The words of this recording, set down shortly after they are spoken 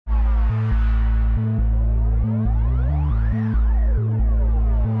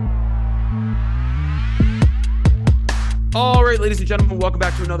right, ladies and gentlemen, welcome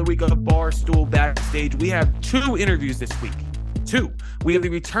back to another week of Barstool Backstage. We have two interviews this week. We have the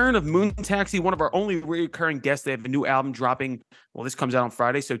return of Moon Taxi, one of our only recurring guests. They have a new album dropping. Well, this comes out on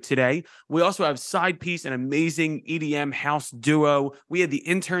Friday, so today. We also have SIDEPIECE, an amazing EDM house duo. We had the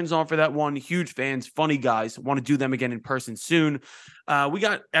interns on for that one. Huge fans, funny guys. Want to do them again in person soon. We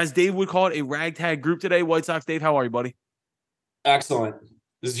got, as Dave would call it, a ragtag group today. White Sox Dave, how are you, buddy? Excellent.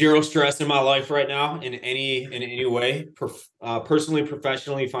 Zero stress in my life right now in any way, personally,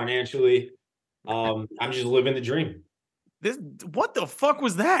 professionally, financially. I'm just living the dream. What the fuck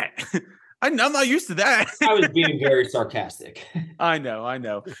was that? I'm not used to that. I was being very sarcastic. I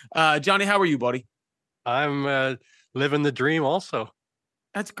know. Johnny, how are you, buddy? I'm living the dream also.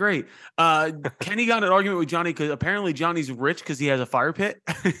 That's great. Kenny got in an argument with Johnny because apparently Johnny's rich because he has a fire pit.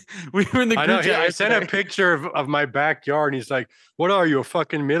 We were in the group chat. I sent a picture of my backyard and he's like, "What are you, a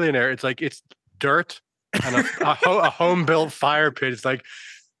fucking millionaire?" It's like, it's dirt and a home-built fire pit. It's like,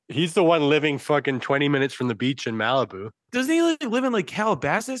 he's the one living fucking 20 minutes from the beach in Malibu. Doesn't he live in like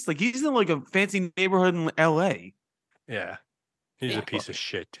Calabasas? Like he's in like a fancy neighborhood in LA. Yeah. He's a piece of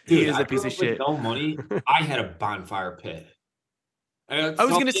shit. Dude, he is a piece of shit. No money. I had a bonfire pit. I was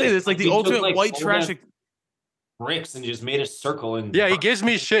going to say this, like the ultimate white trash bricks and just made a circle. And yeah, he gives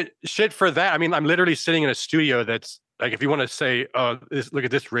me shit for that. I mean, I'm literally sitting in a studio that's like, if you want to say, look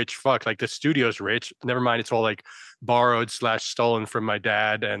at this rich fuck, like the studio's rich. Never mind, it's all like borrowed / stolen from my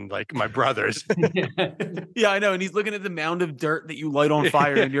dad and like my brothers. Yeah, I know. And he's looking at the mound of dirt that you light on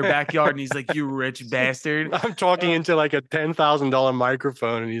fire in your backyard, and he's like, "You rich bastard." I'm talking into like a $10,000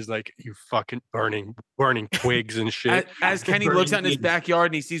 microphone, and he's like, "You fucking burning twigs and shit." As Kenny looks out in his backyard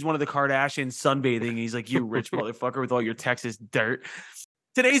and he sees one of the Kardashians sunbathing, he's like, "You rich motherfucker with all your Texas dirt."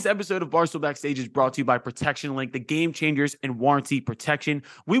 Today's episode of Barstool Backstage is brought to you by Protection Link, the game changers in warranty protection.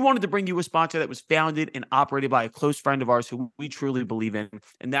 We wanted to bring you a sponsor that was founded and operated by a close friend of ours who we truly believe in.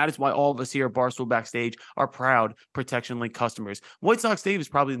 And that is why all of us here at Barstool Backstage are proud Protection Link customers. White Sox Dave is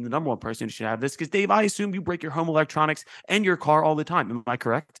probably the number one person who should have this because, Dave, I assume you break your home electronics and your car all the time. Am I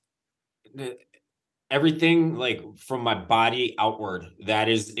correct? Everything like from my body outward that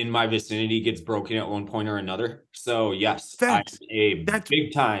is in my vicinity gets broken at one point or another. So yes, Facts. I'm a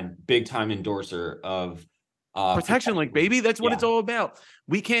big time endorser of Protection Link, baby. That's what it's all about.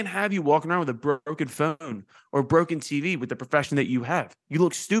 We can't have you walking around with a broken phone or broken TV with the profession that you have. You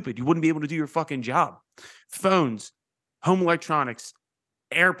look stupid. You wouldn't be able to do your fucking job. Phones, home electronics,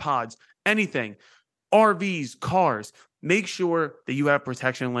 AirPods, anything, RVs, cars. Make sure that you have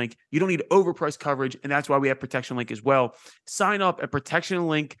Protection Link. You don't need overpriced coverage, and that's why we have Protection Link as well. Sign up at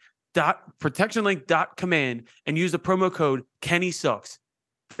protectionlink.command and use the promo code Kenny Sucks.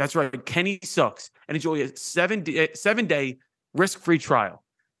 That's right, Kenny Sucks, and enjoy a 7-day risk-free trial.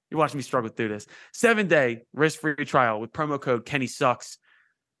 You're watching me struggle through this. 7-day risk-free trial with promo code Kenny Sucks.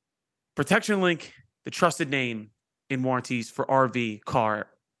 Protection Link, the trusted name in warranties for RV, car,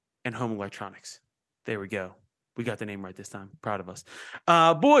 and home electronics. There we go. We got the name right this time. Proud of us.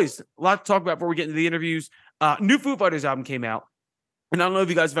 Boys, a lot to talk about before we get into the interviews. New Foo Fighters album came out. And I don't know if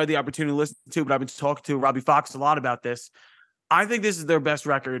you guys have had the opportunity to listen to it, but I've been talking to Robbie Fox a lot about this. I think this is their best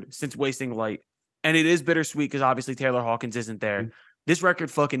record since Wasting Light. And it is bittersweet because obviously Taylor Hawkins isn't there. Mm-hmm. This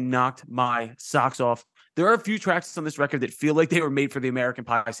record fucking knocked my socks off. There are a few tracks on this record that feel like they were made for the American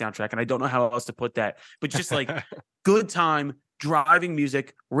Pie soundtrack, and I don't know how else to put that. But just like good time, driving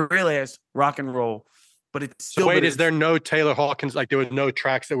music, real ass rock and roll. But it's still. So wait, is there no Taylor Hawkins? Like there was no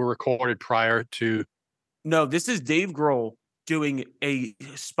tracks that were recorded prior to? No, this is Dave Grohl doing a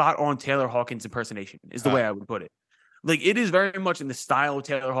spot on Taylor Hawkins impersonation is the way I would put it. Like it is very much in the style of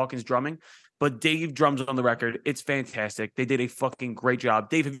Taylor Hawkins drumming, but Dave drums on the record. It's fantastic. They did a fucking great job.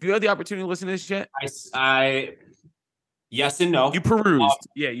 Dave, have you had the opportunity to listen to this yet? I yes and no. You perused.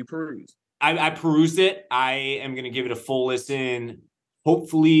 You perused. I perused it. I am going to give it a full listen,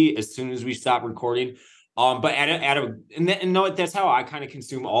 hopefully as soon as we stop recording. But that's how I kind of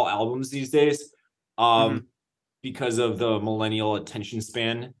consume all albums these days. Because of the millennial attention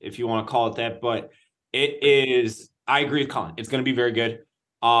span, if you want to call it that. But it is, I agree with Colin. It's going to be very good.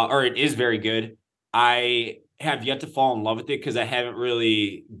 Or it is very good. I have yet to fall in love with it because I haven't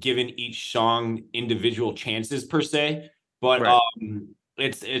really given each song individual chances per se. But right.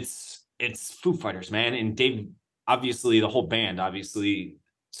 It's Foo Fighters, man. And Dave, obviously the whole band obviously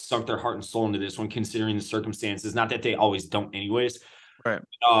sunk their heart and soul into this one, considering the circumstances. Not that they always don't anyways. Right.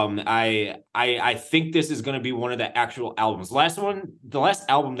 I think this is going to be one of the actual albums. The last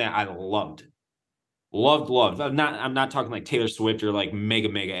album that I loved. I'm not talking like Taylor Swift or like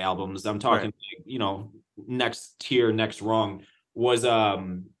mega albums. I'm talking like, next tier, next rung was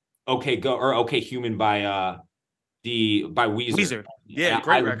OK Go or OK Human by by Weezer. Weezer. Yeah,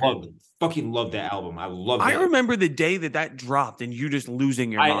 great record. Fucking love that album. I love I that. remember the day that dropped and you just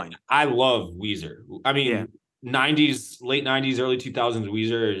losing your mind. I love Weezer. I mean, Yeah. 90s, late 90s, early 2000s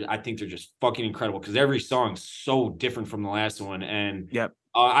Weezer, I think they're just fucking incredible because every song's so different from the last one. And Yep.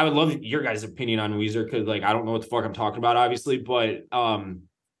 I would love your guys' opinion on Weezer because like I don't know what the fuck I'm talking about, obviously, but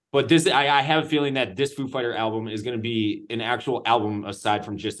this I have a feeling that this Foo Fighter album is going to be an actual album aside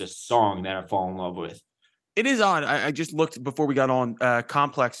from just a song that I fall in love with. It is odd. I just looked before we got on.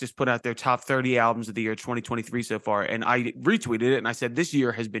 Complex just put out their top 30 albums of the year 2023 so far, and I retweeted it and I said this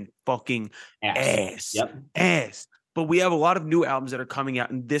year has been fucking ass. Yep. Ass. But we have a lot of new albums that are coming out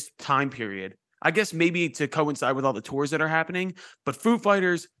in this time period. I guess maybe to coincide with all the tours that are happening. But Foo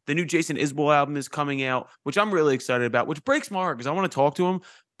Fighters, the new Jason Isbell album is coming out, which I'm really excited about, which breaks my heart because I want to talk to him.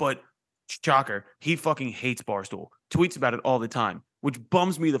 But shocker, he fucking hates Barstool, tweets about it all the time, which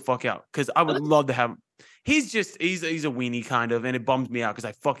bums me the fuck out because I would love to have him. He's a weenie kind of, and it bums me out because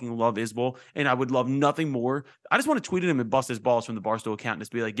I fucking love Isbell, and I would love nothing more. I just want to tweet at him and bust his balls from the Barstool account and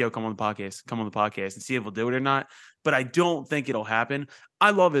just be like, yo, come on the podcast, and see if he'll do it or not. But I don't think it'll happen.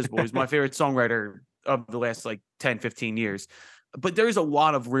 I love Isbell. He's my favorite songwriter of the last like 10, 15 years. But there is a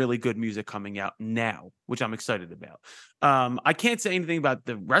lot of really good music coming out now, which I'm excited about. I can't say anything about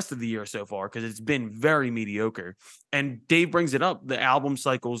the rest of the year so far because it's been very mediocre. And Dave brings it up. The album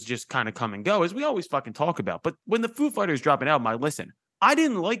cycles just kind of come and go, as we always fucking talk about. But when the Foo Fighters drop an album, I listen. I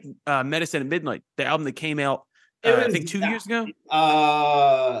didn't like Medicine at Midnight, the album that came out, I think 2 years ago.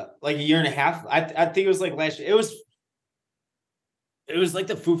 Like a year and a half. I think it was like last year. It was like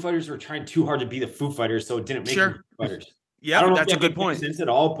the Foo Fighters were trying too hard to be the Foo Fighters, so it didn't make them Foo Fighters. Yeah, that's a good point. Sense at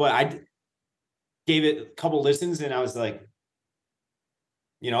all, but I gave it a couple listens and I was like,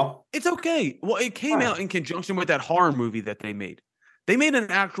 it's okay. Well, it came out in conjunction with that horror movie that they made. They made an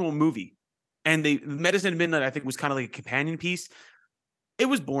actual movie, and Medicine at Midnight, I think, was kind of like a companion piece. It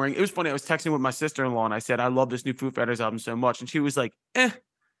was boring. It was funny. I was texting with my sister-in-law, and I said, I love this new Foo Fighters album so much, and she was like, eh.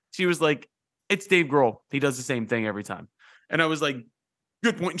 She was like, it's Dave Grohl. He does the same thing every time. And I was like,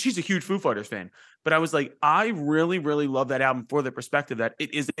 good point. And she's a huge Foo Fighters fan. But I was like, I really, really love that album for the perspective that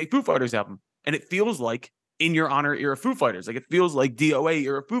it is a Foo Fighters album. And it feels like In Your Honor era Foo Fighters. Like it feels like DOA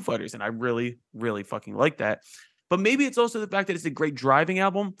era Foo Fighters. And I really, really fucking like that. But maybe it's also the fact that it's a great driving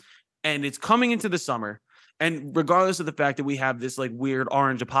album and it's coming into the summer. And regardless of the fact that we have this like weird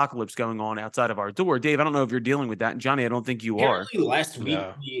orange apocalypse going on outside of our door, Dave, I don't know if you're dealing with that. And Johnny, I don't think you are. Last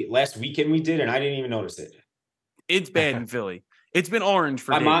weekend we did, and I didn't even notice it. It's bad in Philly. It's been orange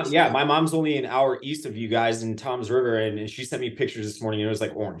for days. My mom's only an hour east of you guys in Tom's River, and she sent me pictures this morning, and it was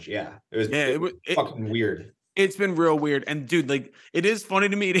like orange. Yeah, it was fucking weird. It's been real weird. And dude, like it is funny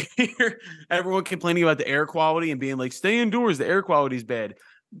to me to hear everyone complaining about the air quality and being like, stay indoors, the air quality is bad.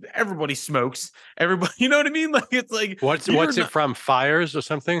 Everybody smokes. Everybody, you know what I mean? Like it's like what's it from? Fires or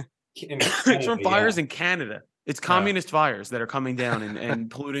something? It's from fires in Canada. It's communist fires that are coming down and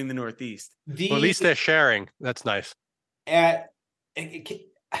polluting the Northeast. Well, at least they're sharing. That's nice.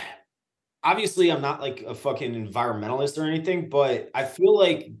 Obviously, I'm not like a fucking environmentalist or anything, but I feel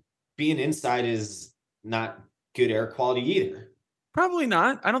like being inside is not good air quality either. Probably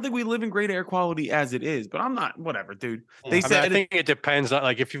not. I don't think we live in great air quality as it is, but I'm not, whatever, dude. I think it depends on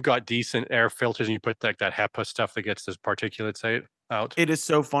like if you've got decent air filters and you put like that HEPA stuff that gets this particulates out. It is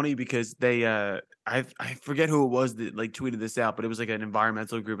so funny because they I forget who it was that like tweeted this out, but it was like an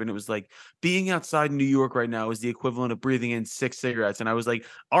environmental group and it was like being outside in New York right now is the equivalent of breathing in 6 cigarettes. And I was like,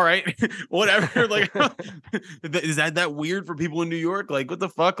 all right, whatever. Like is that weird for people in New York? Like what the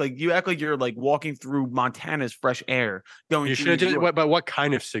fuck? Like you act like you're like walking through Montana's fresh air going. You should have just but what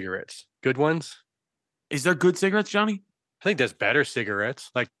kind of cigarettes? Good ones? Is there good cigarettes, Johnny? I think there's better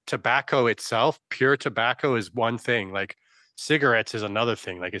cigarettes. Like tobacco itself, pure tobacco is one thing. Like cigarettes is another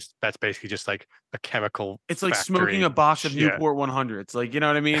thing. Like that's basically just like a chemical. It's like smoking a box of Newport 100s. Like, you know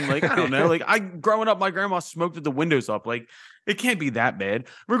what I mean? Like, I don't know. Like growing up, my grandma smoked with the windows up. Like it can't be that bad.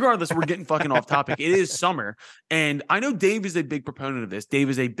 Regardless, we're getting fucking off topic. It is summer. And I know Dave is a big proponent of this. Dave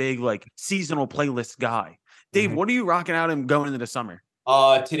is a big like seasonal playlist guy. Dave, what are you rocking out and going into the summer?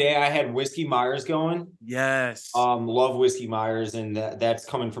 Today I had Whiskey Myers going. Yes. Love Whiskey Myers. And that's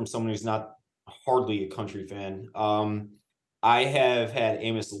coming from someone who's not hardly a country fan. I have had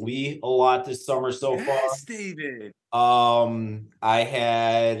Amos Lee a lot this summer so far. Yes, David. I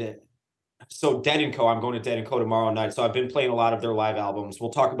had Dead & Co. I'm going to Dead & Co. tomorrow night. So I've been playing a lot of their live albums.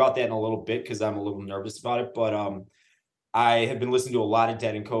 We'll talk about that in a little bit because I'm a little nervous about it. But I have been listening to a lot of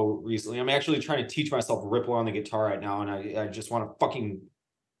Dead & Co. recently. I'm actually trying to teach myself Ripple on the guitar right now, and I just want to fucking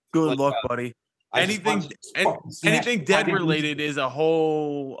good luck, buddy. Anything dead related is a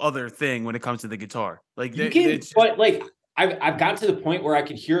whole other thing when it comes to the guitar. Like but like I've gotten to the point where I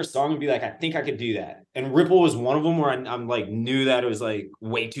could hear a song and be like, I think I could do that. And Ripple was one of them where I'm like knew that it was like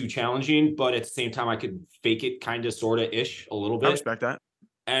way too challenging, but at the same time I could fake it kind of sort of ish a little bit. I respect that.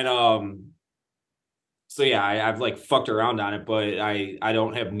 And so yeah, I've like fucked around on it, but I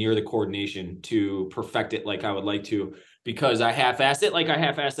don't have near the coordination to perfect it like I would like to, because I half-assed it like I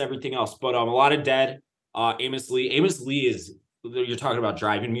half-assed everything else. But a lot of Dead, Amos Lee is, you're talking about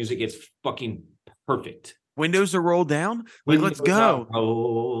driving music. It's fucking perfect. Windows are rolled down. Like, let's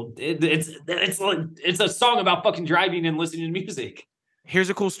go. It's a song about fucking driving and listening to music. Here's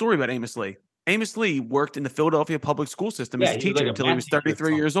a cool story about Amos Lee. Amos Lee worked in the Philadelphia public school system as a teacher until he was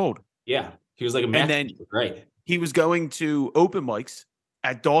 33 years old. Yeah, he was like a math teacher, right? He was going to open mics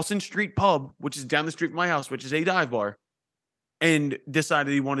at Dawson Street Pub, which is down the street from my house, which is a dive bar, and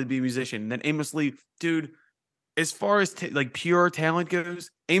decided he wanted to be a musician. And then Amos Lee, dude, as far as like pure talent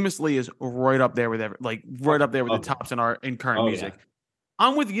goes, Amos Lee is right up there with the tops in current music. Yeah.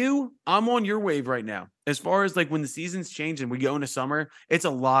 I'm with you. I'm on your wave right now. As far as like when the seasons change and we go into summer, it's a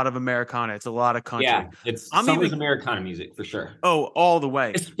lot of Americana. It's a lot of country. Yeah, summer's Americana music for sure. Oh, all the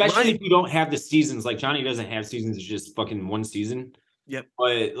way. Especially if you don't have the seasons. Like Johnny doesn't have seasons. It's just fucking one season. Yep.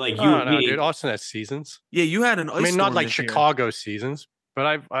 But like dude, Austin has seasons. Yeah, you had an ice storm not like Chicago seasons,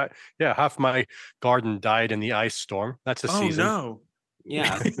 but half my garden died in the ice storm. That's a season. Oh no.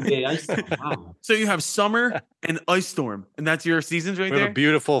 Yeah. Wow. So you have summer and ice storm, and that's your seasons right there? We have a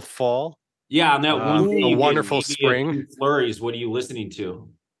beautiful fall. Yeah, and that a wonderful spring. Flurries. What are you listening to?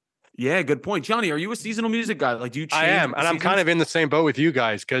 Yeah, good point. Johnny, are you a seasonal music guy? Like, do you change? I am, and I'm kind of in the same boat with you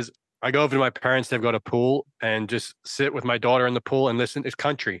guys, because I go over to my parents, they've got a pool, and just sit with my daughter in the pool and listen. It's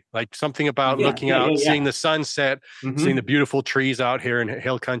country. Like something about looking out, seeing the sunset, seeing the beautiful trees out here in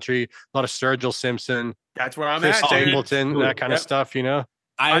hill country, a lot of Sturgill Simpson. That's where I'm Chris at. Stapleton, that kind of stuff, you know?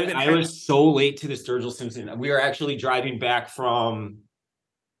 I was so late to the Sturgill Simpson. We were actually driving back from,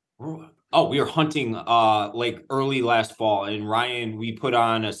 we were hunting like early last fall. And Ryan, we put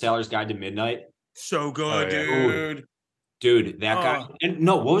on a Sailor's Guide to Midnight. So good, dude. Dude, that guy. And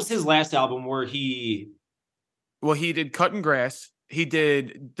no, what was his last album where he... Well, he did Cutting Grass. He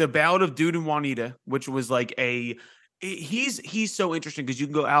did The Ballad of Dude and Juanita, which was like he's so interesting because you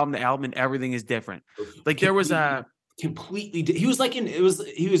can go album to album and everything is different. Like there was a completely he was like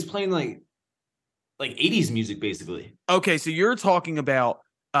he was playing like 80s music basically. Okay, so you're talking about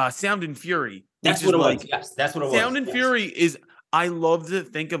Sound and Fury. That's what it was. Yes, that's what it was. Sound and Fury is, I love to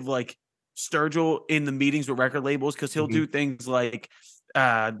think of like Sturgill in the meetings with record labels because he'll do things like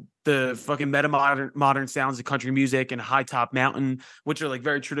the fucking modern sounds of country music and High Top Mountain, which are like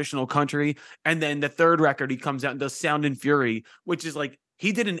very traditional country. And then the third record, he comes out and does Sound and Fury, which is like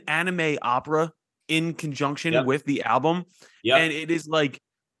he did an anime opera in conjunction with the album. And it is like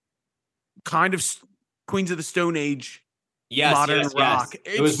kind of Queens of the Stone Age. Modern rock.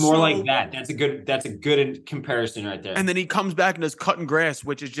 It was more like that. That's a good comparison right there. And then he comes back and does Cutting Grass,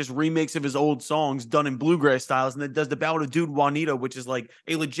 which is just remakes of his old songs done in bluegrass styles. And then does The Ballad of Dude Juanita, which is like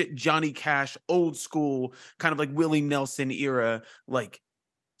a legit Johnny Cash, old school, kind of like Willie Nelson era, like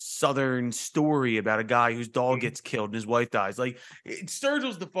Southern story about a guy whose dog gets killed and his wife dies. Like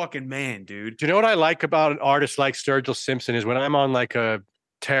Sturgill's the fucking man, dude. Do you know what I like about an artist like Sturgill Simpson is when I'm on like a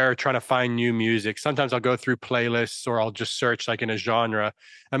tear trying to find new music, sometimes I'll go through playlists or I'll just search like in a genre,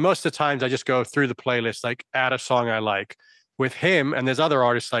 and most of the times I just go through the playlist, like add a song I like. With him, and there's other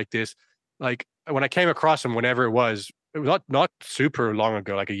artists like this, like when I came across him, whenever it was not super long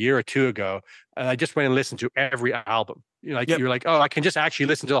ago, like a year or two ago, and I just went and listened to every album. You're like, oh, I can just actually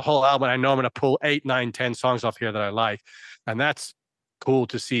listen to the whole album. I know I'm going to pull 8, 9, 10 songs off here that I like. And that's cool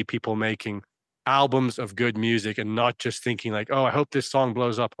to see people making albums of good music and not just thinking like, oh, I hope this song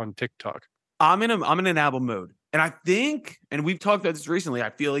blows up on TikTok. I'm in an album mode. And I think, and we've talked about this recently, I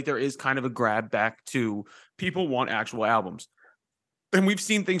feel like there is kind of a grab back to people want actual albums. And we've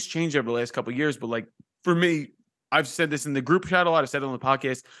seen things change over the last couple of years. But like for me, I've said this in the group chat a lot. I've said it on the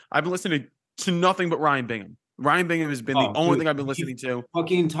podcast. I've been listening to nothing but Ryan Bingham. Ryan Bingham has been the only thing I've been listening to.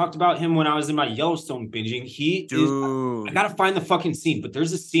 Fucking talked about him when I was in my Yellowstone binging. I gotta find the fucking scene, but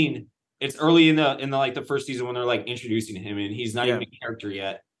there's a scene. It's early in the like the first season when they're like introducing him and he's not even a character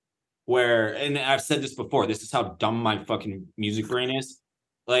yet. Where, and I've said this before, this is how dumb my fucking music brain is.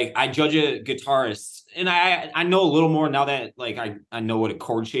 Like I judge a guitarist, and I know a little more now that like I know what a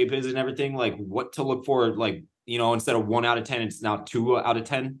chord shape is and everything, like what to look for, like, you know, instead of 1 out of 10, it's now 2 out of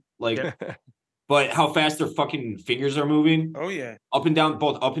 10. Like but how fast their fucking fingers are moving. Oh yeah.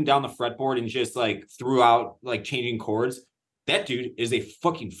 Both up and down the fretboard and just like throughout, like changing chords. That dude is a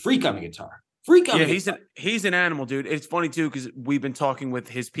fucking freak on the guitar. Freak on Yeah, me. he's an animal, dude. It's funny too because we've been talking with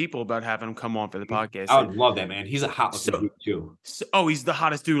his people about having him come on for the podcast. I would love that, man. He's a hot looking So, dude too. oh, he's the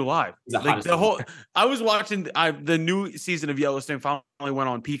hottest dude alive. He's the Like hottest the dude whole, alive. I was watching the new season of Yellowstone finally went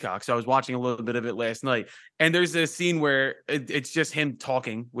on Peacock, so I was watching a little bit of it last night. And there's a scene where it's just him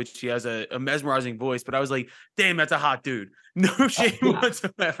talking, which he has a mesmerizing voice. But I was like, damn, that's a hot dude. No shame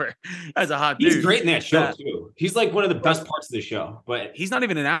whatsoever. That's a hot dude. He's great in that show too. He's like one of the best parts of the show. But he's not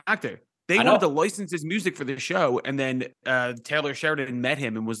even an actor. They wanted to license his music for the show, and then Taylor Sheridan met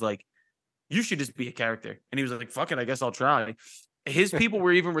him and was like, you should just be a character. And he was like, fuck it, I guess I'll try. His people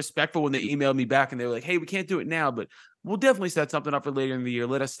were even respectful when they emailed me back, and they were like, hey, we can't do it now, but we'll definitely set something up for later in the year.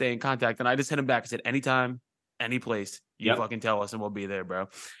 Let us stay in contact. And I just hit him back and said, anytime, any place, you fucking tell us and we'll be there, bro.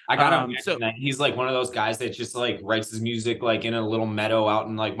 I gotta imagine that he's like one of those guys that just like writes his music like in a little meadow out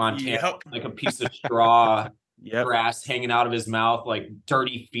in like Montana, like a piece of straw. Grass hanging out of his mouth, like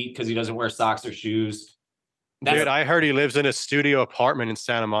dirty feet because he doesn't wear socks or shoes. Dude, I heard he lives in a studio apartment in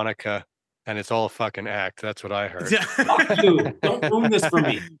Santa Monica, and it's all a fucking act. That's what I heard. Fuck you! Don't ruin this for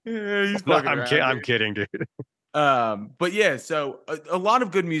me. I'm kidding, dude. But yeah, so a lot of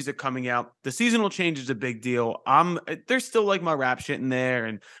good music coming out. The seasonal change is a big deal. There's still like my rap shit in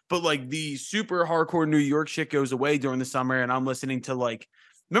there, but like the super hardcore New York shit goes away during the summer, and I'm listening to like,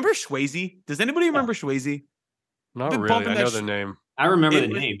 remember Swayze? Does anybody remember Swayze? Not really. I know the name. I remember the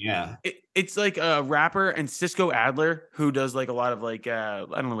name. Yeah. It's like a rapper and Cisco Adler who does like a lot of like, I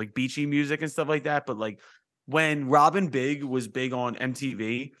don't know, like beachy music and stuff like that. But like when Robin Big was big on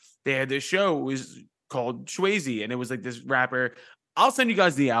MTV, they had this show was called Swayze, and it was like this rapper. I'll send you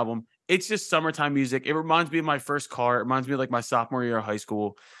guys the album. It's just summertime music. It reminds me of my first car. It reminds me of like my sophomore year of high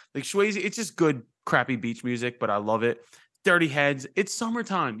school. Like Swayze, it's just good, crappy beach music, but I love it. Dirty Heads. It's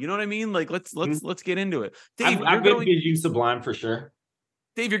summertime. You know what I mean? Like let's get into it. Dave, I've been Eugene Sublime for sure.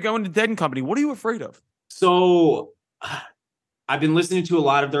 Dave, you're going to Dead and Company. What are you afraid of? So I've been listening to a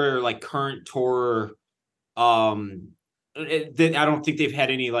lot of their like current tour. I don't think they've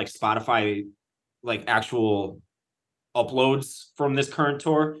had any like Spotify like actual uploads from this current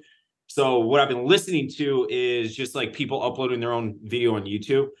tour. So what I've been listening to is just like people uploading their own video on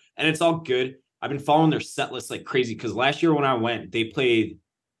YouTube, and it's all good. I've been following their set list like crazy because last year when I went, they played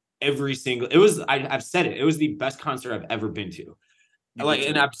every single. It was I've said it. It was the best concert I've ever been to.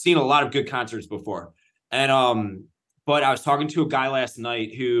 And I've seen a lot of good concerts before. And but I was talking to a guy last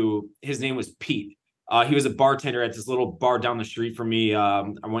night who his name was Pete. He was a bartender at this little bar down the street from me. I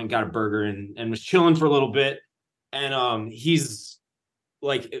went and got a burger and was chilling for a little bit. And he's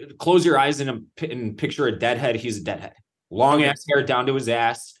like, close your eyes and picture a deadhead. He's a deadhead. Long ass hair down to his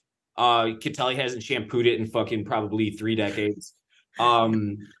ass. You could tell he hasn't shampooed it in fucking probably 3 decades.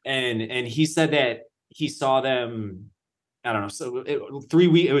 And he said that he saw them, I don't know. So it was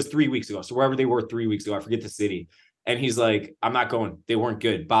 3 weeks ago. So wherever they were 3 weeks ago, I forget the city. And he's like, I'm not going. They weren't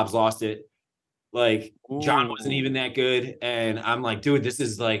good. Bob's lost it. Like John wasn't even that good. And I'm like, dude, this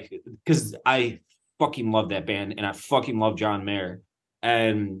is like, because I fucking love that band and I fucking love John Mayer.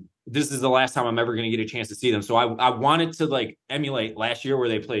 And this is the last time I'm ever going to get a chance to see them. So I wanted to like emulate last year where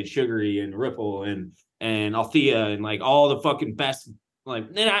they played Sugary and Ripple and Althea and like all the fucking best. Like,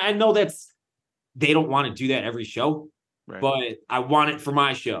 and I know they don't want to do that every show, right, but I want it for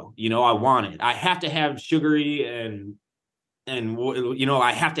my show. You know, I want it. I have to have Sugary and you know,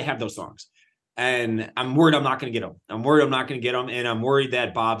 I have to have those songs. And I'm worried I'm not going to get them. And I'm worried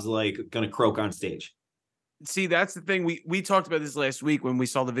that Bob's like going to croak on stage. See, that's the thing. We talked about this last week when we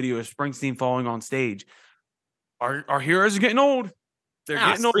saw the video of Springsteen falling on stage. Our heroes are getting old. They're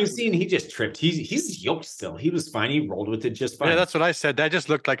getting old. Springsteen, he just tripped. He's yoked still. He was fine. He rolled with it just fine. Yeah, that's what I said. That just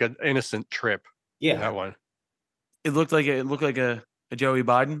looked like an innocent trip. Yeah, that one. It looked like a Joey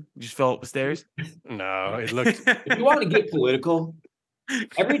Biden. You just fell up the stairs. No, it looked. If you want to get political,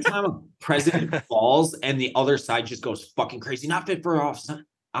 every time a president falls and the other side just goes fucking crazy, not fit for office,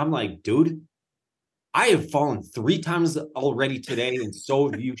 I'm like, dude, I have fallen 3 times already today, and so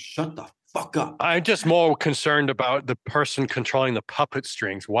have you. Shut the fuck up. I'm just more concerned about the person controlling the puppet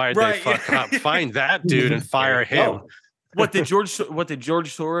strings. Why did they fuck up? Find that dude and fire him. What did George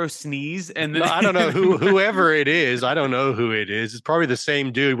Soros sneeze? And then no, I don't know whoever it is. I don't know who it is. It's probably the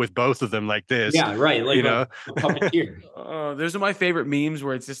same dude with both of them like this. Yeah, right. Like, you know, a puppeteer. Those are my favorite memes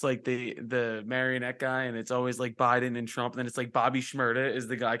where it's just like the marionette guy, and it's always like Biden and Trump, and then it's like Bobby Shmurda is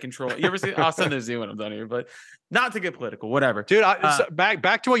the guy controlling. You ever see? I'll send those to you when I'm done here, but not to get political, whatever. Dude,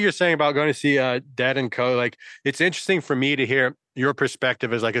 back to what you're saying about going to see Dead and Co. Like, it's interesting for me to hear your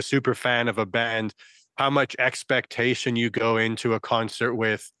perspective as like a super fan of a band, how much expectation you go into a concert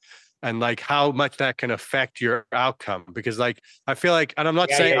with. and like how much that can affect your outcome. Because like I feel like, and I'm not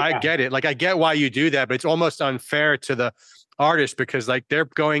Yeah, saying yeah, I yeah. get it, like I get why you do that, but it's almost unfair to the artist, because like they're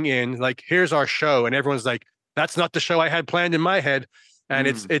going in like, here's our show, and everyone's like, that's not the show I had planned in my head. And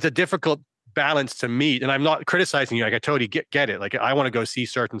it's a difficult balance to meet. And I'm not criticizing you, like I totally get it, like I want to go see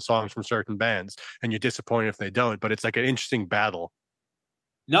certain songs from certain bands, and you're disappointed if they don't, but it's like an interesting battle.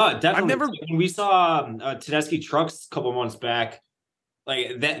 No, I've definitely. never. When we saw Tedeschi Trucks a couple months back,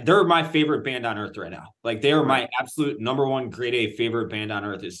 like that, they're my favorite band on earth right now. Like they are my absolute number one grade A favorite band on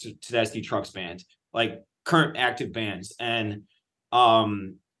earth is Tedeschi Trucks band, like current active bands.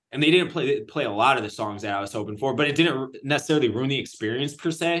 Um and they didn't play a lot of the songs that I was hoping for, but it didn't necessarily ruin the experience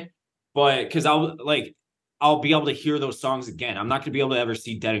per se. But because I'll be able to hear those songs again. I'm not gonna be able to ever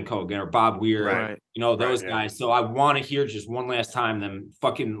see Dead and Co again or Bob Weir, Right. those guys. So I want to hear just one last time them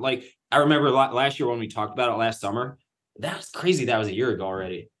fucking, like I remember last year when we talked about it last summer. That's crazy. That was a year ago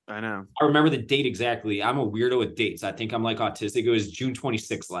already. I know. I remember the date exactly. I'm a weirdo with dates. I think I'm like autistic. It was June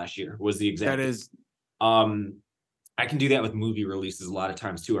 26th last year was the exact. That is. I can do that with movie releases a lot of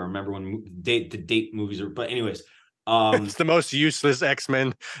times too. I remember when the date movies are, but anyways, It's the most useless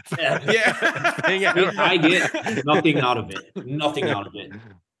X-Men thing ever. I get nothing out of it. Nothing out of it.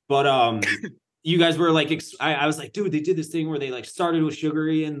 But you guys were like, I was like, dude, they did this thing where they like started with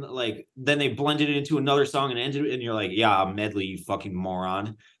Sugary and like then they blended it into another song and ended it, and you're like, yeah, medley, you fucking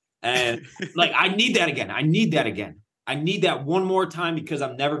moron. And like, I need that again. I need that again. I need that one more time because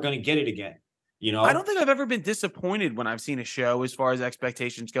I'm never gonna get it again. I don't think I've ever been disappointed when I've seen a show as far as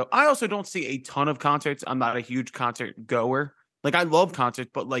expectations go. I also don't see a ton of concerts. I'm not a huge concert goer. Like I love concerts,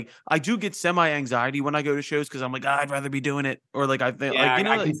 but like I do get semi-anxiety when I go to shows because I'm like, I'd rather be doing it. Or like I think, Yeah, like,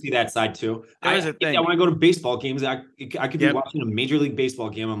 I can see that side too. There is a thing. When I go to baseball games, I could be watching a Major League Baseball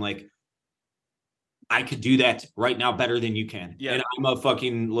game. I'm like, I could do that right now better than you can. Yeah. And I'm a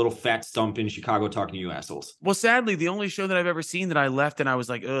fucking little fat stump in Chicago talking to you assholes. Well, sadly, the only show that I've ever seen that I left and I was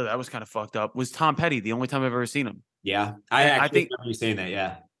like, oh, that was kind of fucked up was Tom Petty. The only time I've ever seen him. Yeah. I think remember you saying that.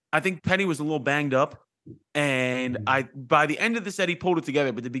 Yeah. I think Petty was a little banged up. And by the end of the set, he pulled it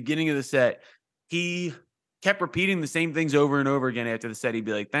together. But the beginning of the set, he kept repeating the same things over and over again. After the set, he'd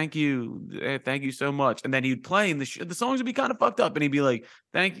be like, thank you so much. And then he'd play and the songs would be kind of fucked up. And he'd be like,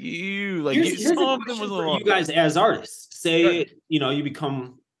 thank you. Like here's something was for you guys as artists. Say, you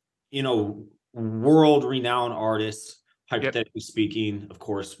become, world renowned artists, hypothetically speaking, of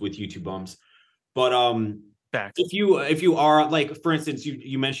course, with YouTube bums. But Fact. if you are, like, for instance,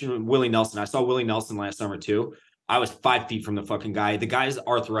 you mentioned Willie Nelson. I saw Willie Nelson last summer too. I was 5 feet from the fucking guy. The guy's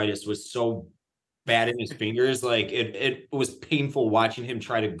arthritis was so bad in his fingers, like it was painful watching him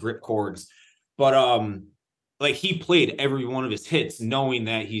try to grip chords. But like he played every one of his hits knowing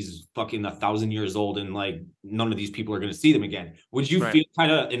that he's fucking 1,000 years old and like none of these people are going to see them again. Would you feel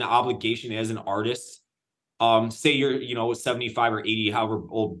kind of an obligation as an artist, say you're 75 or 80, however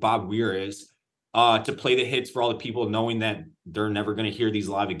old Bob Weir is, to play the hits for all the people knowing that they're never going to hear these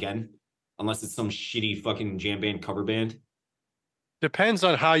live again unless it's some shitty fucking jam band cover band? Depends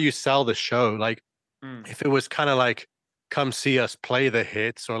on how you sell the show. Like if it was kind of like, come see us play the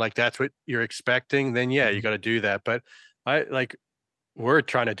hits, or like that's what you're expecting, then yeah, you got to do that. But we're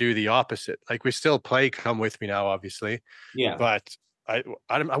trying to do the opposite. Like we still play Come With Me Now, obviously. Yeah. But I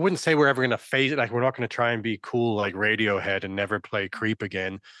wouldn't say we're ever going to phase it. Like we're not going to try and be cool like Radiohead and never play Creep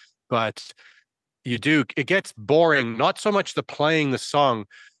again. But it gets boring, not so much the playing the song,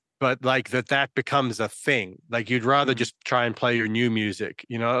 but like that becomes a thing. Like you'd rather just try and play your new music,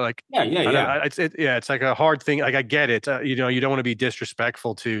 like it's like a hard thing. Like I get it, you don't want to be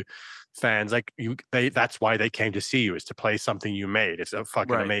disrespectful to fans. Like that's why they came to see you, is to play something you made. It's a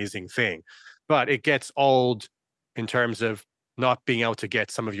fucking amazing thing, but it gets old in terms of not being able to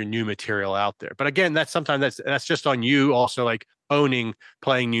get some of your new material out there. But again, sometimes that's just on you. Also, like owning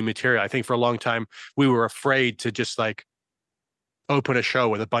playing new material. I think for a long time we were afraid to just like open a show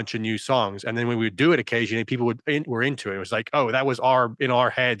with a bunch of new songs, and then when we would do it occasionally, people were into it. It was like, oh, that was in our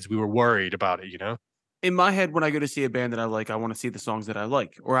heads. We were worried about it, In my head, when I go to see a band that I like, I want to see the songs that I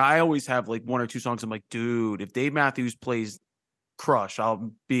like. Or I always have like 1 or 2 songs. I'm like, dude, if Dave Matthews plays Crush,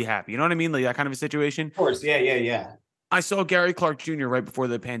 I'll be happy. You know what I mean? Like that kind of a situation. Of course, yeah. I saw Gary Clark Jr. right before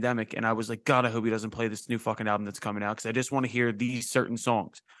the pandemic, and I was like, God, I hope he doesn't play this new fucking album that's coming out because I just want to hear these certain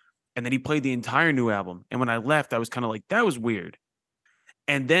songs. And then he played the entire new album. And when I left, I was kind of like, that was weird.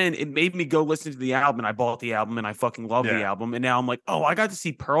 And then it made me go listen to the album, and I bought the album and I fucking love the album. And now I'm like, oh, I got to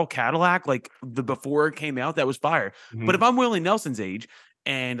see Pearl Cadillac like before it came out. That was fire. But if I'm Willie Nelson's age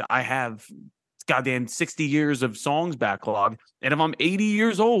and I have goddamn 60 years of songs backlog, and if I'm 80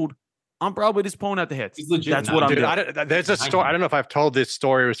 years old, I'm probably just pulling out the hits. He's legit. That's what I'm doing. There's a story. I don't know if I've told this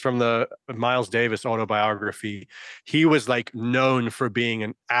story. It was from the Miles Davis autobiography. He was like known for being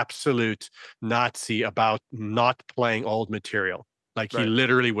an absolute Nazi about not playing old material. Like he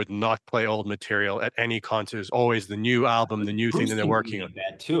literally would not play old material at any concert. It was always the new album, the new thing that they're working on.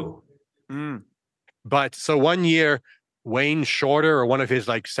 That too. But so one year, Wayne Shorter, or one of his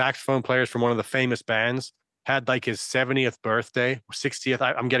like saxophone players from one of the famous bands, had like his 70th birthday, 60th.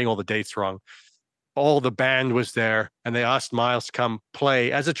 I'm getting all the dates wrong. All the band was there, and they asked Miles to come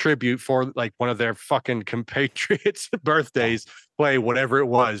play as a tribute for like one of their fucking compatriots' birthdays, play whatever it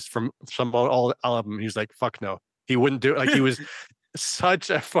was from some old album. He was like, fuck no. He wouldn't do it. Like he was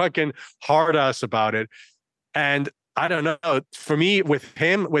such a fucking hard ass about it. And I don't know. For me, with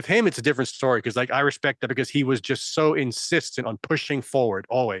him, it's a different story because like I respect that because he was just so insistent on pushing forward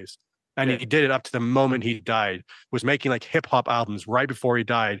always. And he did it up to the moment he died, was making like hip hop albums right before he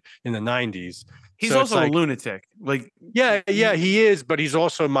died in the 90s. He's also like, a lunatic. Like, yeah, he is, but he's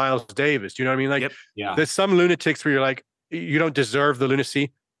also Miles Davis. You know what I mean? Like, there's some lunatics where you're like, you don't deserve the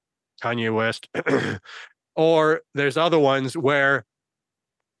lunacy, Kanye West. Or there's other ones where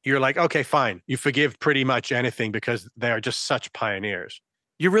you're like, okay, fine. You forgive pretty much anything because they are just such pioneers.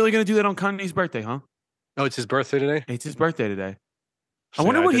 You're really going to do that on Kanye's birthday, huh? Oh, it's his birthday today? It's his birthday today. I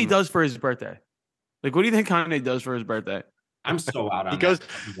wonder what he does for his birthday. Like, what do you think Kanye does for his birthday? I'm so out on he goes,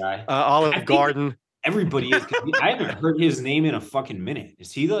 guy. Olive Garden. Everybody is. I haven't heard his name in a fucking minute.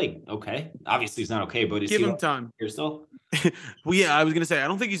 Is he like okay? Obviously, he's not okay, but give him time. Here still? Well, yeah, I was gonna say I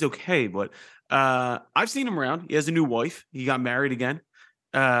don't think he's okay, but I've seen him around. He has a new wife. He got married again.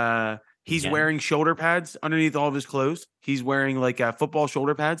 He's wearing shoulder pads underneath all of his clothes. He's wearing like football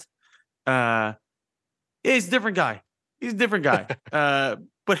shoulder pads. He's a different guy. He's a different guy.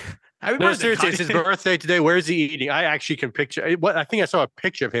 But no, seriously, it's his birthday today. Where is he eating? I actually can picture. I think I saw a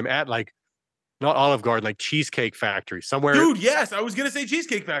picture of him at like not Olive Garden, like Cheesecake Factory somewhere. Dude, yes, I was gonna say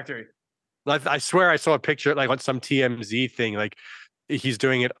Cheesecake Factory. I swear I saw a picture like on some TMZ thing. Like he's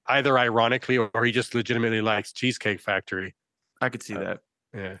doing it either ironically or he just legitimately likes Cheesecake Factory. I could see that.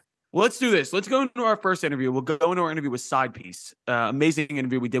 Yeah. Well, let's do this. Let's go into our first interview. We'll go into our interview with SIDEPIECE. Amazing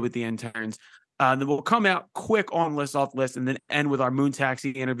interview we did with the interns. Then we'll come out quick on list off list and then end with our Moon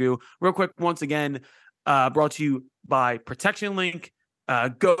Taxi interview. Real quick, once again, brought to you by Protection Link.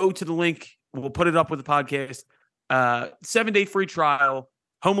 Go to the link. We'll put it up with the podcast. 7-day free trial,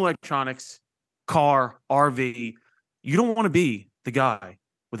 home electronics, car, RV. You don't want to be the guy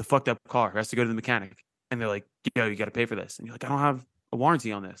with a fucked up car who has to go to the mechanic. And they're like, yo, you got to pay for this. And you're like, I don't have a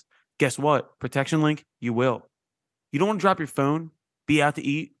warranty on this. Guess what? Protection Link, you will. You don't want to drop your phone, be out to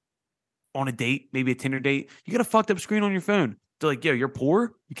eat, on a date, maybe a Tinder date. You got a fucked up screen on your phone. They're like, yo, you're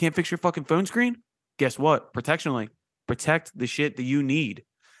poor? You can't fix your fucking phone screen? Guess what? Protection Link. Protect the shit that you need.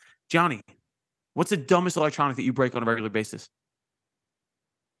 Johnny, what's the dumbest electronic that you break on a regular basis?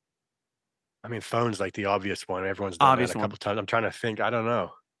 I mean, phone's like the obvious one. Everyone's done that a couple times. I'm trying to think. I don't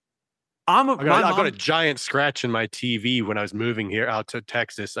know. I got a giant scratch in my TV when I was moving here out to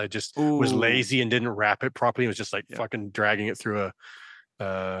Texas. I just was lazy and didn't wrap it properly. It was just like fucking dragging it through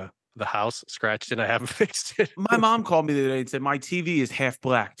the house, scratched it. I haven't fixed it. My mom called me the other day and said, my TV is half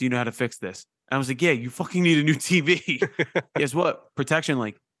black. Do you know how to fix this? And I was like, yeah, you fucking need a new TV. Guess what? Protection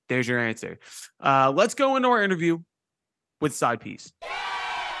Link. There's your answer. Let's go into our interview with SIDEPIECE.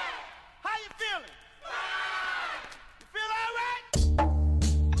 How you feeling? You feel all right?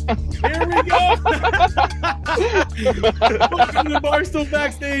 Here we go. Welcome to the Barstool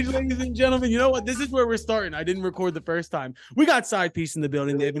Backstage, ladies and gentlemen. You know what? This is where we're starting. I didn't record the first time. We got SIDEPIECE in the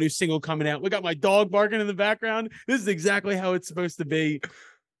building. They have a new single coming out. We got my dog barking in the background. This is exactly how it's supposed to be.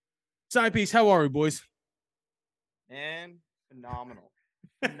 SIDEPIECE, how are we, boys? Man, phenomenal.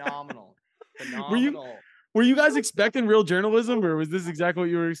 Phenomenal. Were you guys expecting real journalism, or was this exactly what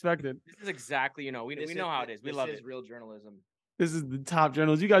you were expecting? This is exactly, we know how it is. We love it. Real journalism. This is the top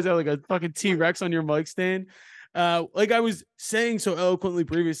journalism. You guys have like a fucking T-Rex on your mic stand. Like I was saying so eloquently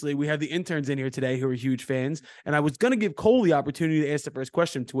previously, we have the interns in here today who are huge fans, and I was going to give Cole the opportunity to ask the first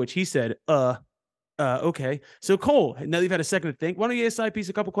question, to which he said, okay. So Cole, now that you've had a second to think, why don't you ask SIDEPIECE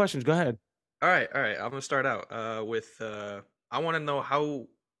a couple questions? Go ahead. All right. I'm going to start out with, I want to know how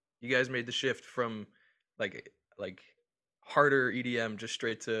you guys made the shift from like harder EDM just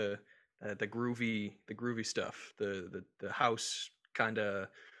straight to the groovy stuff, the house kind of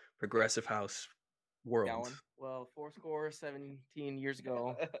progressive house world. Well, 17 years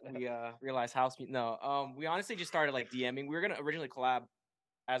ago, we realized house. No, we honestly just started like DMing. We were gonna originally collab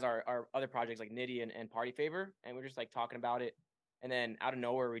as our other projects like Nitty and Party Favor, and we are just like talking about it. And then out of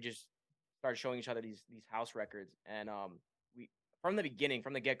nowhere, we just started showing each other these house records, and we from the beginning,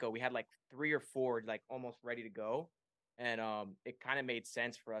 from the get go, we had like 3 or 4 like almost ready to go, and it kind of made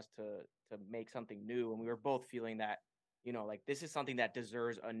sense for us to make something new, and we were both feeling that, you know, like this is something that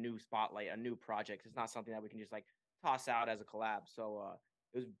deserves a new spotlight, a new project. It's not something that we can just like toss out as a collab. So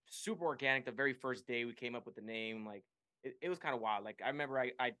it was super organic. The very first day we came up with the name, like it was kind of wild. Like I remember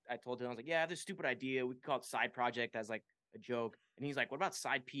I told him, I was like, yeah, I have this stupid idea. We call it Side Project as like a joke. And he's like, what about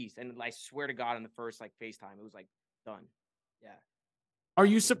Side Piece? And I swear to God, in the first like FaceTime, it was like done. Yeah. Are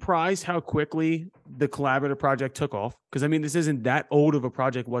you surprised how quickly the collaborative project took off? Because I mean, this isn't that old of a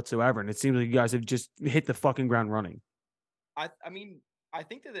project whatsoever, and it seems like you guys have just hit the fucking ground running. I mean, I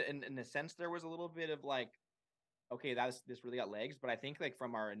think that in a sense there was a little bit of like, okay, this really got legs, but I think like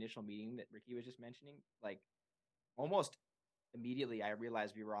from our initial meeting that Ricky was just mentioning, like almost immediately I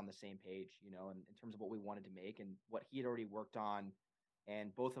realized we were on the same page, you know, in terms of what we wanted to make and what he had already worked on.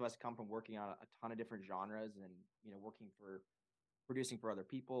 And both of us come from working on a ton of different genres and, you know, producing for other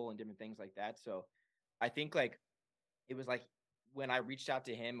people and different things like that. So I think like it was like when I reached out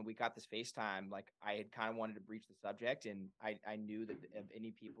to him and we got this FaceTime, like I had kind of wanted to breach the subject, and I knew that of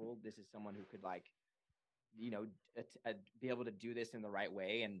any people, this is someone who could like, you know, be able to do this in the right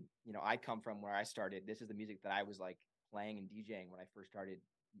way. And, you know, I come from where I started. This is the music that I was like playing and DJing when I first started,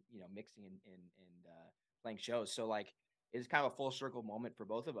 you know, mixing and playing shows. So like, it's kind of a full circle moment for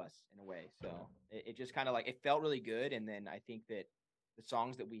both of us in a way. So it just kind of like, it felt really good. And then I think that the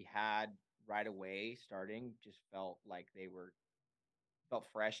songs that we had right away starting just felt like they felt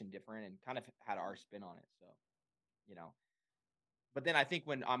fresh and different and kind of had our spin on it. So, you know, but then I think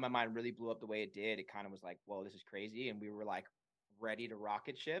when On My Mind really blew up the way it did, it kind of was like, whoa, this is crazy. And we were like ready to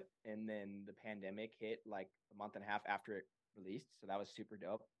rocket ship. And then the pandemic hit like a month and a half after it released. So that was super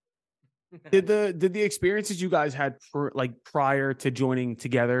dope. Did the experiences you guys had prior to joining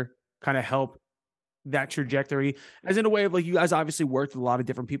together kind of help that trajectory? As in a way of like, you guys obviously worked with a lot of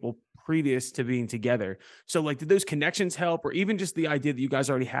different people previous to being together. So like, did those connections help, or even just the idea that you guys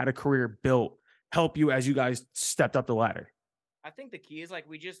already had a career built help you as you guys stepped up the ladder? I think the key is like,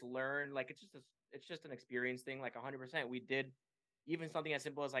 we just learned, like, it's just an experience thing. Like 100%. We did even something as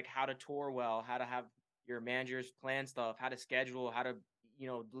simple as like how to tour well, how to have your managers plan stuff, how to schedule, how to, you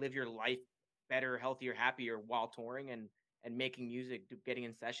know, live your life better, healthier, happier while touring and making music, getting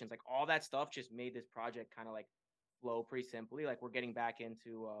in sessions. Like all that stuff just made this project kind of like flow pretty simply. Like we're getting back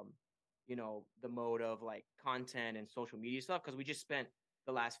into, you know, the mode of like content and social media stuff, because we just spent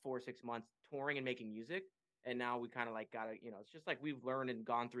the last 4 or 6 months touring and making music. And now we kind of like got to, you know, it's just like we've learned and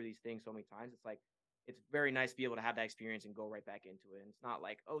gone through these things so many times. It's like, it's very nice to be able to have that experience and go right back into it. And it's not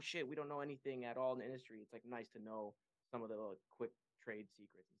like, oh shit, we don't know anything at all in the industry. It's like nice to know some of the quick trade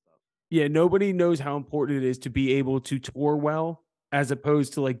secrets and stuff. Yeah, nobody knows how important it is to be able to tour well, as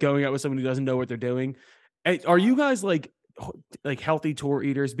opposed to like going out with someone who doesn't know what they're doing. Are you guys like healthy tour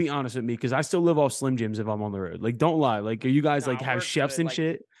eaters? Be honest with me, because I still live off Slim Jims if I'm on the road. Like, don't lie. Like, are you guys like have chefs and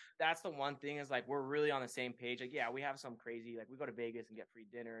shit? That's the one thing is like, we're really on the same page. Like, yeah, we have some crazy, like we go to Vegas and get free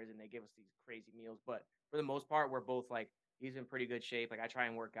dinners and they give us these crazy meals. But for the most part, we're both like, he's in pretty good shape. Like I try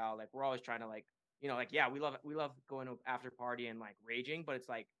and work out. Like we're always trying to like, you know, like, yeah, we love going to after party and like raging, but it's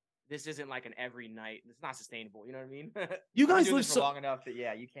like, this isn't like an every night. It's not sustainable. You know what I mean? You guys live so long enough that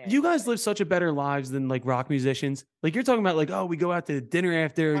you can't. You guys live such a better lives than like rock musicians. Like you're talking about like, oh, we go out to dinner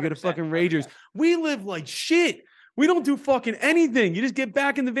after, we go to fucking ragers. We live like shit. We don't do fucking anything. You just get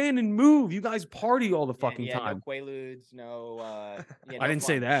back in the van and move. You guys party all the fucking time. No Quaaludes, no. No I didn't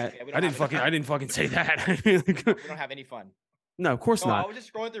say that. I didn't fucking say that. We don't have any fun. No, of course not. I was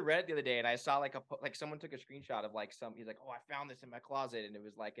just scrolling through Reddit the other day and I saw like someone took a screenshot of like he's like, oh, I found this in my closet, and it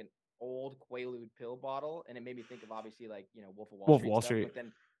was like an old Quaalude pill bottle, and it made me think of obviously like, you know, Wolf of Wall Street.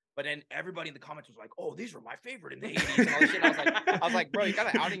 But then everybody in the comments was like, oh, these were my favorite in the 80s and all this shit. I was like, bro, you're kind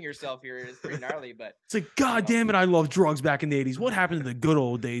of outing yourself here. It's pretty gnarly, but it's like, God damn it, I love drugs back in the 80s. What happened to the good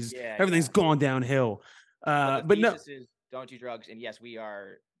old days? Everything's gone downhill. But no, is don't do drugs. And yes, we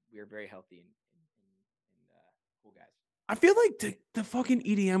are very healthy and cool guys. I feel like the fucking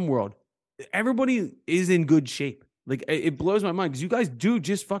EDM world, everybody is in good shape. Like it blows my mind because you guys do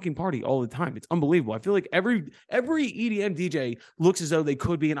just fucking party all the time. It's unbelievable. I feel like every EDM DJ looks as though they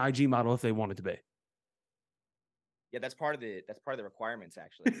could be an IG model if they wanted to be. Yeah, that's part of the requirements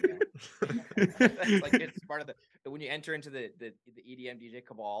actually. You know? It's part of the when you enter into the EDM DJ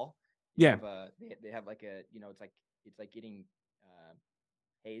cabal. They have like a, you know, it's like getting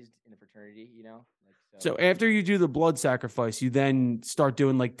hazed in the fraternity, you know. Like so after you do the blood sacrifice, you then start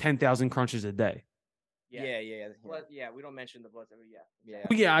doing like 10,000 crunches a day. Yeah, we don't mention the blood.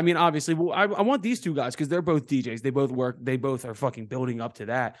 Yeah, I mean, obviously, well, I want these two guys because they're both DJs. They both work. They both are fucking building up to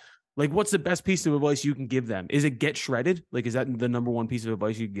that. Like, what's the best piece of advice you can give them? Is it get shredded? Like, is that the number one piece of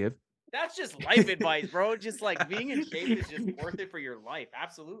advice you give? That's just life advice, bro. Just like being in shape is just worth it for your life.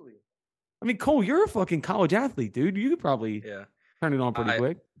 Absolutely. I mean, Cole, you're a fucking college athlete, dude. You could probably Yeah. turn it on pretty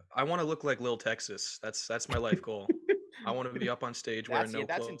quick. I want to look like Lil Texas. That's my life goal. I want to be up on stage wearing no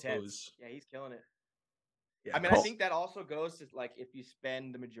that's clothes. intense. Yeah, he's killing it. Yeah, I mean, I think that also goes to like if you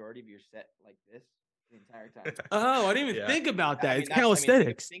spend the majority of your set like this the entire time. Oh, I didn't even Yeah. think about that. I mean, It's that's- I mean,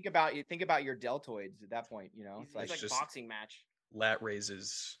 calisthenics. think about your deltoids at that point. You know, It's it's like just- boxing match. lat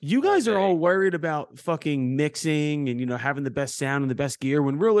raises. You guys are all day. worried about fucking mixing and, having the best sound and the best gear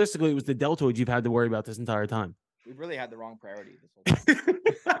when realistically it was the deltoids you've had to worry about this entire time. We've really had the wrong priority this whole time.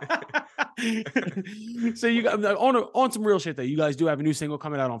 So you got on some real shit though. You guys do have a new single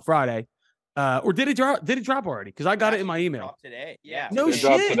coming out on Friday. Or did it drop? Did it drop already? Because I got it in my Actually email. dropped today. Yeah. No It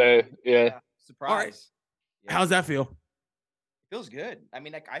dropped shit. today. Yeah. Surprise. Yeah. How's that feel? Feels good. I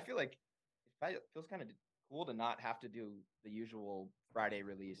mean, like, I feel like it feels kind of cool to not have to do the usual Friday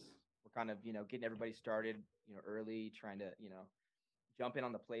release. We're kind of, getting everybody started, early, trying to, jump in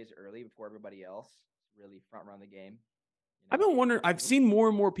on the plays early before everybody else. Really front run the game. I've been wondering. I've seen more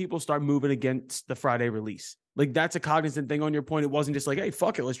and more people start moving against the Friday release. Like that's a cognizant thing on your point. It wasn't just like, hey,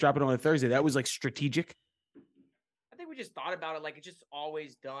 fuck it, let's drop it on a Thursday. That was like strategic. I think we just thought about it like it's just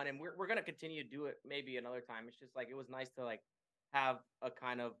always done, and we're gonna continue to do it maybe another time. It's just like it was nice to like have a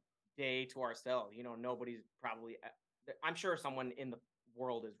kind of day to ourselves. Nobody's probably. I'm sure someone in the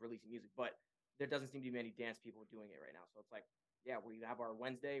world is releasing music, but there doesn't seem to be many dance people doing it right now. So it's like, yeah, we have our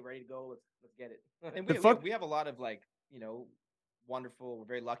Wednesday ready to go. Let's get it. And we have a lot of like, wonderful. We're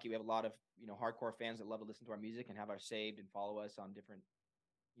very lucky. We have a lot of hardcore fans that love to listen to our music and have our saved and follow us on different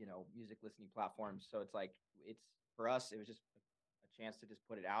music listening platforms. So it's like it's for us. It was just a chance to just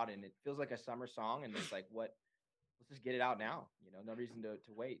put it out, and it feels like a summer song. And it's like, let's just get it out now. No reason to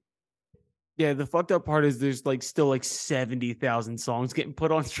wait. Yeah, the fucked up part is there's like still like 70,000 songs getting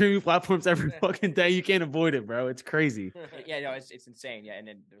put on streaming platforms every fucking day. You can't avoid it, bro. It's crazy. Yeah, no, it's insane. Yeah, and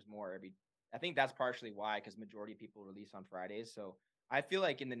then there's more every. I think that's partially why, because majority of people release on Fridays. So I feel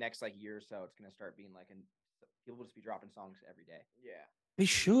like in the next like year or so, it's gonna start being like, people will just be dropping songs every day. Yeah. They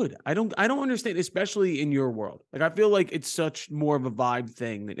should. I don't understand, especially in your world. Like I feel like it's such more of a vibe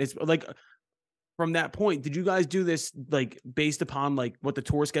thing. It's like from that point, did you guys do this like based upon like what the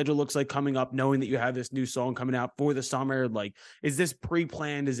tour schedule looks like coming up, knowing that you have this new song coming out for the summer? Like, is this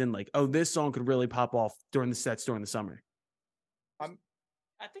pre-planned as in like, oh, this song could really pop off during the sets during the summer?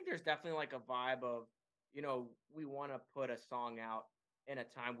 I think there's definitely like a vibe of, we want to put a song out in a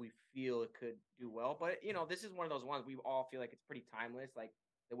time we feel it could do well. But, this is one of those ones we all feel like it's pretty timeless. Like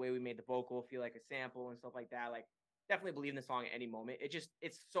the way we made the vocal feel like a sample and stuff like that. Like definitely believe in the song at any moment.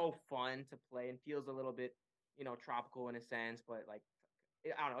 It's so fun to play and feels a little bit, tropical in a sense. But like,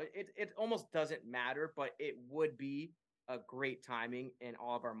 I don't know, it almost doesn't matter, but it would be a great timing in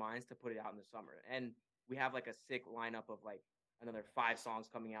all of our minds to put it out in the summer. And we have like a sick lineup of like another 5 songs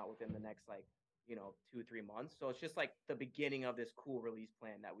coming out within the next like 2-3 months. So it's just like the beginning of this cool release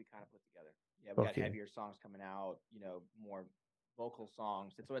plan that we kind of put together. Yeah, we got heavier songs coming out, more vocal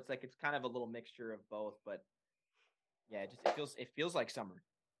songs. And so it's like it's kind of a little mixture of both, but yeah, it feels like summer.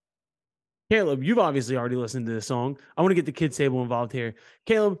 Caleb, you've obviously already listened to this song. I want to get the kids table involved here.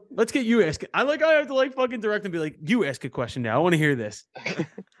 Caleb, let's get you asking. I have to like fucking direct and be like, you ask a question now. I want to hear this.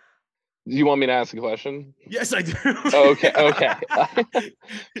 Do you want me to ask a question? Yes, I do. Okay.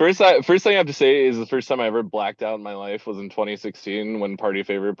 First thing I have to say is the first time I ever blacked out in my life was in 2016 when Party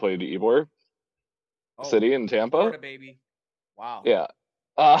Favorite played Ybor City in Tampa. Florida, baby. Wow. Yeah.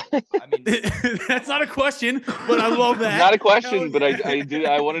 I mean, That's not a question, but I love that. Not a question, but yeah.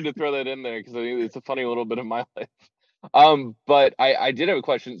 I wanted to throw that in there because I think it's a funny little bit of my life. But I did have a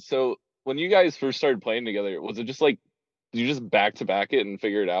question. So when you guys first started playing together, was it just like, did you just back to back it and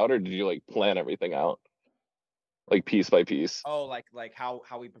figure it out, or did you like plan everything out, like piece by piece? oh, like how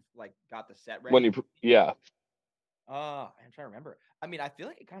we like got the set ready. When you, yeah, I'm trying to remember. I mean, I feel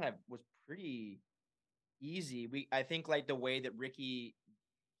like it kind of was pretty easy. I think like the way that Ricky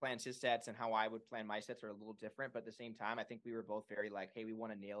plans his sets and how I would plan my sets are a little different, but at the same time, I think we were both very like, hey, we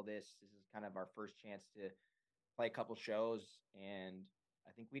want to nail this. This is kind of our first chance to play a couple shows, and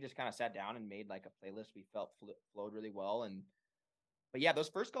I think we just kind of sat down and made like a playlist we felt flowed really well. But yeah, those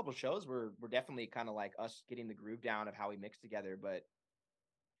first couple shows were definitely kind of like us getting the groove down of how we mix together. But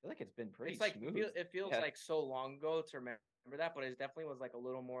I feel like it's been pretty It's like smooth. it feels like so long ago to remember that, but it definitely was like a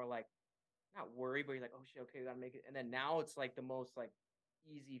little more like not worried, but you're like, oh shit, okay, we gotta make it. And then now it's like the most like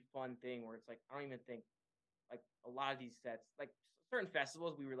easy, fun thing where it's like I don't even think like a lot of these sets, like certain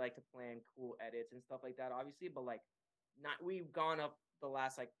festivals, we were like to plan cool edits and stuff like that, obviously, but like we've gone up the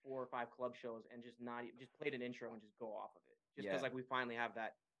last like 4 or 5 club shows and just not just played an intro and just go off of it. Just because Yeah. like we finally have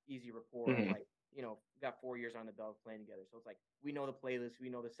that easy rapport of Mhm. like, you know, we got 4 years on the belt playing together. So it's like we know the playlist, we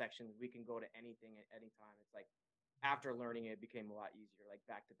know the sections, we can go to anything at any time. It's like after learning it became a lot easier, like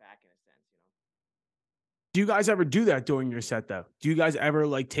back to back in a sense, you know. Do you guys ever do that during your set though? Do you guys ever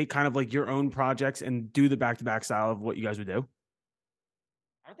like take kind of like your own projects and do the back-to-back style of what you guys would do?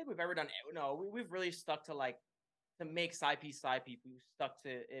 I don't think we've ever done no, we've really stuck to like to make side piece. We've stuck to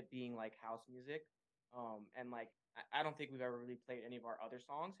it being like house music. And like I don't think we've ever really played any of our other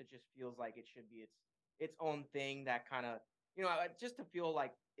songs. It just feels like it should be its own thing that kind of, you know, just to feel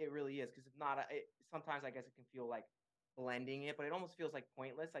like it really is. Because if not, sometimes I guess it can feel like blending it, but it almost feels like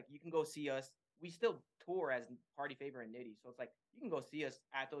pointless. Like you can go see us. We still tour as Party Favor and Nitty, so it's like you can go see us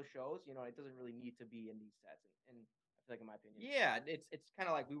at those shows. You know, it doesn't really need to be in these sets. And I feel like, in my opinion, Yeah, it's kind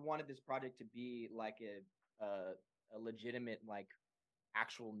of like we wanted this project to be like a legitimate like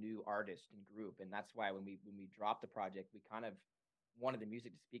actual new artist and group, and that's why when we dropped the project, we kind of wanted the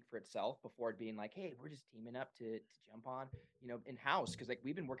music to speak for itself before it being like, hey, we're just teaming up to jump on, you know, in house, because like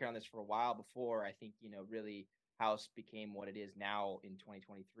we've been working on this for a while before I think, you know, really house became what it is now in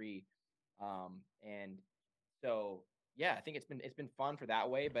 2023. And so yeah, I think it's been fun for that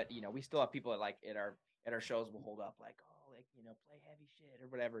way, but you know, we still have people that like at our shows will hold up like, oh, like, you know, play heavy shit or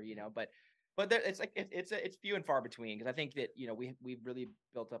whatever, you know, but there, it's like it's few and far between, because I think that, you know, we've really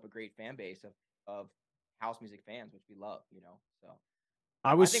built up a great fan base of house music fans, which we love, you know. So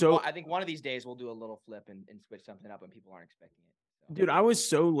I think one of these days we'll do a little flip and switch something up when people aren't expecting it. So. Dude, I was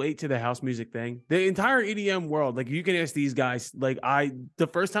so late to the house music thing. The entire EDM world, like you can ask these guys, like the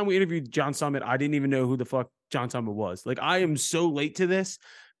first time we interviewed John Summit, I didn't even know who the fuck John Summit was. Like I am so late to this.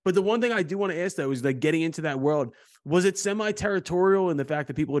 But the one thing I do want to ask though is like getting into that world, was it semi-territorial in the fact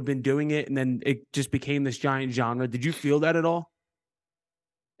that people had been doing it and then it just became this giant genre? Did you feel that at all?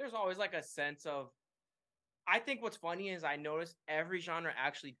 There's always like a sense of, I think what's funny is I noticed every genre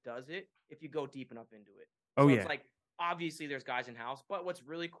actually does it if you go deep enough into it. Oh, So yeah. it's like, obviously there's guys in house, but what's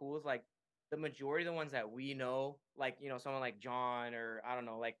really cool is like the majority of the ones that we know, like, you know, someone like John or I don't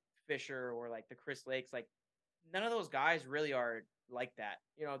know, like Fisher or like the Chris Lakes, like none of those guys really are like that.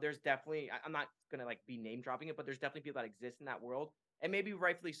 You know, there's definitely, I'm not going to like be name dropping it, but there's definitely people that exist in that world. And maybe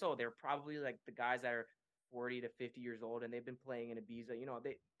rightfully so. They're probably like the guys that are 40 to 50 years old and they've been playing in Ibiza. You know,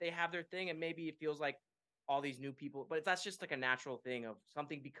 they have their thing, and maybe it feels like all these new people, but that's just like a natural thing of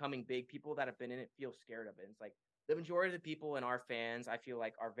something becoming big. People that have been in it feel scared of it. It's like the majority of the people and our fans, I feel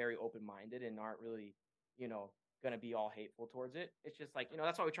like, are very open-minded and aren't really, you know, going to be all hateful towards it. It's just like, you know,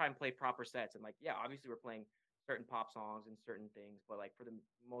 that's why we try and play proper sets. And like, yeah, obviously we're playing certain pop songs and certain things, but like for the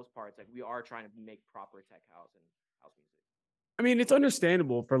most part, it's like we are trying to make proper tech house and house music. I mean, it's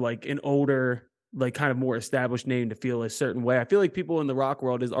understandable for like an older, like kind of more established name to feel a certain way. I feel like people in the rock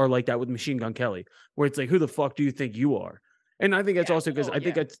world are like that with Machine Gun Kelly, where it's like, who the fuck do you think you are? And I think that's also because I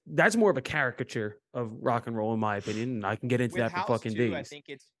think that's more of a caricature of rock and roll, in my opinion. And I can get into With that for house fucking too, days. I think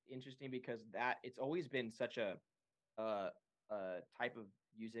it's interesting because that it's always been such a type of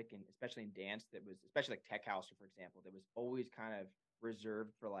music, and especially in dance, that was, especially like tech house, for example, that was always kind of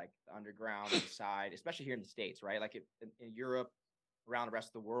reserved for like the underground side, especially here in the States, right? Like in Europe, around the rest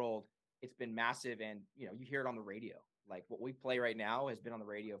of the world, it's been massive, and you know, you hear it on the radio. Like what we play right now has been on the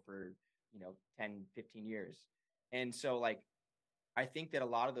radio for, you know, 10, 15 years. And so like I think that a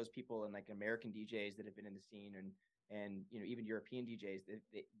lot of those people and like American DJs that have been in the scene, and you know, even European DJs,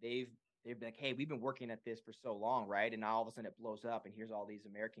 they've been like, hey, we've been working at this for so long, right? And now all of a sudden it blows up, and here's all these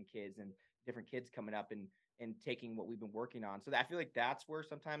American kids and different kids coming up and taking what we've been working on. So I feel like that's where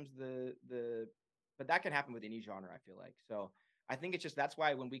sometimes but that can happen with any genre, I feel like. So I think it's just, that's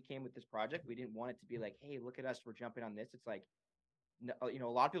why when we came with this project, we didn't want it to be like, hey, look at us, we're jumping on this. It's like, you know, a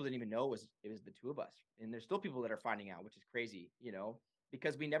lot of people didn't even know it was the two of us, and there's still people that are finding out, which is crazy, you know,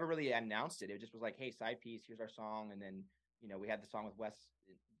 because we never really announced it. It just was like, hey, side piece, here's our song, and then, you know, we had the song with Wes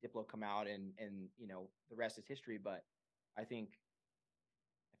Diplo come out, and you know, the rest is history. But I feel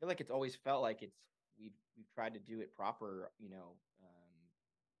like it's always felt like we've tried to do it proper, you know.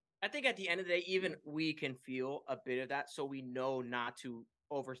 I think at the end of the day, even we can feel a bit of that, so we know not to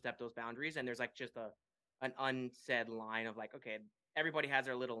overstep those boundaries. And there's like just an unsaid line of like, okay, everybody has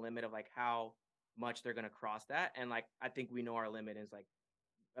their little limit of like how much they're gonna cross that, and like I think we know our limit is like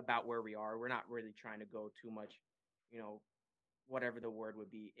about where we are. We're not really trying to go too much, you know, whatever the word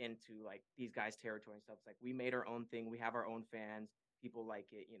would be, into like these guys' territory and stuff. It's like we made our own thing. We have our own fans. People like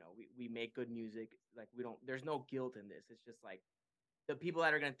it. You know, we make good music. Like there's no guilt in this. It's just like the people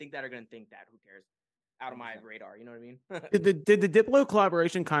that are going to think that. Who cares? Out of my radar. You know what I mean? Did the Diplo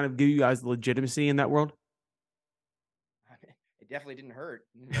collaboration kind of give you guys legitimacy in that world? definitely didn't hurt.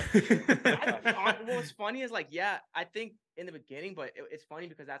 What's funny is like, yeah, I think in the beginning, but it's funny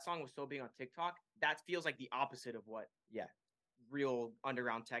because that song was so big on TikTok. That feels like the opposite of what real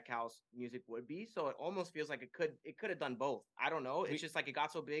underground tech house music would be. So it almost feels like it could have done both. I don't know. It's just like it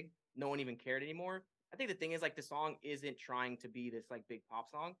got so big, no one even cared anymore. I think the thing is like the song isn't trying to be this like big pop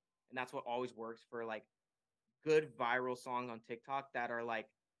song, and that's what always works for like good viral songs on TikTok that are like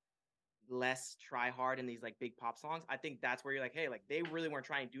less try hard in these like big pop songs. I think that's where you're like, hey, like they really weren't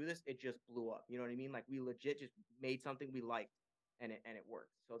trying to do this. It just blew up. You know what I mean? Like we legit just made something we liked and it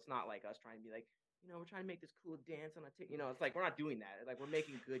worked. So it's not like us trying to be like, we're trying to make this cool dance on a TikTok. It's like we're not doing that. Like we're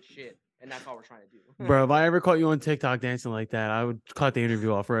making good shit, and that's all we're trying to do. Bro, if I ever caught you on TikTok dancing like that, I would cut the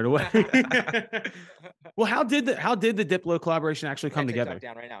interview off right away. Well, how did the Diplo collaboration actually come together?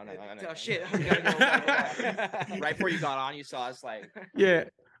 Down right now. No. Oh shit! Right before you got on, you saw us like. Yeah.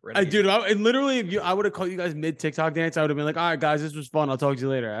 Dude, and literally, if I would have caught you guys mid TikTok dance, I would have been like, all right, guys, this was fun. I'll talk to you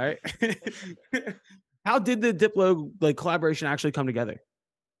later. All right. How did the Diplo like collaboration actually come together?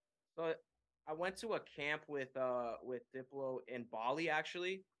 So I went to a camp with Diplo in Bali,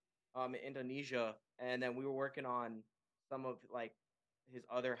 actually, in Indonesia, and then we were working on some of like his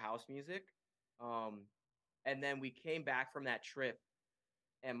other house music. And then we came back from that trip,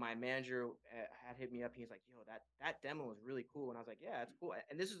 and my manager had hit me up. He's like, "Yo, that demo was really cool." And I was like, "Yeah, it's cool."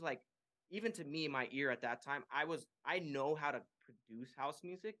 And this is like, even to me, my ear at that time, I know how to produce house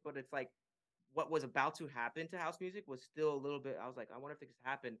music, but it's like what was about to happen to house music was still a little bit. I was like, I wonder if this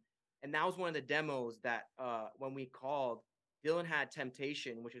happened. And that was one of the demos that when we called, Dylan had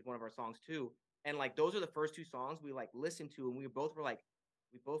Temptation, which is one of our songs too. And like those are the first two songs we like listened to, and we both were like,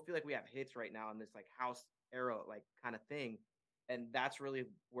 we both feel like we have hits right now in this like house era like kind of thing. And that's really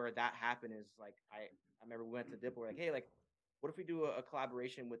where that happened. Is like I remember we went to Diplo, we're like, hey, like, what if we do a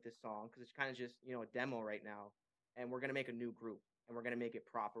collaboration with this song? Because it's kind of just a demo right now, and we're gonna make a new group, and we're gonna make it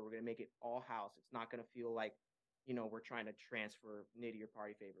proper. We're gonna make it all house. It's not gonna feel like we're trying to transfer Nitty or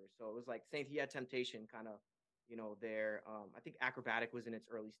Party Favor. So it was like saying he had Temptation kind of there. I think Acrobatic was in its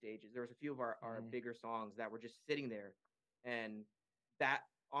early stages. There was a few of our bigger songs that were just sitting there, and that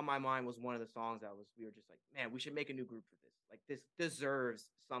on my mind was one of the songs we were just like, man, we should make a new group for this. Like this deserves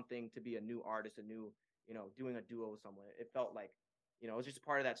something to be a new artist, a new, doing a duo with someone. It felt like, it was just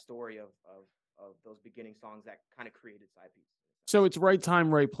part of that story of those beginning songs that kind of created SIDEPIECE. So it's right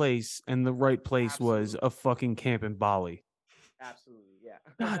time, right place, and the right place was a fucking camp in Bali. Absolutely, yeah.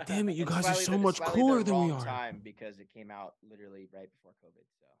 God damn it, you guys are so much cooler than we are. Time because it came out literally right before COVID.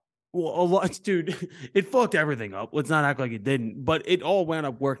 So. Well, a lot, dude. It fucked everything up. Let's not act like it didn't, but it all wound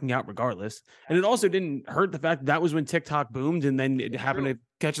up working out regardless. And it also didn't hurt the fact that was when TikTok boomed, and then it happened to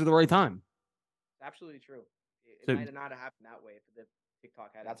catch it at the right time. Absolutely true. It might not have happened that way if the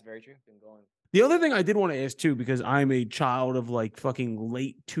TikTok had. That's very true. Been going. The other thing I did want to ask too, because I'm a child of like fucking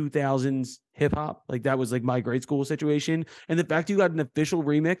late 2000s hip hop, like that was like my grade school situation, and the fact you got an official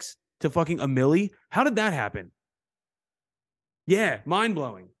remix to fucking A Milli, how did that happen? Yeah, mind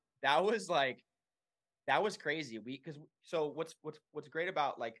blowing. That was crazy. What's great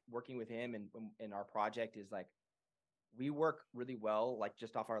about like working with him and in our project is like we work really well like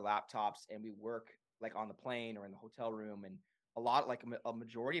just off our laptops, and we work like on the plane or in the hotel room, and a lot like a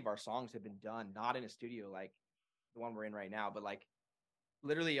majority of our songs have been done not in a studio like the one we're in right now, but like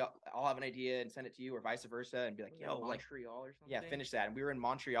literally I'll have an idea and send it to you or vice versa and be like, yo, like Montreal or something. Yeah, finish that. And we were in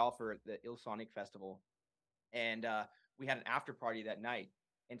Montreal for the Il Sonic Festival, and we had an after party that night.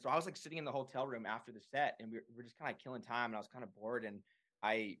 And so I was like sitting in the hotel room after the set, and we were just kind of killing time, and I was kind of bored, and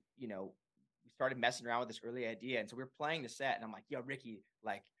I, we started messing around with this early idea. And so we were playing the set, and I'm like, yo, Ricky,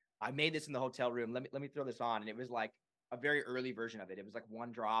 like I made this in the hotel room. Let me throw this on. And it was like a very early version of it. It was like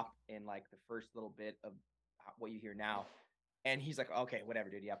one drop in like the first little bit of what you hear now. And he's like, okay, whatever,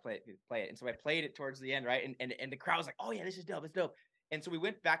 dude. Yeah, play it. And so I played it towards the end, right? And the crowd was like, oh yeah, this is dope. It's dope. And so we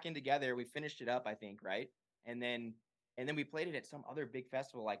went back in together. We finished it up, I think, right? And then we played it at some other big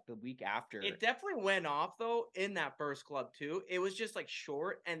festival like the week after. It definitely went off though in that first club too. It was just like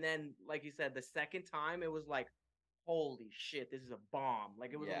short, and then like you said, the second time it was like, holy shit, this is a bomb.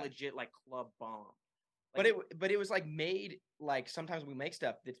 Like it was a legit like club bomb. Like, but it was like made like sometimes we make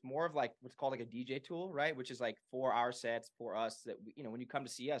stuff that's more of like what's called like a DJ tool, right? Which is like for our sets, for us, that when you come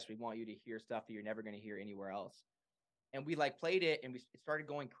to see us, we want you to hear stuff that you're never going to hear anywhere else. And we like played it, and it started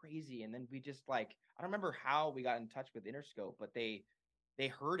going crazy. And then we just like, I don't remember how we got in touch with Interscope, but they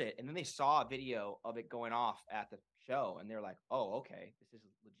heard it, and then they saw a video of it going off at the show, and they're like, oh, okay, this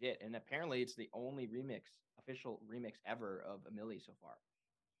is legit. And apparently it's the only official remix ever of A Milli so far.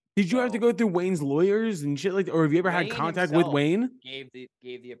 Did you have to go through Wayne's lawyers and shit like that? Or have you ever had contact with Wayne? Gave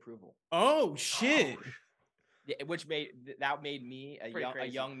the approval. Oh shit. Yeah, which that made me Pretty a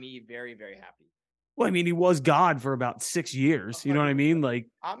crazy. young me very, very happy. Well, I mean, he was God for about 6 years. You know what I mean? Like,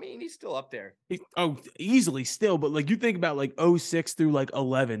 I mean, he's still up there. easily still, but like you think about like 06 through like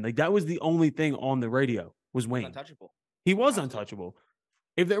 11, like that was the only thing on the radio was He's Wayne. untouchable. He was Absolutely. untouchable.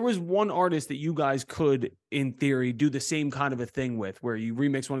 If there was one artist that you guys could, in theory, do the same kind of a thing with, where you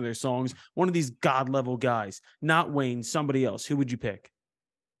remix one of their songs, one of these God level guys, not Wayne, somebody else, who would you pick?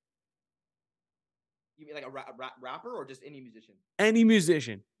 You mean like a rapper or just any musician? Any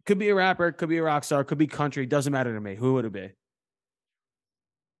musician. Could be a rapper, could be a rock star, could be country, doesn't matter to me. Who would it be?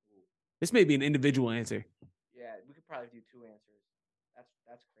 This may be an individual answer. Yeah, we could probably do 2 answers.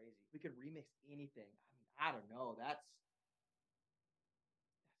 That's crazy. We could remix anything. I mean, I don't know. That's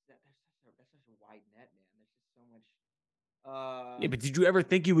such a wide net, man. There's just so much. Yeah, but did you ever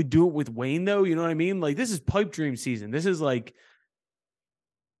think you would do it with Wayne though? You know what I mean? Like this is pipe dream season. This is like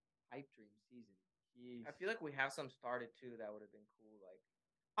Pipe dream season. Jeez. I feel like we have some started too that would have been cool. Like,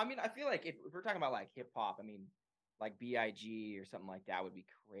 I mean, I feel like if we're talking about like hip hop, I mean, like Big or something like that would be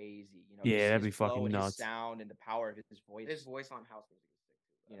crazy. You know, Yeah, that'd his be flow fucking and nuts. His sound and the power of his voice. his voice on house music is sick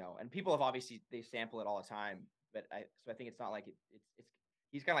too. You know, and people have obviously they sample it all the time, but I think it's not like it's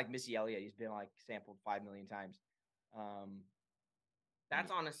he's kind of like Missy Elliott. He's been like sampled 5 million times. That's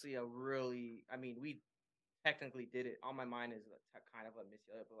honestly a really. I mean, we technically did it. On my mind is kind of a Missy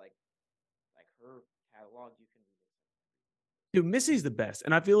Elliott, but like her catalog, you can. Dude, Missy's the best.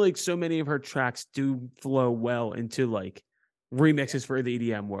 And I feel like so many of her tracks do flow well into like remixes for the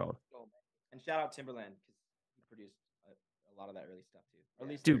EDM world. And shout out Timberland because he produced a lot of that early stuff too. Or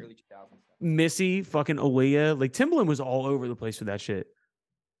at least Dude, the early 2000s stuff. Missy, fucking Aaliyah. Like Timbaland was all over the place with that shit.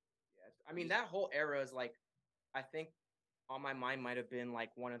 Yeah, I mean that whole era is like, I think on my mind might have been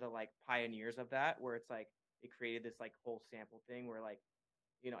like one of the like pioneers of that, where it's like it created this like whole sample thing where like,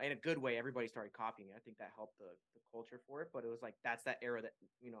 you know, in a good way, everybody started copying it. I think that helped the culture for it. But it was like that's that era that,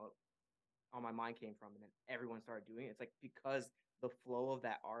 you know, on my mind came from, and then everyone started doing it. It's like because the flow of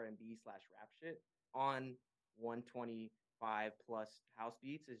that R&B/rap shit on 125 plus house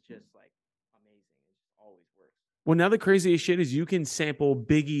beats is just like amazing. It just always works. Well, now the craziest shit is you can sample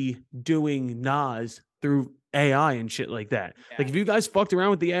Biggie doing Nas through AI and shit like that. Yeah. Like, have you guys fucked around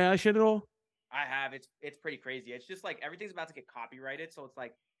with the AI shit at all? I have. It's pretty crazy. It's just like everything's about to get copyrighted, so it's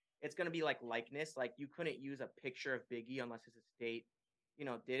like it's gonna be like likeness. Like you couldn't use a picture of Biggie unless his estate, you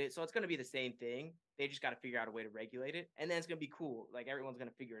know, did it. So it's gonna be the same thing. They just got to figure out a way to regulate it, and then it's gonna be cool. Like everyone's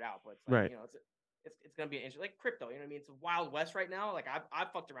gonna figure it out. But it's like, Right. you know, it's gonna be an interesting, like crypto. You know what I mean? It's a wild west right now. Like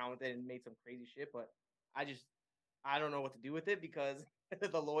I've fucked around with it and made some crazy shit, but I don't know what to do with it because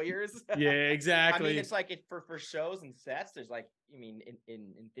the lawyers. Yeah, I exactly. mean, it's like for shows and sets. There's like, I mean,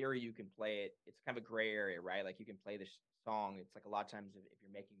 in theory, you can play it. It's kind of a gray area, right? Like you can play this song. It's like a lot of times if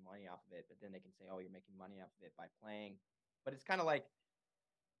you're making money off of it, but then they can say, oh, you're making money off of it by playing. But it's kind of like,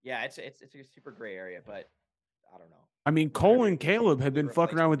 yeah, it's a super gray area. But I don't know. I mean, Cole and Caleb have been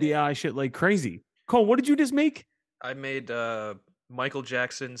fucking around with the AI shit like crazy. Cole, what did you just make? I made Michael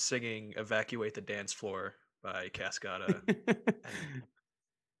Jackson singing "Evacuate the Dance Floor" by Cascada.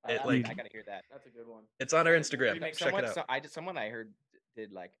 I gotta hear that. That's a good one. It's on our Instagram. Remake Check it out. Someone I heard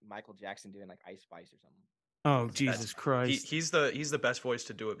did like Michael Jackson doing like Ice Spice or something. Oh, Jesus Christ. He's the best voice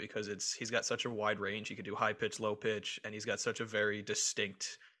to do it because he's got such a wide range. He can do high pitch, low pitch, and he's got such a very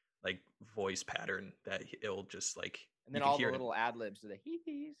distinct like voice pattern that it'll just like. And then all the little ad libs, the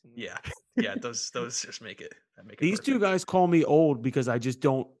hee-hees. Yeah, those just make it. These two guys call me old because I just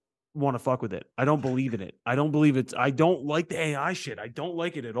don't want to fuck with it. I don't believe in it. I don't believe it's. I don't like the AI shit. I don't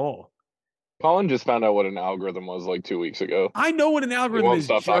like it at all. Colin just found out what an algorithm was like 2 weeks ago. I know what an He algorithm won't is.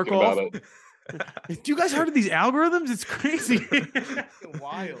 stop Jerk talking off. about it. Do you guys heard of these algorithms? It's crazy.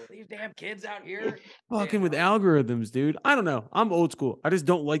 Wild. These damn kids out here. Fucking with algorithms, dude. I don't know. I'm old school. I just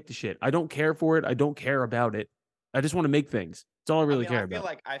don't like the shit. I don't care for it. I don't care about it. I just want to make things. That's all I really care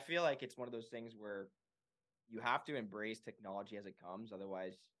about. I feel like it's one of those things where you have to embrace technology as it comes,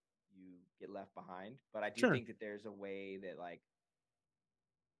 otherwise you get left behind. But I do think that there's a way that like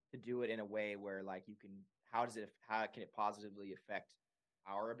to do it in a way where like you can. How can it positively affect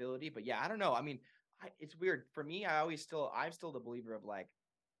our ability? But yeah, I don't know. I mean, it's weird for me. I'm still the believer of like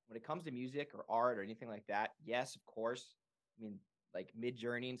when it comes to music or art or anything like that. Yes, of course. I mean, like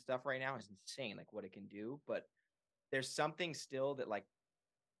Mid-Journey and stuff right now is insane, like what it can do. But there's something still that like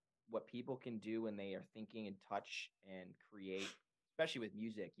what people can do when they are thinking and touch and create, especially with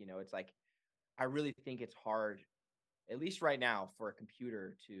music. You know, it's like I really think it's hard, at least right now, for a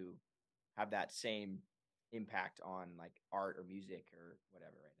computer to have that same impact on like art or music or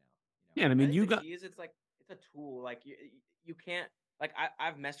whatever right now. You know? Yeah, and I mean, The key is it's like it's a tool. Like you can't like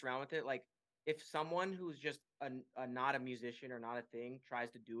I've messed around with it. Like if someone who's just a not a musician or not a thing tries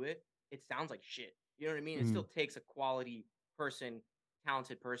to do it, it sounds like shit. You know what I mean? It still takes a quality person,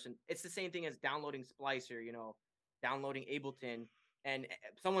 talented person. It's the same thing as downloading Splicer, you know, downloading Ableton. And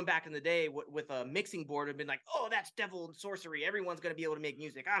someone back in the day with a mixing board would have been like, oh, that's devil and sorcery. Everyone's going to be able to make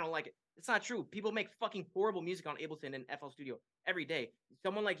music. I don't like it. It's not true. People make fucking horrible music on Ableton and FL Studio every day.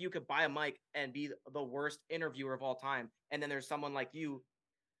 Someone like you could buy a mic and be the worst interviewer of all time. And then there's someone like you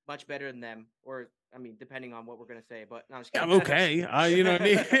much better than them, or I mean, depending on what we're gonna say. But no, I'm just kidding. I'm okay. You know what I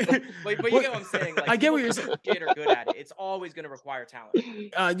mean? but you get what I'm saying. Like, I get what you're saying. Shit are good at it. It's always gonna require talent.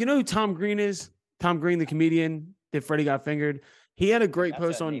 You know who Tom Green is? Tom Green, the comedian that Freddie got fingered. He had a great That's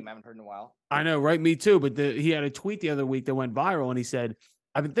post a on. name I haven't heard in a while. I know, right? Me too. But he had a tweet the other week that went viral, and he said,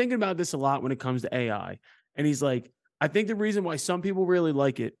 "I've been thinking about this a lot when it comes to AI." And he's like, "I think the reason why some people really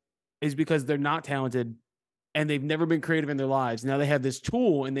like it is because they're not talented and they've never been creative in their lives. Now they have this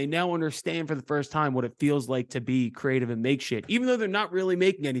tool and they now understand for the first time what it feels like to be creative and make shit. Even though they're not really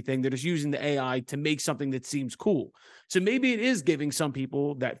making anything, they're just using the AI to make something that seems cool. So maybe it is giving some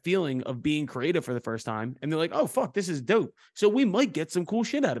people that feeling of being creative for the first time. And they're like, oh, fuck, this is dope. So we might get some cool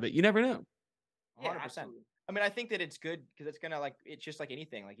shit out of it. You never know. 100%. I mean, I think that it's good because it's gonna like it's just like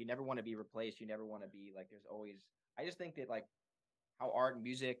anything. Like you never want to be replaced. You never want to be like. There's always. I just think that like how art,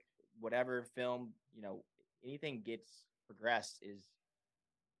 music, whatever, film, you know, anything gets progressed is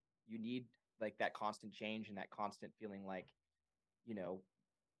you need like that constant change and that constant feeling like, you know,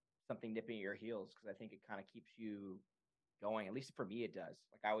 something nipping at your heels because I think it kind of keeps you going. At least for me, it does.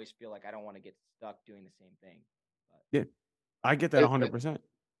 Like I always feel like I don't want to get stuck doing the same thing. But Yeah, I get that 100%.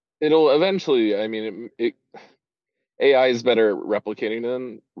 It'll eventually. I mean, AI is better replicating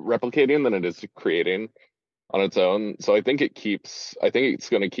than it is creating on its own. So I think it's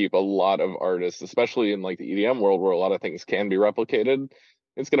going to keep a lot of artists, especially in like the EDM world where a lot of things can be replicated.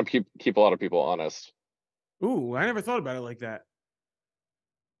 It's going to keep a lot of people honest. Ooh, I never thought about it like that.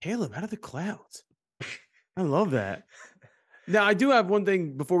 Caleb, out of the clouds. I love that. Now, I do have one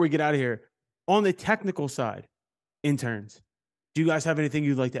thing before we get out of here. On the technical side, interns, do you guys have anything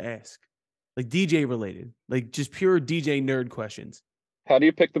you'd like to ask? Like DJ related, like just pure DJ nerd questions. How do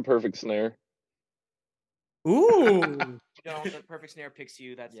you pick the perfect snare? Ooh. The perfect snare picks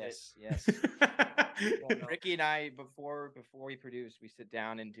you. That's yes, it. Well, Ricky and I, before we produce, we sit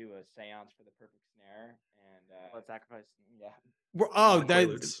down and do a seance for the perfect snare and Blood sacrifice. Yeah.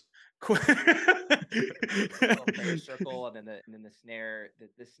 That's Little prayer circle, and then the snare,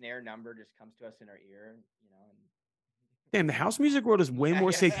 the snare number just comes to us in our ear, you know. And damn, the house music world is way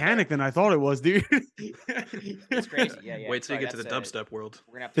more satanic than I thought it was, dude. it's crazy. Yeah. Wait till you get to the dubstep world.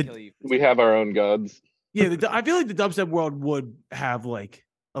 We're gonna have to kill you. We have our own gods. Yeah, I feel like the dubstep world would have like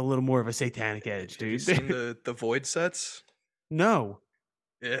a little more of a satanic edge, Have you dude. seen the void sets? No,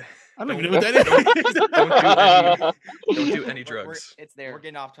 Yeah. I don't even know what that is. Don't do any drugs. It's there. We're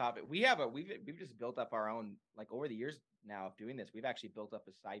getting off topic. We've just built up our own, like over the years now of doing this. We've actually built up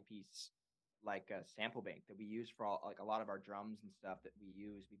a side piece, like a sample bank that we use for all, like a lot of our drums and stuff that we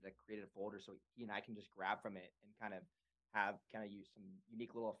use. We've like created a folder so he and I can just grab from it and kind of use some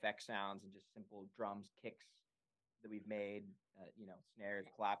unique little effect sounds and just simple drums, kicks that we've made, you know, snares,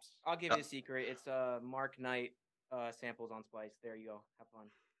 claps. I'll give you a secret. It's Mark Knight samples on Splice. There you go. Have fun.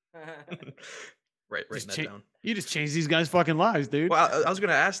 Right, writing that down. You just changed these guys' fucking lives, dude. Well, I was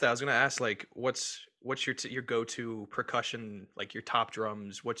gonna ask that. I was gonna ask like, what's your go-to percussion, like your top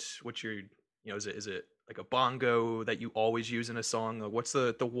drums? What's your, you know, is it like a bongo that you always use in a song? Like, what's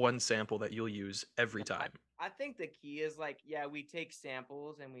the one sample that you'll use every time? I think the key is like, yeah, we take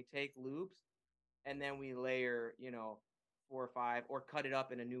samples and we take loops, and then we layer, you know, 4 or 5, or cut it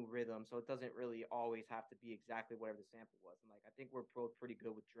up in a new rhythm, so it doesn't really always have to be exactly whatever the sample was. And like, I think we're both pretty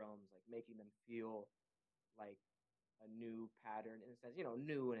good with drums, like making them feel like a new pattern in a sense, you know,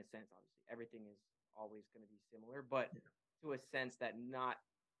 new in a sense. Obviously, everything is always going to be similar, but to a sense that not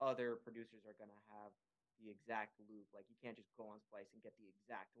other producers are going to have the exact loop. Like you can't just go on Splice and get the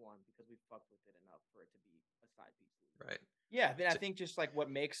exact one because we fucked with it enough for it to be a side piece loop. Right. Yeah, then I think just like what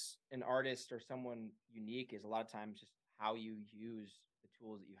makes an artist or someone unique is a lot of times just how you use the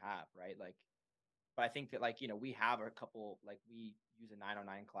tools that you have, right? Like, but I think that like, you know, we have a couple, like we use a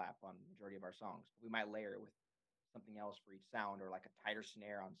 909 clap on the majority of our songs. We might layer it with something else for each sound, or like a tighter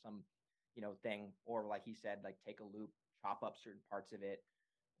snare on some, you know, thing, or like he said, like take a loop, chop up certain parts of it,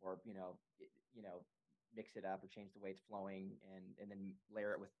 or you know, mix it up or change the way it's flowing, and then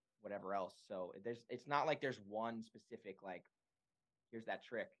layer it with whatever else. So it's not like there's one specific like here's that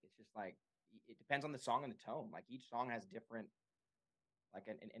trick. It's just like it depends on the song and the tone. Like each song has different like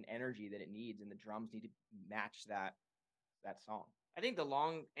an energy that it needs, and the drums need to match that song. I think the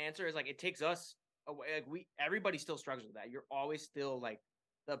long answer is like it takes us away. Like everybody still struggles with that. You're always still like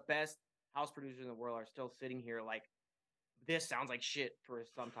the best house producers in the world are still sitting here like this sounds like shit for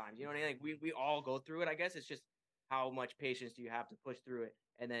sometimes. You know what I mean? Like we all go through it. I guess it's just how much patience do you have to push through it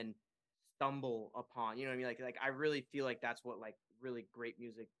and then stumble upon. You know what I mean? Like I really feel like that's what like really great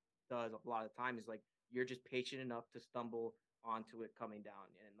music does a lot of the time is like you're just patient enough to stumble onto it coming down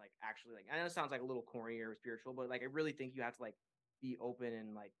and like actually like I know it sounds like a little corny or spiritual, but like I really think you have to like be open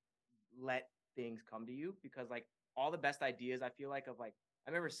and like let things come to you because like all the best ideas I feel like of like I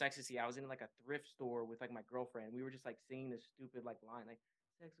remember Sexy. I was in like a thrift store with like my girlfriend. We were just like singing this stupid like line like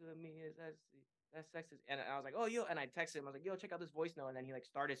 "Sex with me is that's sexy," and I was like, "Oh yo," and I texted him. I was like, "Yo, check out this voice note," and then he like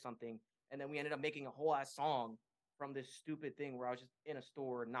started something, and then we ended up making a whole ass song from this stupid thing where I was just in a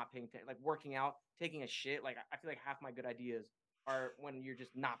store not paying attention, like working out, taking a shit. Like I feel like half my good ideas are when you're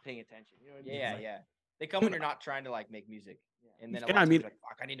just not paying attention. You know what I mean? Yeah, Like, yeah. They come when you're not trying to like make music, and then a Yeah, lot I of times mean, you're like,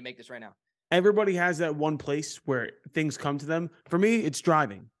 "Fuck, I need to make this right now." everybody has that one place where things come to them. For me, it's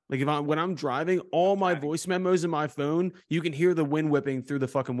driving. Like when I'm driving, all my voice memos in my phone, you can hear the wind whipping through the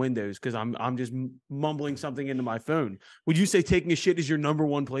fucking windows because I'm just mumbling something into my phone. Would you say taking a shit is your number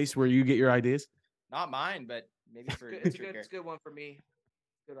one place where you get your ideas? Not mine, but maybe for it's District it's a good one for me.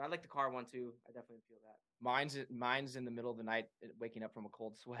 Good. I like the car one too. I definitely feel that. Mine's in the middle of the night, waking up from a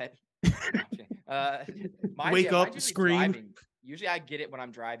cold sweat. Mine's, Wake yeah, up, mine's usually scream. driving. Usually I get it when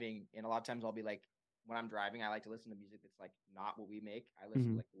I'm driving, and a lot of times I'll be like, when I'm driving, I like to listen to music that's like not what we make. I listen to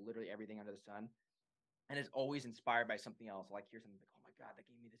Mhm. like literally everything under the sun, and it's always inspired by something else. Like hear something like, oh my god, that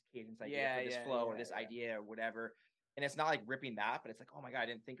gave me this cadence idea for this flow or this idea or whatever. And it's not like ripping that, but it's like, oh my god, I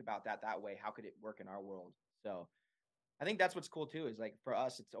didn't think about that way. How could it work in our world? So I think that's what's cool too. Is like for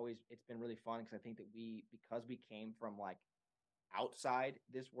us, it's been really fun because I think that because we came from like outside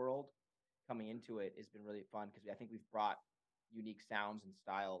this world, coming into it has been really fun because I think we've brought unique sounds and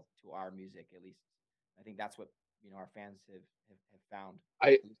styles to our music. At least I think that's what our fans have found.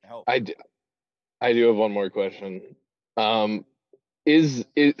 I At least I hope. I d- I do have one more question. Um, is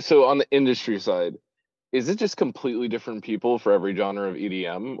so on the industry side, is it just completely different people for every genre of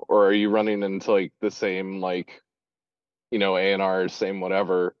EDM, or are you running into like the same like A&R, same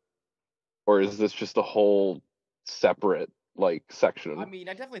whatever, or is this just a whole separate like I section? mean,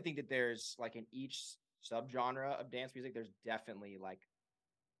 I definitely think that there's like in each subgenre of dance music, there's definitely like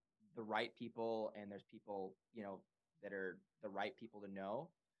the right people, and there's people that are the right people to know.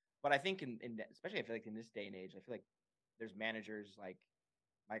 But I think especially I feel like in this day and age, I feel like there's managers like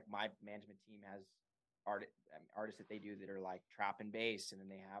my management team has artists that they do that are like trap and bass, and then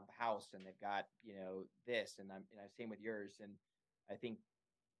they have house, and they've got this, and I same with yours. And I think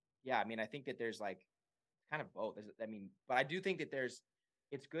I mean I think that there's like kind of both. But I do think that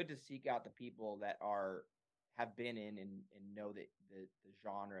it's good to seek out the people that have been in and know that the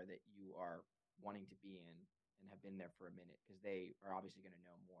genre that you are wanting to be in and have been there for a minute, because they are obviously going to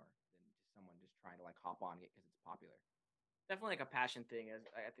know more than just someone just trying to like hop on it because it's popular. Definitely like a passion thing, as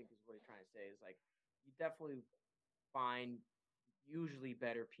I think is what he's trying to say. Is like you definitely find usually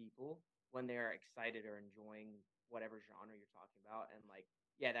better people when they're excited or enjoying whatever genre you're talking about. And like,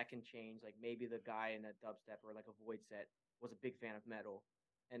 yeah, that can change. Like maybe the guy in a dubstep or like a void set was a big fan of metal,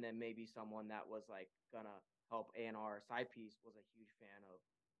 and then maybe someone that was like gonna help A&R side piece was a huge fan of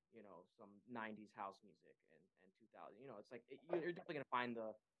some 90s house music and 2000. It's like you're definitely gonna find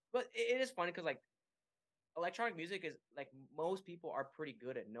but it is funny because like electronic music is like most people are pretty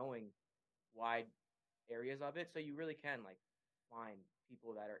good at knowing wide areas of it, so you really can like find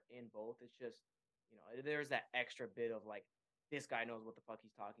people that are in both. It's just there's that extra bit of like this guy knows what the fuck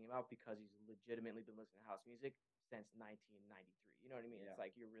he's talking about because he's legitimately been listening to house music since 1993. You know what I mean? Yeah. It's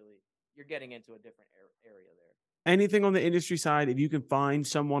like you're getting into a different area there. Anything on the industry side, if you can find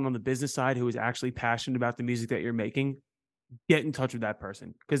someone on the business side who is actually passionate about the music that you're making, get in touch with that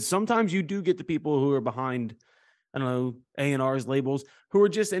person. Because sometimes you do get the people who are behind, I don't know, A&R's labels who are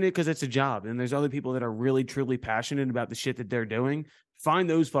just in it because it's a job. And there's other people that are really, truly passionate about the shit that they're doing. Find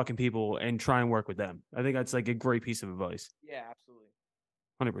those fucking people and try and work with them. I think that's like a great piece of advice. Yeah,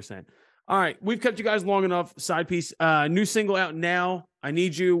 absolutely. 100%. All right. We've kept you guys long enough. Side piece. New single out now. I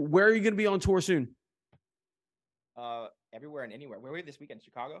Need You. Where are you going to be on tour soon? Everywhere and anywhere. Where are we this weekend?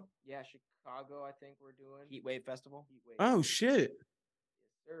 Chicago? Yeah, Chicago. I think we're doing Heat Wave Festival. Heat Wave. Oh, shit.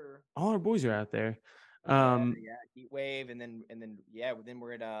 Yes, sir. All our boys are out there. Yeah, Heat Wave, and then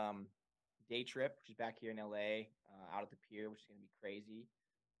we're at Day Trip, which is back here in LA, out at the pier, which is gonna be crazy.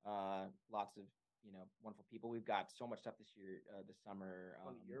 Lots of wonderful people. We've got so much stuff this year, this summer.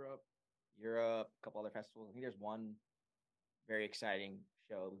 Europe, a couple other festivals. I think there's one very exciting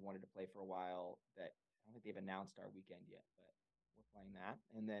show we wanted to play for a while that I don't think they've announced our weekend yet, but we're playing that,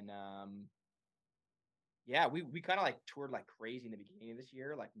 and then yeah, we kind of like toured like crazy in the beginning of this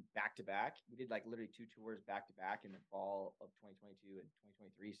year, like back to back. We did like literally 2 tours back to back in the fall of 2022 and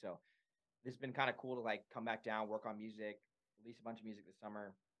 2023. So this has been kind of cool to like come back down, work on music, release a bunch of music this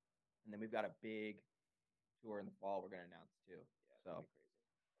summer, and then we've got a big tour in the fall we're gonna announce too. So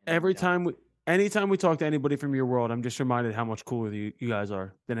Every time anytime we talk to anybody from your world, I'm just reminded how much cooler you guys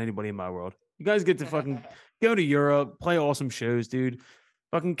are than anybody in my world. You guys get to fucking go to Europe, play awesome shows, dude.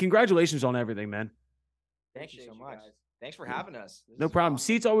 Fucking congratulations on everything, man. Thank you so much. Thanks for having us. This No is problem. awesome.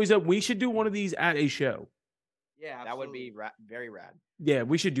 Seats always up. We should do one of these at a show. Yeah, that would be very rad. Yeah,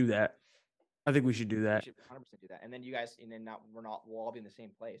 we should do that. I think we should do that. We should 100% do that. And then you guys, and then we'll all be in the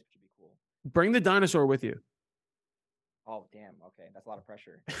same place, which would be cool. Bring the dinosaur with you. Oh damn! Okay, that's a lot of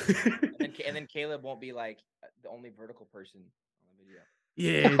pressure. and then Caleb won't be like the only vertical person on the video.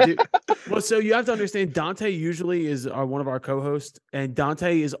 Yeah, dude. Well, so you have to understand, Dante usually is one of our co-hosts, and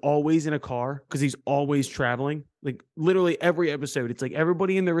Dante is always in a car because he's always traveling. Like literally every episode, it's like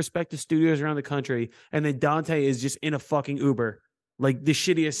everybody in their respective studios around the country, and then Dante is just in a fucking Uber, like the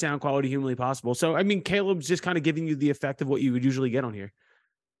shittiest sound quality humanly possible. So I mean, Caleb's just kind of giving you the effect of what you would usually get on here.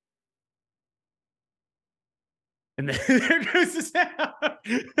 And then there goes the sound.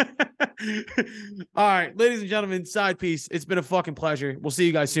 All right, ladies and gentlemen, Side Piece. It's been a fucking pleasure. We'll see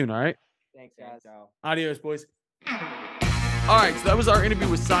you guys soon. All right. Thanks, guys. Adios, boys. All right, so that was our interview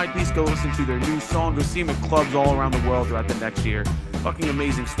with Side Piece. Go listen to their new song. Go see them at clubs all around the world throughout the next year. Fucking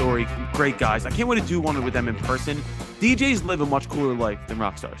amazing story. Great guys. I can't wait to do one with them in person. DJs live a much cooler life than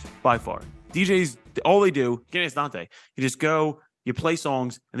rock stars, by far. DJs, all they do, you can't ask Dante. You just go, you play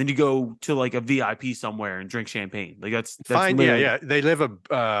songs, and then you go to like a VIP somewhere and drink champagne. Like that's fine. Yeah. They live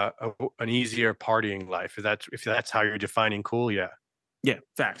an easier partying life. If that's how you're defining cool. Yeah. Yeah.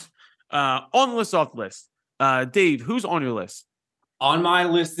 Facts. On the list, off the list. Dave, who's on your list? On my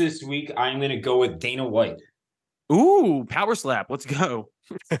list this week, I'm going to go with Dana White. Ooh, power slap. Let's go.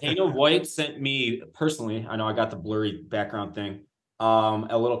 Dana White sent me personally, I know I got the blurry background thing,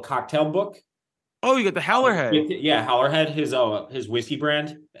 a little cocktail book. Oh, you got the Howlerhead. Yeah, Howlerhead, his whiskey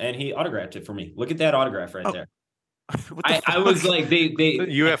brand, and he autographed it for me. Look at that autograph right there. I was like, they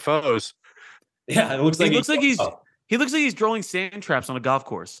UFOs. Yeah, it looks like he looks like he's drawing sand traps on a golf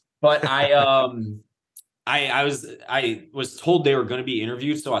course. But I was told they were going to be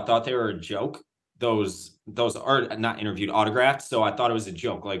interviewed, so I thought they were a joke. Those are not interviewed, autographed. So I thought it was a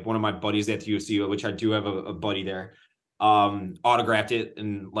joke. Like one of my buddies at the UFC, which I do have a buddy there, autographed it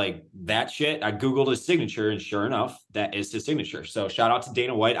and like that shit. I Googled his signature and sure enough, that is his signature. So shout out to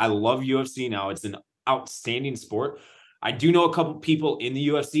Dana White. I love UFC now. It's an outstanding sport. I do know a couple people in the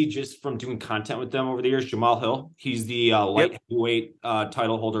UFC just from doing content with them over the years. Jamal Hill, he's the light heavyweight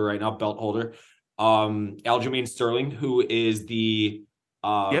title holder right now, belt holder. Aljamain Sterling, who is the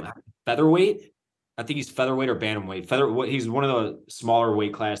featherweight. I think he's featherweight or bantamweight. He's one of the smaller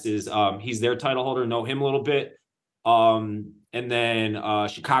weight classes. He's their title holder. Know him a little bit. And then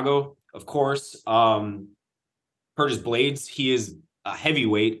Chicago, of course. Curtis Blades. He is a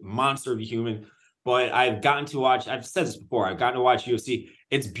heavyweight monster of a human. But I've gotten to watch. I've said this before. I've gotten to watch UFC.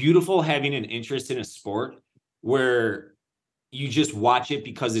 It's beautiful having an interest in a sport where you just watch it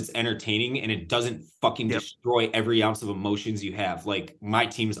because it's entertaining and it doesn't fucking destroy every ounce of emotions you have. Like my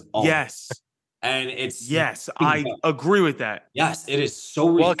team's all and it's I agree with that. Yes, it is so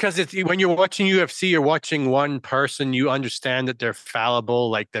well because it's when you're watching UFC, you're watching one person. You understand that they're fallible,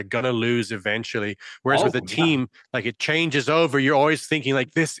 like they're gonna lose eventually. Whereas with a team, like it changes over. You're always thinking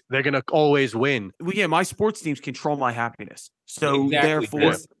like this, they're gonna always win. Well, yeah, my sports teams control my happiness. So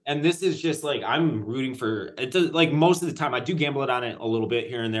therefore, and this is just like I'm rooting for it. Does, like most of the time, I do gamble it on it a little bit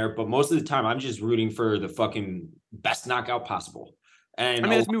here and there, but most of the time, I'm just rooting for the fucking best knockout possible. And I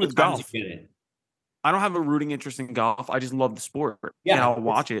mean, that's me with golf. I don't have a rooting interest in golf. I just love the sport. Yeah, and I'll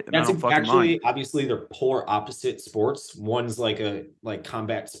watch it. And I don't fucking mind. Obviously, they're polar opposite sports. One's like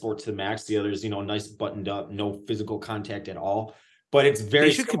combat sport to the max. The other's nice buttoned up, no physical contact at all. But it's very.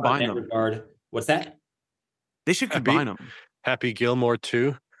 They should combine them. Regard. What's that? They should combine them. Happy Gilmore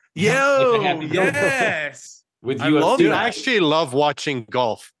too. Yes. With UFC, I actually love watching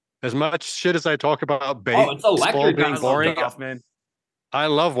golf. As much shit as I talk about baseball being boring, golf, man. I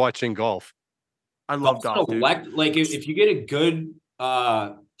love watching golf. I love golf. Like if you get a good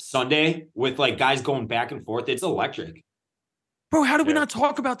Sunday with like guys going back and forth, it's electric. Bro, how did we not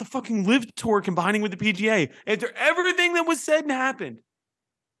talk about the fucking Live Tour combining with the PGA after everything that was said and happened?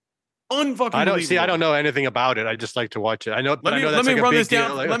 Unfucking. I don't know anything about it. I just like to watch it. I know. Let me run this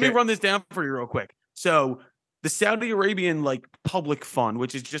down. Let me run this down for you real quick. So the Saudi Arabian like public fund,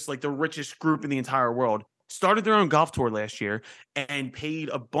 which is just like the richest group in the entire world, started their own golf tour last year and paid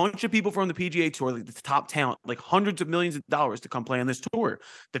a bunch of people from the PGA Tour, like the top talent, like hundreds of millions of dollars to come play on this tour.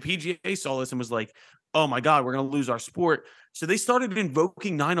 The PGA saw this and was like, oh my God, we're going to lose our sport. So they started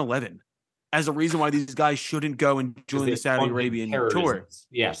invoking 9/11 as a reason why these guys shouldn't go and join the Saudi Arabian tour.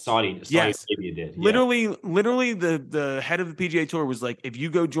 Yeah, Saudi Yes. Arabia did. Yeah. Literally, the head of the PGA Tour was like, if you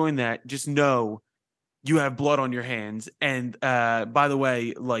go join that, just know you have blood on your hands. And by the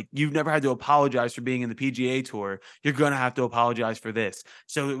way, like, you've never had to apologize for being in the PGA Tour. You're going to have to apologize for this.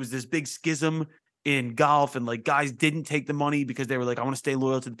 So it was this big schism in golf, and like guys didn't take the money because they were like, I want to stay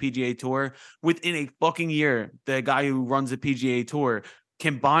loyal to the PGA Tour. Within a fucking year, the guy who runs the PGA Tour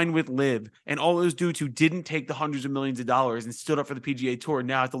combined with Liv and all those dudes who didn't take the hundreds of millions of dollars and stood up for the PGA Tour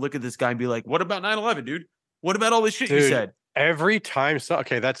now have to look at this guy and be like, what about 9/11, dude? What about all this shit you said? Every time,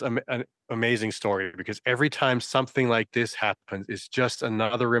 okay, that's an amazing story, because every time something like this happens, it's just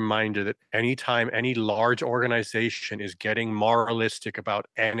another reminder that anytime any large organization is getting moralistic about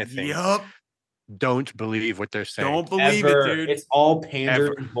anything, don't believe what they're saying. Don't believe it, dude. It's all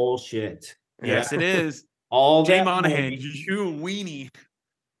pandering bullshit. Yes, it is. All Jay that Monahan, money, you weenie.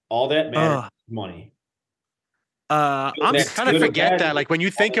 all that matters is money. I'm You That's kind of good or forget bad. that. Like when you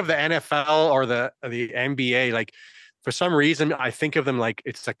think of the NFL or the NBA, like for some reason I think of them like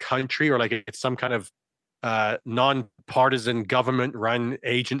it's a country or like it's some kind of non-partisan government-run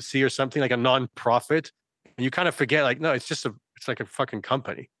agency or something, like a non-profit, and you kind of forget like no, it's like a fucking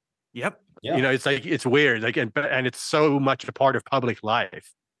company. Yep. Yeah. You know, it's like it's weird, like and it's so much a part of public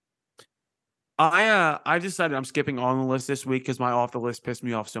life. I decided I'm skipping on the list this week because my off the list pissed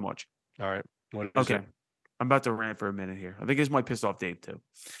me off so much. All right. What is Okay. it? I'm about to rant for a minute here. I think this might piss off Dave too.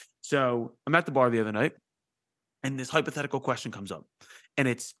 So I'm at the bar the other night, and this hypothetical question comes up, and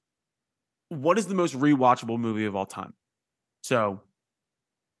it's, what is the most rewatchable movie of all time? So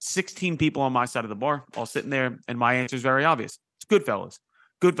 16 people on my side of the bar, all sitting there, and my answer is very obvious. It's Goodfellas.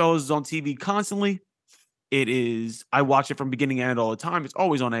 Goodfellas is on TV constantly. It is, I watch it from beginning to end all the time. It's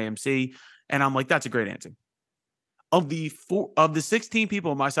always on AMC. And I'm like, that's a great answer. Of the 16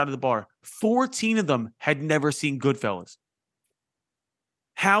 people on my side of the bar, 14 of them had never seen Goodfellas.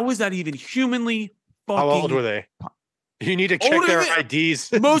 How is that even humanly fucking... How old were they? You need to check their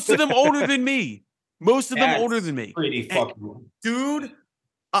IDs. Most of them older than me. Most of them older than me. Pretty fucking... Dude,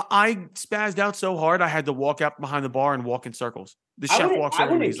 I spazzed out so hard I had to walk out behind the bar and walk in circles. The chef walks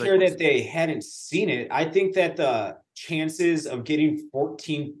over to me. I wouldn't care that they hadn't seen it. I think that the chances of getting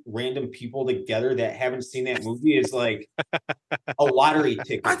 14 random people together that haven't seen that movie is like a lottery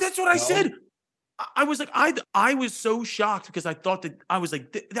ticket. That's what I said. I was like, I was so shocked because I thought that I was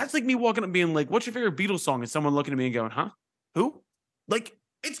like, that's like me walking up and being like, what's your favorite Beatles song? And someone looking at me and going, huh? Who? Like,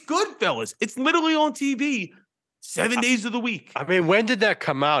 it's Goodfellas. It's literally on TV 7 days of the week. I mean, when did that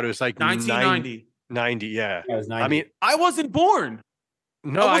come out? It was like 1990. 90, yeah. Yeah, it was 90. I mean, I wasn't born.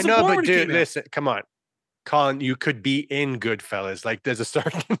 no, I know, but dude, listen, come on. Colin, you could be in Goodfellas. Like there's a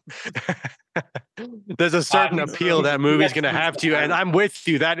certain appeal that movie's gonna have to you. And I'm with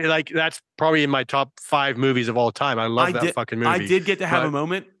you. That's probably in my top 5 movies of all time. I love that fucking movie. I did get to have a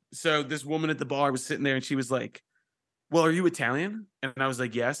moment. So this woman at the bar was sitting there and she was like, well, are you Italian? And I was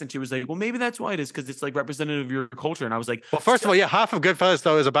like, yes. And she was like, well, maybe that's why it is, because it's like representative of your culture. And I was like, well, first of all, yeah, half of Goodfellas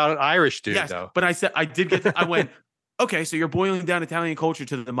though is about anIrish dude, though. But I said I went, okay, so you're boiling down Italian culture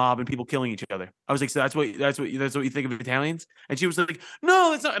to the mob and people killing each other. I was like, so that's what you think of Italians? And she was like,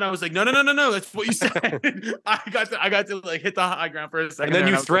 no, that's not. And I was like, no, that's what you said. I got to like hit the high ground for a second. And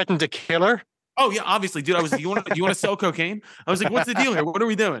then you threatened to kill her? Oh yeah, obviously, dude. I was like, you want to sell cocaine? I was like, what's the deal here? What are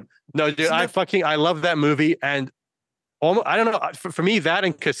we doing? No, dude, I love that movie. And almost, I don't know, for me, that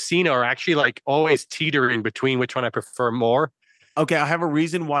and Casino are actually like always teetering between which one I prefer more. Okay, I have a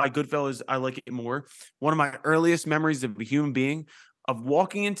reason why Goodfellas I like it more. One of my earliest memories of a human being, of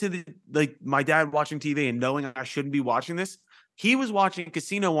walking into my dad watching TV and knowing I shouldn't be watching this. He was watching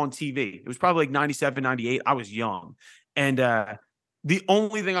Casino on TV. It was probably like 97, 98. I was young. And the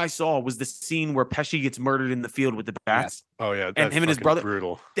only thing I saw was the scene where Pesci gets murdered in the field with the bats. Yeah. Oh, yeah. And him and his brother.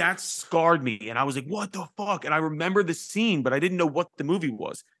 Brutal. That scarred me. And I was like, what the fuck? And I remember the scene, but I didn't know what the movie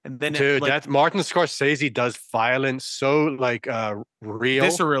was. And then dude, that's Martin Scorsese does violence so like real.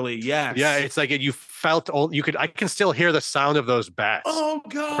 Viscerally, yes. Yeah, it's like you felt I can still hear the sound of those bats. Oh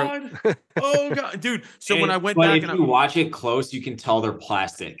God. Oh God. Dude. So when I went back if you watch it close, you can tell they're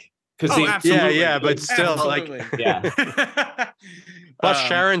plastic. Absolutely. Yeah, but still, absolutely. like, yeah. Plus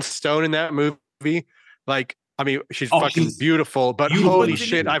Sharon Stone in that movie, like, I mean, she's fucking beautiful, but holy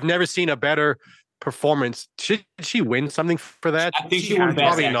shit, I've never seen a better performance. Did she win something for that? I think she won.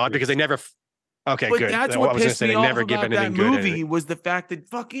 Probably not, because they never. Okay, but good. That's what pissed me off about that movie was the fact that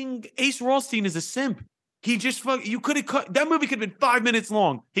fucking Ace Rothstein is a simp. He just you could have cut that movie. Could have been 5 minutes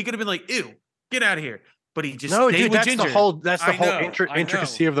long. He could have been like, "Ew, get out of here." But he just No, stayed dude, with that's Ginger. the whole. That's the I whole know, I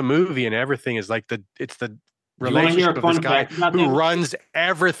intricacy know. of the movie and everything. Is like it's the You wanna hear a relationship of this fun guy fact about who that movie? runs Yeah,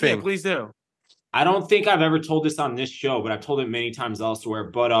 everything. please do. I don't think I've ever told this on this show, but I've told it many times elsewhere.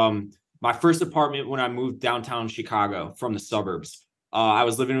 But my first apartment when I moved downtown Chicago from the suburbs, I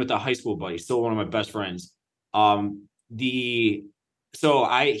was living with a high school buddy, still one of my best friends. He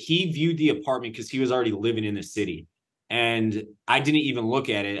viewed the apartment because he was already living in the city, and I didn't even look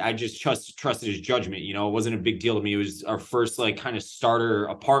at it. I just trusted his judgment. You know, it wasn't a big deal to me. It was our first like kind of starter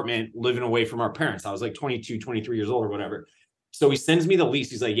apartment living away from our parents. I was like 22, 23 years old or whatever. So he sends me the lease.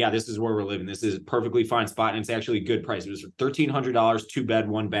 He's like, yeah, this is where we're living. This is a perfectly fine spot. And it's actually a good price. It was for $1,300, 2-bed,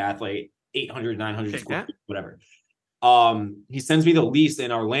 1-bath, like 800, 900 square feet, whatever. He sends me the lease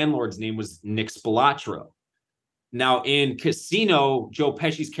and our landlord's name was Nick Spilatro. Now in Casino, Joe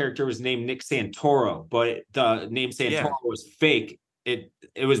Pesci's character was named Nick Santoro, but the name Santoro was fake. It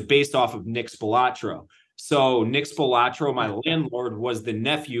was based off of Nick Spilatro. So Nick Spilatro, my landlord, was the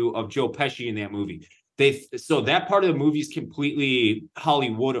nephew of Joe Pesci in that movie. So that part of the movie is completely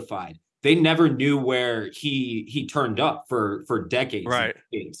Hollywoodified. They never knew where he turned up for decades. Right.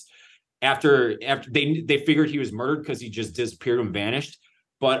 Decades. After they figured he was murdered because he just disappeared and vanished.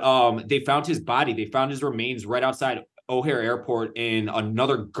 But they found his body. They found his remains right outside O'Hare Airport. And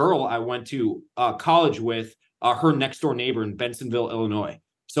another girl I went to college with, her next door neighbor in Bensenville, Illinois.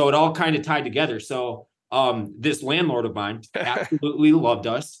 So it all kind of tied together. So this landlord of mine absolutely loved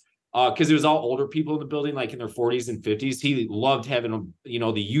us. Because it was all older people in the building, like in their 40s and 50s. He loved having,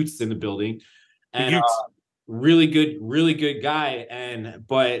 the youths in the building, and really good guy.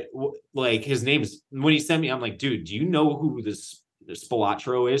 But his name's when he sent me, I'm like, dude, do you know who this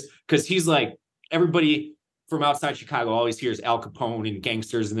Spilatro is? Because he's like, everybody from outside Chicago always hears Al Capone and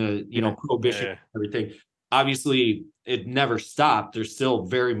gangsters and the prohibition and everything. Obviously, it never stopped. There's still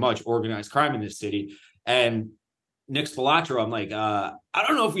very much organized crime in this city, and Nick Spilatro, I'm like, I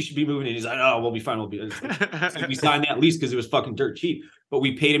don't know if we should be moving in. He's like, oh, we'll be fine. So we signed that lease because it was fucking dirt cheap, but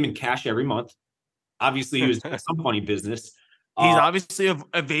we paid him in cash every month. Obviously, he was doing some funny business. He's obviously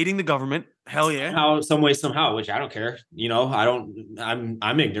evading the government. Hell yeah. Somehow, which I don't care.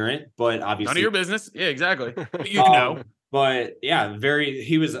 I'm ignorant, but obviously none of your business. Yeah, exactly. But you know. But yeah,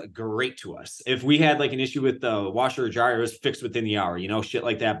 he was great to us. If we had like an issue with the washer or dryer, it was fixed within the hour, shit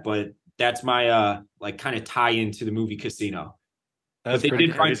like that. But that's my kind of tie into the movie Casino. But they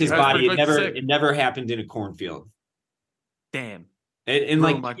did find his body. It never happened in a cornfield. Damn. In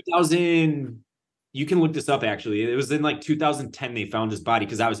like 2000, you can look this up actually. It was in like 2010 they found his body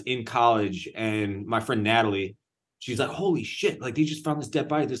because I was in college and my friend Natalie, she's like, holy shit, like they just found this dead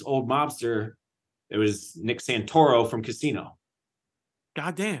body, this old mobster. It was Nick Santoro from Casino.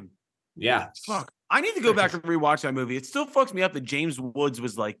 God damn. Yeah. Fuck. I need to go back and rewatch that movie. It still fucks me up that James Woods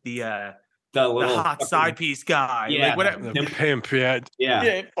was like the hot side piece guy. Yeah, like whatever. The pimp, yeah.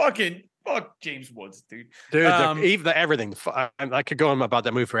 Yeah, fuck James Woods, dude. Dude, even everything. I could go on about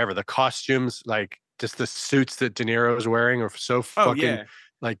that movie forever. The costumes, like just the suits that De Niro is wearing are so fucking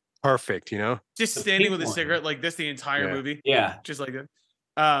like perfect, Just standing with a cigarette like this the entire movie. Yeah. Just like that.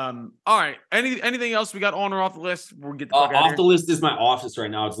 All right. Anything else we got on or off the list? We'll get the fuck out off here. the list is my office right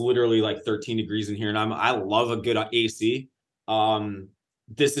now. It's literally like 13 degrees in here, and I love a good AC.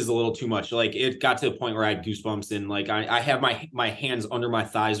 This is a little too much. Like it got to the point where I had goosebumps, and like I have my hands under my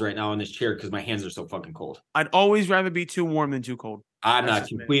thighs right now in this chair because my hands are so fucking cold. I'd always rather be too warm than too cold. I'm not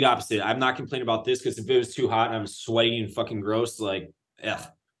complete opposite. I'm not complaining about this because if it was too hot and I'm sweaty and fucking gross, like yeah.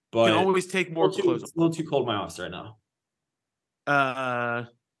 But you can always take more clothes. It's a little too cold in my office right now.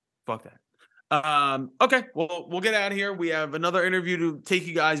 Fuck that. Okay, well, we'll get out of here. We have another interview to take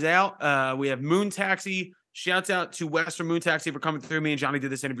you guys out. We have Moon Taxi. Shouts out to Western Moon Taxi for coming through. Me and Johnny did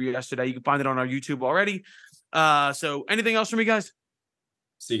this interview yesterday. You can find it on our YouTube already. So anything else from you guys?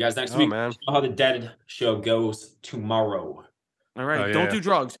 See you guys next week. Man. How the Dead show goes tomorrow. All right. Don't do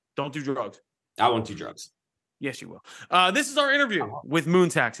drugs. Don't do drugs. I won't do drugs. Yes, you will. This is our interview with Moon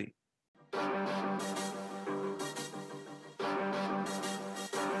Taxi.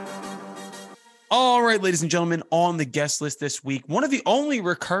 All right, ladies and gentlemen, on the guest list this week, one of the only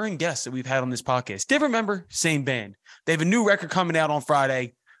recurring guests that we've had on this podcast. Different member, same band. They have a new record coming out on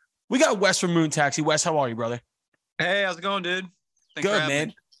Friday. We got Wes from Moon Taxi. Wes, how are you, brother? Hey, how's it going, dude? Thanks Good,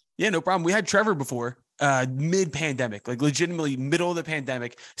 man. Yeah, no problem. We had Trevor before, mid-pandemic, like legitimately middle of the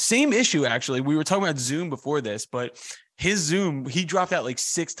pandemic. Same issue, actually. We were talking about Zoom before this, but his Zoom, he dropped out like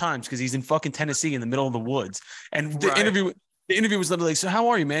 6 times because he's in fucking Tennessee in the middle of the woods. And the interview was literally like, so how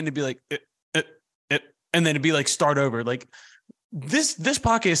are you, man? To be like, and then it'd be like start over. Like This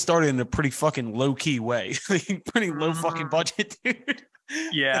podcast started in a pretty fucking low key way, like pretty low fucking budget, dude.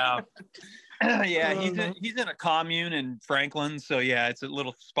 Yeah. Yeah, Oh, he's in a commune in Franklin, so yeah, it's a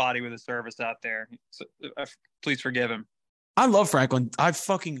little spotty with the service out there. So, please forgive him. I love Franklin. I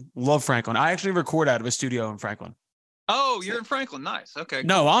fucking love Franklin. I actually record out of a studio in Franklin. Oh, you're in Franklin. Nice. Okay.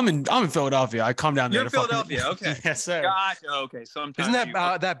 No, Cool. I'm in Philadelphia. I come down there. You're in Philadelphia. Okay. Yes, sir. Gotcha. Okay. Sometimes Isn't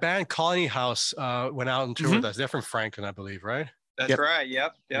that that band Colony House went out and toured with us? They're from Franklin, I believe, right? That's right.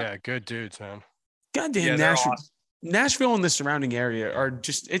 Yep. Yeah, good dudes, man. Goddamn, Yeah, they're Nashville. awesome. Nashville and the surrounding area are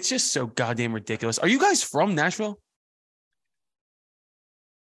it's just so goddamn ridiculous. Are you guys from Nashville?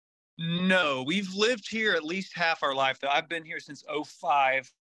 No, we've lived here at least half our life. Though I've been here since '05.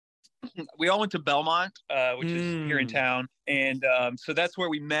 We all went to Belmont, which is here in town, and so that's where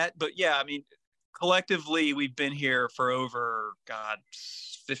we met. But yeah, I mean, collectively, we've been here for over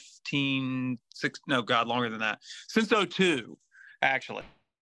longer than that, since '02, actually.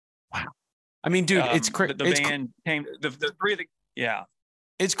 Wow. I mean, dude, it's crazy. The band came, the three of the, yeah.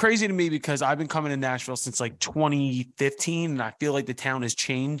 It's crazy to me because I've been coming to Nashville since like 2015, and I feel like the town has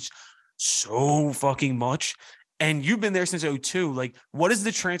changed so fucking much. And you've been there since '02. Like, what has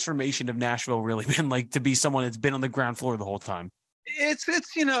the transformation of Nashville really been like to be someone that's been on the ground floor the whole time? It's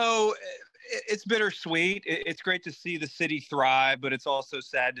it's bittersweet. It's great to see the city thrive, but it's also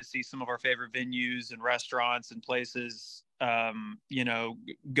sad to see some of our favorite venues and restaurants and places,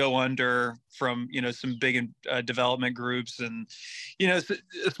 go under from, some big development groups. And,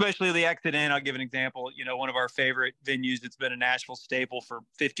 especially the Exit Inn, I'll give an example, one of our favorite venues. It's been a Nashville staple for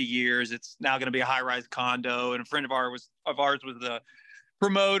 50 years. It's now going to be a high-rise condo. And a friend of ours was the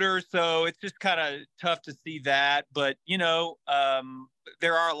promoter. So it's just kind of tough to see that. But,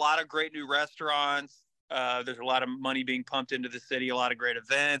 there are a lot of great new restaurants. There's a lot of money being pumped into the city, a lot of great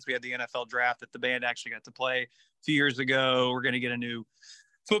events. We had the NFL draft that the band actually got to play a few years ago. We're going to get a new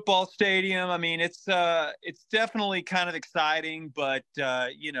football stadium. I mean, it's definitely kind of exciting, but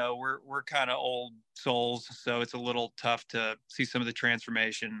we're kind of old souls, so it's a little tough to see some of the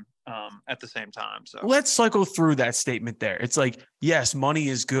transformation at the same time. So let's cycle through that statement there. It's like, yes, money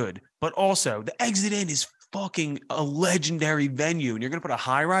is good, but also the Exit Inn is fucking a legendary venue, and you're going to put a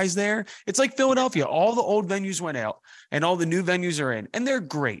high rise there. It's like Philadelphia. All the old venues went out and all the new venues are in, and they're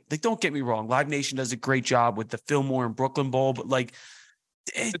great. Like, don't get me wrong. Live Nation does a great job with the Fillmore and Brooklyn Bowl, but like,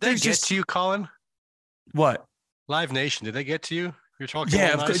 did they get to you, Colin? What? Live Nation, did they get to you? You're talking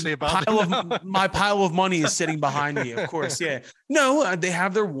nicely about my pile of money is sitting behind me, of course. Yeah. No, they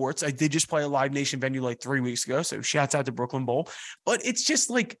have their warts. I did just play a Live Nation venue like 3 weeks ago. So shouts out to Brooklyn Bowl. But it's just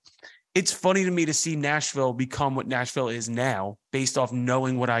like, it's funny to me to see Nashville become what Nashville is now based off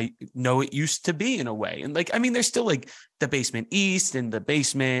knowing what I know it used to be in a way. And like, I mean, there's still like the Basement East and the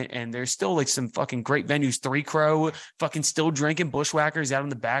Basement, and there's still like some fucking great venues, Three Crow, fucking still drinking, Bushwhackers out in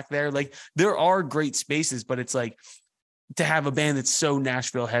the back there. Like, there are great spaces, but it's like, to have a band that's so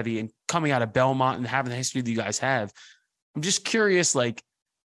Nashville heavy and coming out of Belmont and having the history that you guys have, I'm just curious, like,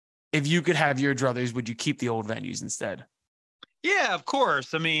 if you could have your druthers, would you keep the old venues instead? Yeah, of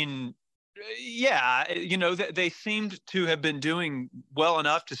course. I mean, yeah, they seemed to have been doing well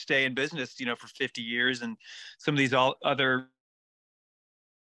enough to stay in business, for 50 years. And some of these other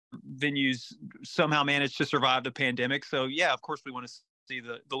venues somehow managed to survive the pandemic. So, yeah, of course, we want to see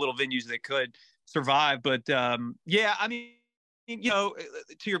the little venues that could survive. But, yeah, I mean, to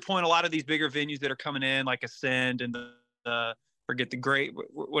your point, a lot of these bigger venues that are coming in, like Ascend and forget the great,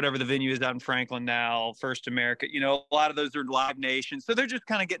 whatever the venue is out in Franklin now, First America, a lot of those are Live Nation. So they're just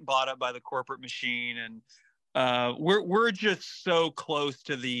kind of getting bought up by the corporate machine. And we're just so close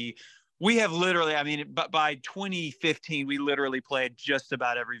to we have literally, I mean, by 2015, we literally played just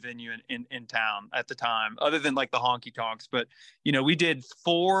about every venue in town at the time, other than like the honky tonks. But, we did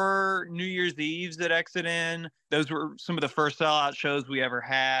 4 New Year's Eves at Exit Inn. Those were some of the first sellout shows we ever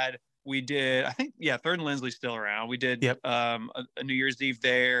had. We did, I think, yeah, Third and Lindsley's still around. We did a New Year's Eve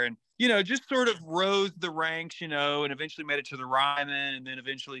there, and, just sort of rose the ranks, and eventually made it to the Ryman, and then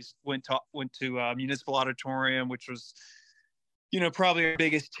eventually went to Municipal Auditorium, which was, probably our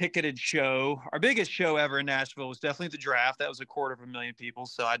biggest ticketed show. Our biggest show ever in Nashville was definitely the Draft. That was 250,000 people,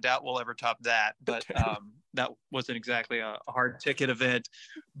 so I doubt we'll ever top that. But that wasn't exactly a hard ticket event.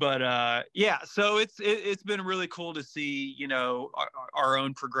 But yeah, so it's been really cool to see, our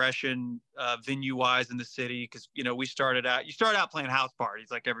own progression venue wise in the city, because you start out playing house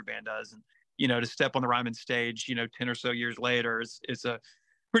parties like every band does, and to step on the Ryman stage 10 or so years later is a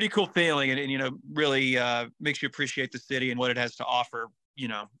pretty cool feeling, and really makes you appreciate the city and what it has to offer,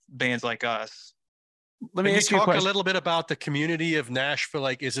 bands like us. Let me ask you a little bit about the community of Nashville.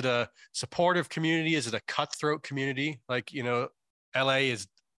 Like, is it a supportive community? Is it a cutthroat community? Like, LA is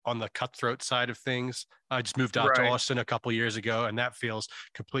on the cutthroat side of things. I just moved out to Right. Austin a couple years ago, and that feels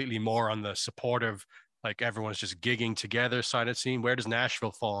completely more on the supportive, like everyone's just gigging together side of the scene. Where does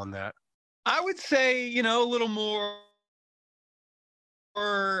Nashville fall on that? I would say, you know, a little more,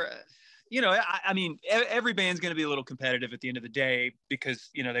 or, you know, I mean, every band's going to be a little competitive at the end of the day because,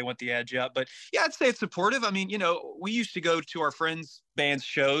 you know, they want the edge up. But yeah, I'd say it's supportive. I mean, you know, we used to go to our friends' bands'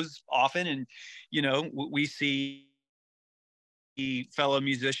 shows often, and, you know, we see fellow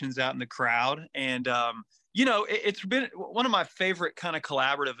musicians out in the crowd. And, you know, it's been one of my favorite kind of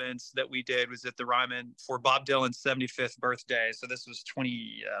collaborative events that we did was at the Ryman for Bob Dylan's 75th birthday. So this was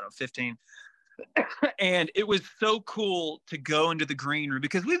 2015. And it was so cool to go into the green room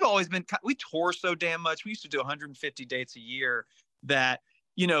because we've always been, we tour so damn much. We used to do 150 dates a year that,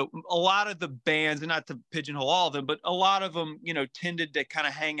 you know, a lot of the bands, and not to pigeonhole all of them, but a lot of them, you know, tended to kind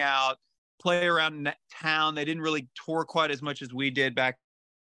of hang out, play around town. They didn't really tour quite as much as we did back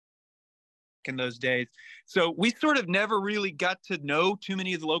in those days. So we sort of never really got to know too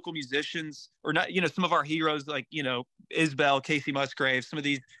many of the local musicians, or not, you know, some of our heroes like, you know, Isbell, Casey Musgrave, some of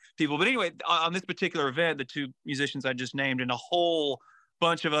these people. But anyway, on this particular event, the two musicians I just named and a whole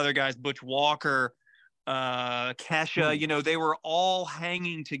bunch of other guys, Butch Walker, Kesha, you know, they were all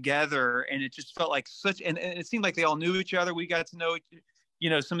hanging together, and it just felt like such, and it seemed like they all knew each other. We got to know, you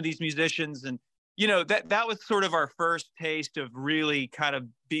know, some of these musicians, and, you know, that was sort of our first taste of really kind of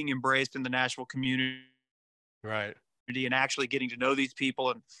being embraced in the Nashville community. Right. And actually getting to know these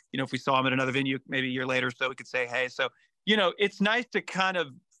people. And, you know, if we saw them at another venue, maybe a year later, so we could say, hey, so, you know, it's nice to kind of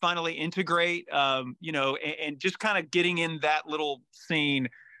finally integrate, you know, and just kind of getting in that little scene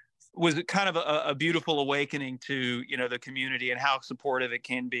was kind of a beautiful awakening to, you know, the community and how supportive it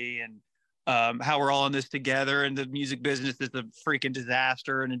can be, and how we're all in this together. And the music business is a freaking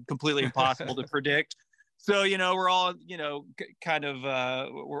disaster and completely impossible to predict. So, you know, we're all, you know, kind of,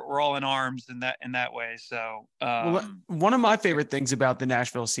 we're all in arms in that way. So, well, one of my favorite things about the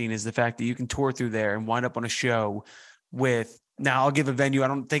Nashville scene is the fact that you can tour through there and wind up on a show with, now I'll give a venue, I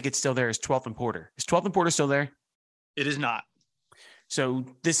don't think it's still there, is 12th and Porter. Is 12th and Porter still there? It is not. So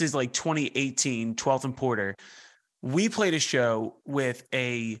this is like 2018, 12th and Porter. We played a show with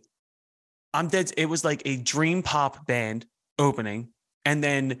it was like a dream pop band opening, and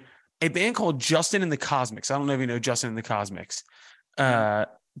then a band called Justin and the Cosmics. I don't know if you know Justin and the Cosmics.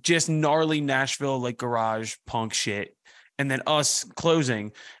 Just gnarly Nashville, like garage punk shit. And then us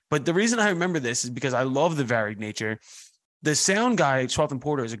closing. But the reason I remember this is because I love the varied nature. The sound guy at 12th and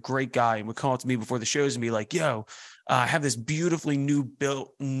Porter is a great guy and would come up to me before the shows and be like, yo, I have this beautifully new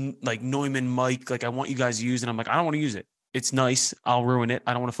built like Neumann mic. Like I want you guys to use it. I'm like, I don't want to use it. It's nice. I'll ruin it.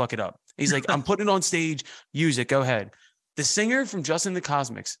 I don't want to fuck it up. He's like, I'm putting it on stage. Use it. Go ahead. The singer from Justin and the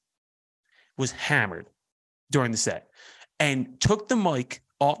Cosmics was hammered during the set and took the mic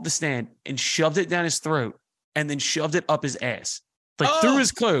off the stand and shoved it down his throat and then shoved it up his ass, like through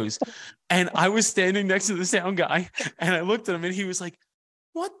his clothes. And I was standing next to the sound guy and I looked at him and he was like,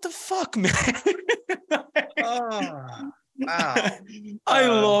 what the fuck, man? Wow. I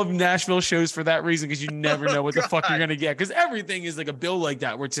love Nashville shows for that reason, because you never know what the fuck you're gonna get, because everything is like a bill like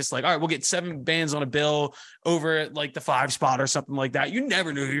that where it's just like, all right, we'll get 7 bands on a bill over at like the 5 spot or something like that. You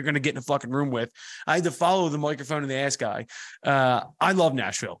never know who you're gonna get in a fucking room with. I had to follow the microphone and the ass guy. I love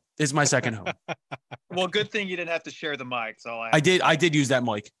Nashville. It's my second home. Well, good thing you didn't have to share the mic. So I did use that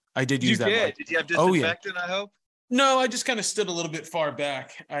mic. I did use that mic. Did you have Oh, yeah. disinfectant, I hope? No, I just kind of stood a little bit far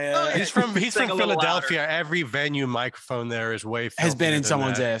back. He's from Philadelphia. Every venue microphone there is way has been in than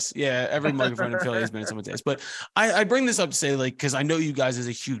someone's that. ass. Yeah, every microphone in Philly has been in someone's ass. But I bring this up to say, like, because I know you guys as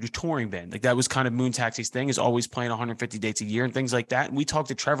a huge touring band. Like that was kind of Moon Taxi's thing, is always playing 150 dates a year and things like that. And we talked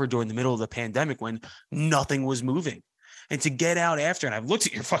to Trevor during the middle of the pandemic when nothing was moving. And to get out after, and I've looked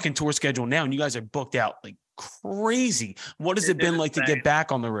at your fucking tour schedule now, and you guys are booked out like crazy. What has it been like to get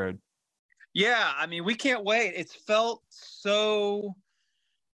back on the road? Yeah, I mean, we can't wait. It's felt so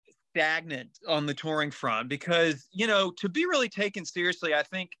stagnant on the touring front because, you know, to be really taken seriously, I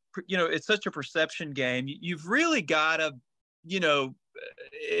think, you know, it's such a perception game. You've really got to, you know,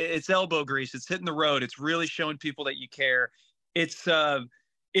 it's elbow grease. It's hitting the road. It's really showing people that you care. It's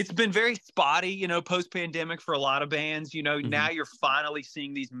been very spotty, you know, post-pandemic for a lot of bands. You know, now you're finally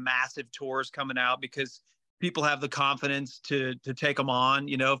seeing these massive tours coming out because people have the confidence to take them on.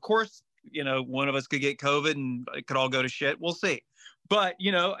 You know, of course, you know, one of us could get COVID and it could all go to shit. We'll see. But,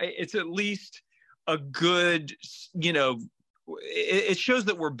 you know, it's at least a good, you know, it shows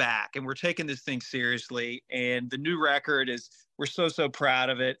that we're back and we're taking this thing seriously. And the new record we're so proud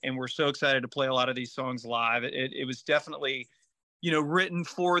of it. And we're so excited to play a lot of these songs live. It was definitely written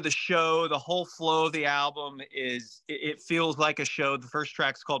for the show. The whole flow of the album it feels like a show. The first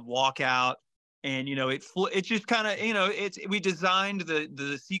track's called Walkout. And, it's just kind of, we designed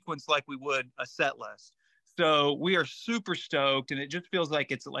the sequence like we would a set list. So we are super stoked, and it just feels like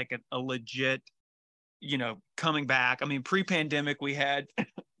it's like a legit, coming back. I mean, pre-pandemic, we had,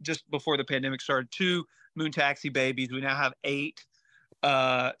 just before the pandemic started, 2 Moon Taxi babies. We now have 8.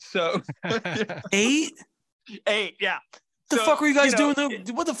 So 8? 8, yeah. What the fuck were you guys doing?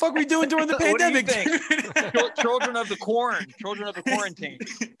 What the fuck were you doing during the pandemic? Children of the quarantine.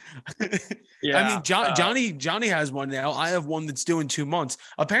 Yeah. I mean, Johnny has one now. I have one that's doing 2 months.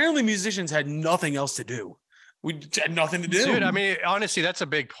 Apparently, musicians had nothing else to do. We had nothing to do. Dude, I mean, honestly, that's a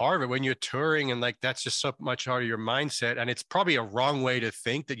big part of it when you're touring, and like that's just so much part of your mindset. And it's probably a wrong way to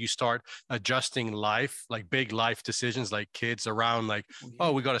think that you start adjusting life, like big life decisions, like kids around, like,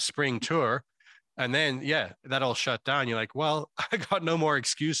 oh, we got a spring tour. And then, that all shut down. You're like, well, I got no more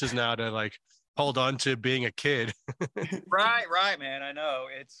excuses now to like hold on to being a kid. Right, man. I know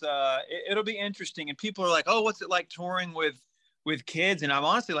it'll be interesting. And people are like, oh, what's it like touring with kids? And I'm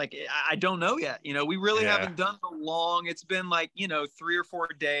honestly like, I don't know yet. We really haven't done the long. It's been like, 3 or 4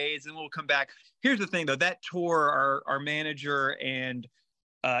 days, and we'll come back. Here's the thing though, that tour, our manager and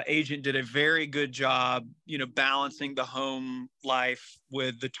agent did a very good job, balancing the home life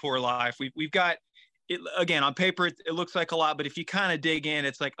with the tour life. We've got it again on paper. It looks like a lot, but if you kind of dig in,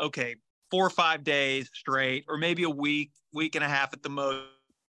 it's like, okay, 4 or 5 days straight, or maybe a week and a half at the most.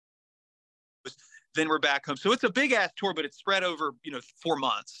 Then we're back home. So it's a big ass tour, but it's spread over, 4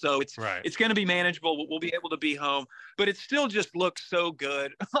 months. So it's going to be manageable. We'll be able to be home, but it still just looks so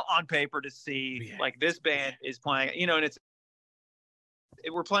good on paper to see like this band is playing, and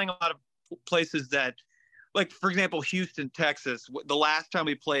we're playing a lot of places that, like, for example, Houston, Texas. The last time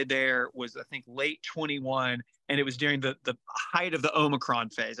we played there was, I think, late 21, and it was during the height of the Omicron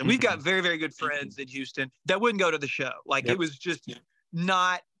phase. And we've got very, very good friends in Houston that wouldn't go to the show. Like, it was just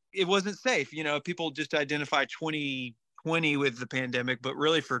it wasn't safe. People just identify 2020 with the pandemic, but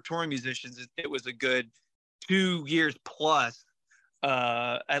really for touring musicians, it was a good 2 years plus,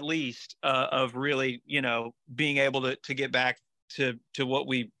 at least, of really, being able to get back to what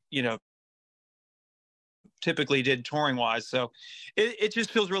we, typically did touring wise. So it just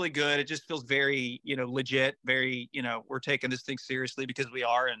feels really good. It just feels very, legit, very, we're taking this thing seriously because we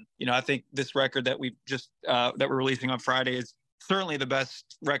are. And, I think this record that we just, that we're releasing on Friday is certainly the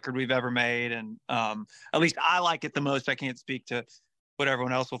best record we've ever made. And at least I like it the most. I can't speak to what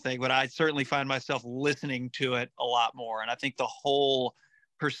everyone else will think, but I certainly find myself listening to it a lot more. And I think the whole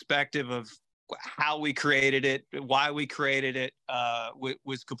perspective of how we created it, why we created it,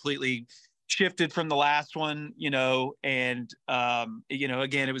 was completely shifted from the last one, and,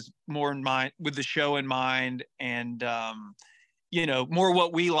 again, it was more in mind with the show in mind, and, more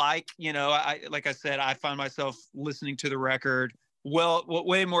what we like. Like I said, I find myself listening to the record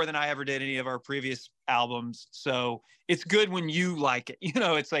way more than I ever did any of our previous albums. So it's good when you like it.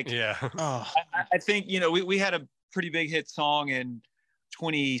 It's like, I think, we had a pretty big hit song in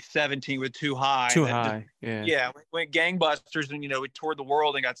 2017 with Too High. Went gangbusters, and we toured the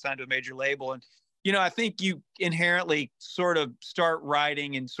world and got signed to a major label. And I think you inherently sort of start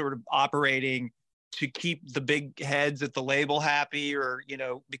writing and sort of operating to keep the big heads at the label happy, or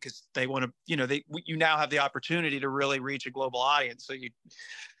because they want to, you now have the opportunity to really reach a global audience, so you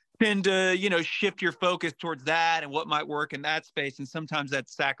tend to shift your focus towards that and what might work in that space. And sometimes that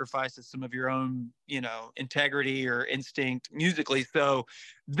sacrifices some of your own integrity or instinct musically. So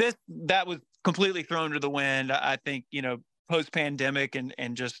that was completely thrown to the wind. I think post pandemic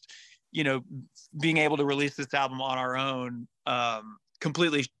and just being able to release this album on our own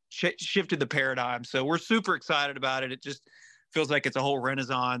completely shifted the paradigm. So we're super excited about it. It just feels like it's a whole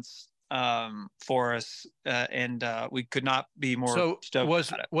renaissance for us, and we could not be more stoked about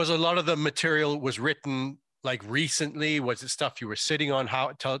it. Was a lot of the material was written like recently? Was it stuff you were sitting on?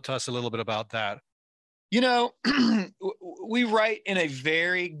 Tell us a little bit about that. We write in a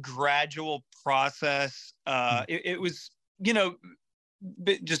very gradual process. It was,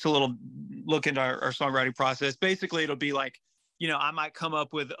 just a little look into our songwriting process. Basically, it'll be like, I might come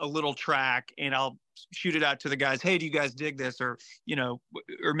up with a little track and I'll shoot it out to the guys. Hey, do you guys dig this? Or,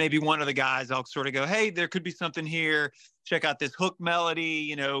 or maybe one of the guys, I'll sort of go, hey, there could be something here. Check out this hook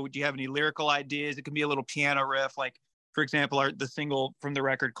melody. Do you have any lyrical ideas? It can be a little piano riff. Like, for example, the single from the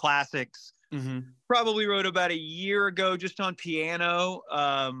record Classics, probably wrote about a year ago just on piano.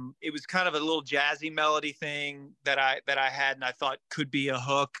 It was kind of a little jazzy melody thing that I had, and I thought could be a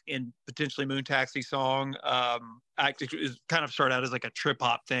hook in potentially Moon Taxi song. It was kind of started out as like a trip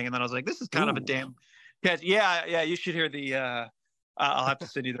hop thing, and then I was like, this is kind of a damn catch. Yeah, you should hear the I'll have to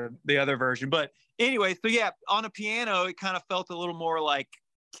send you the other version. But anyway, so yeah, on a piano, it kind of felt a little more like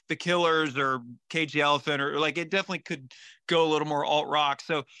the Killers or Cage the Elephant, or like it definitely could go a little more alt rock.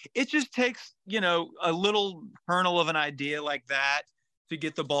 So it just takes, a little kernel of an idea like that to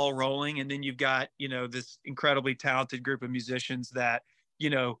get the ball rolling. And then you've got, this incredibly talented group of musicians that,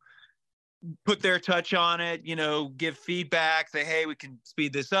 put their touch on it, give feedback, say, hey, we can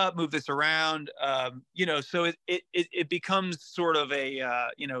speed this up, move this around. So it becomes sort of a,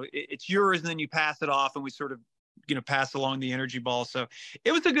 it's yours, and then you pass it off, and we sort of, pass along the energy ball. So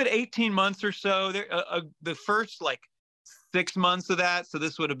it was a good 18 months or so. The first like 6 months of that, so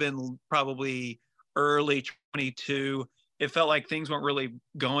this would have been probably early 22. It felt like things weren't really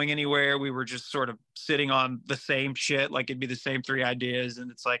going anywhere. We were just sort of sitting on the same shit. Like it'd be the same 3 ideas. And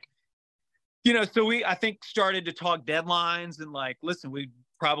it's like, so we, I think, started to talk deadlines and like, listen, we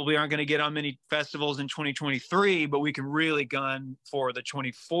probably aren't going to get on many festivals in 2023, but we can really gun for the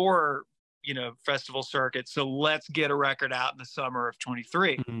 24, festival circuit. So let's get a record out in the summer of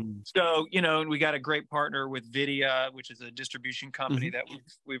 23. Mm-hmm. So, and we got a great partner with Vidya, which is a distribution company that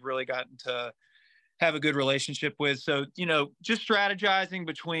we've really gotten to have a good relationship with. So, just strategizing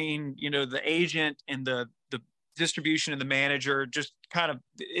between, the agent and the distribution and the manager, just kind of,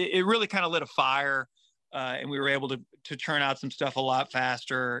 it really kind of lit a fire. And we were able to turn out some stuff a lot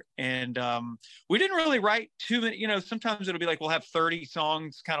faster. And we didn't really write too many, sometimes it'll be like, we'll have 30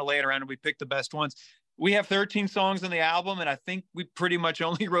 songs kind of laying around and we pick the best ones. We have 13 songs on the album, and I think we pretty much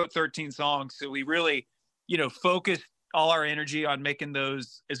only wrote 13 songs. So we really, focused all our energy on making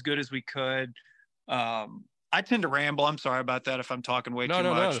those as good as we could. I tend to ramble. I'm sorry about that if I'm talking way too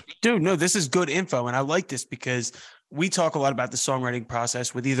much. No. Dude, no, this is good info. And I like this because we talk a lot about the songwriting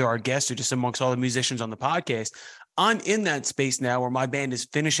process with either our guests or just amongst all the musicians on the podcast. I'm in that space now where my band is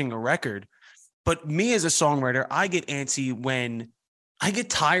finishing a record. But me as a songwriter, I get antsy when I get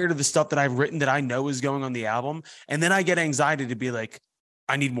tired of the stuff that I've written that I know is going on the album. And then I get anxiety to be like,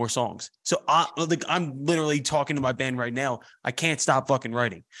 I need more songs. So I'm literally talking to my band right now. I can't stop fucking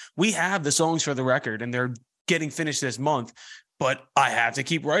writing. We have the songs for the record and they're getting finished this month, but I have to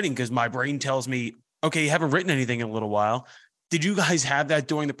keep writing because my brain tells me, okay, you haven't written anything in a little while. Did you guys have that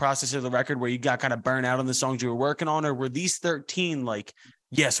during the process of the record where you got kind of burnt out on the songs you were working on? Or were these 13 like,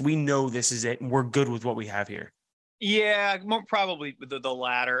 yes, we know this is it and we're good with what we have here? Yeah, more probably the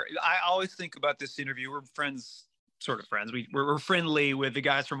latter. I always think about this interview. We're friends, sort of friends. We're friendly with the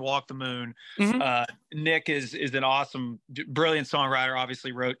guys from Walk the Moon. Nick is an awesome, brilliant songwriter.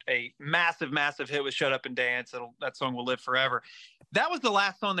 Obviously wrote a massive hit with Shut Up and Dance. That song will live forever. That was the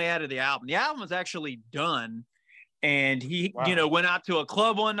last song they had of the album. The album was actually done. And he, went out to a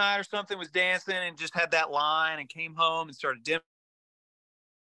club one night or something, was dancing and just had that line and came home and started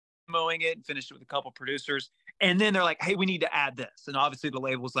demoing it and finished it with a couple producers. And then they're like, hey, we need to add this. And obviously the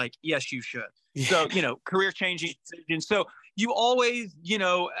label was like, yes, you should. Yeah. So, career changing decisions. So you always,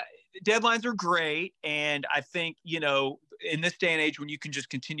 deadlines are great. And I think, in this day and age when you can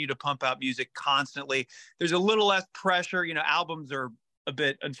just continue to pump out music constantly, there's a little less pressure. Albums are a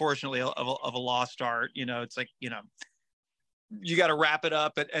bit, unfortunately, of a lost art. It's like, you got to wrap it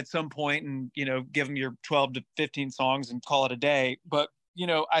up at some point and, give them your 12 to 15 songs and call it a day. But,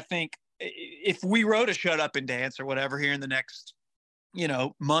 I think if we wrote a Shut Up and Dance or whatever here in the next,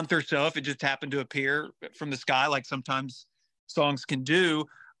 month or so, if it just happened to appear from the sky, like sometimes songs can do,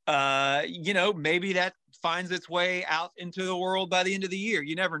 maybe that finds its way out into the world by the end of the year.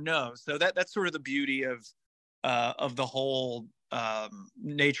 You never know. So that's sort of the beauty of the whole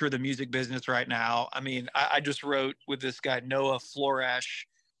nature of the music business right now. I mean, I just wrote with this guy, Noah Floresh,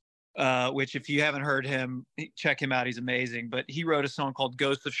 which if you haven't heard him, check him out. He's amazing. But he wrote a song called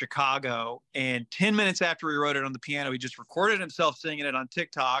Ghosts of Chicago. And 10 minutes after he wrote it on the piano, he just recorded himself singing it on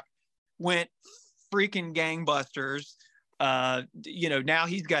TikTok, went freaking gangbusters. Now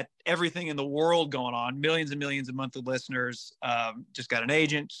he's got everything in the world going on, millions and millions of monthly listeners, just got an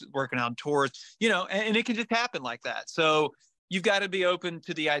agent working on tours, and it can just happen like that. So you've got to be open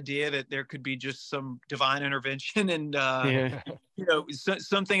to the idea that there could be just some divine intervention and,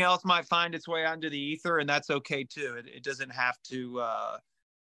 something else might find its way onto the ether, and that's okay too. It doesn't have to,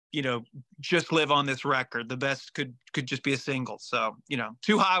 just live on this record. The best could just be a single. So,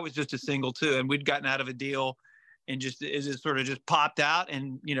 Too High was just a single too. And we'd gotten out of a deal and it just sort of just popped out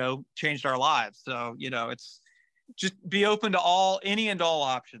and, changed our lives. So, it's just be open to any and all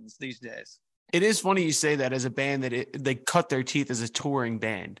options these days. It is funny you say that as a band that they cut their teeth as a touring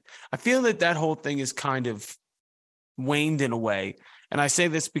band. I feel that whole thing is kind of waned in a way. And I say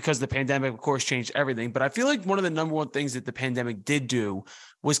this because the pandemic, of course, changed everything. But I feel like one of the number one things that the pandemic did do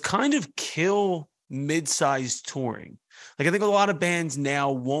was kind of kill mid-sized touring. Like, I think a lot of bands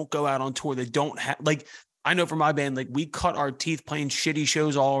now won't go out on tour that don't have, like, I know for my band, like, we cut our teeth playing shitty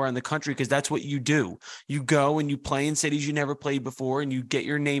shows all around the country because that's what you do. You go and you play in cities you never played before, and you get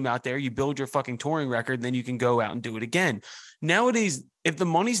your name out there, you build your fucking touring record, and then you can go out and do it again. Nowadays, if the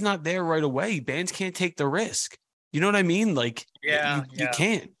money's not there right away, bands can't take the risk. You know what I mean? Like, you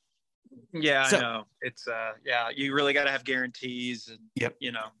can't. Yeah, So- I know. It's you really got to have guarantees and Yep.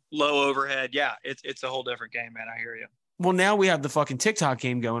 Low overhead. Yeah, it's a whole different game, man. I hear you. Well, now we have the fucking TikTok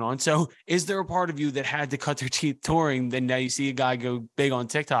game going on. So is there a part of you that had to cut their teeth touring? Then now you see a guy go big on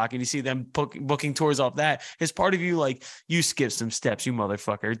TikTok and you see them booking tours off that. Is part of you like, you skip some steps, you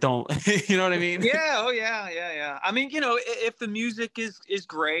motherfucker? Don't, you know what I mean? Yeah. Oh, yeah. I mean, if the music is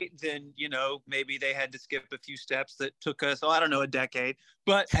great, then, maybe they had to skip a few steps that took us, I don't know, a decade.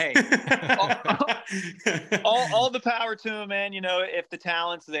 But hey, all the power to them, man. If the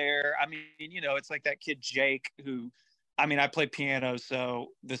talent's there, I mean, it's like that kid Jake who, I mean, I play piano, so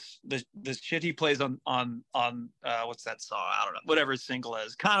this shit he plays on what's that song? I don't know, whatever his single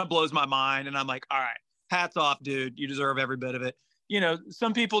is, kind of blows my mind, and I'm like, all right, hats off, dude, you deserve every bit of it.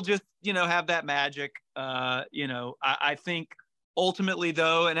 Some people just have that magic. I think ultimately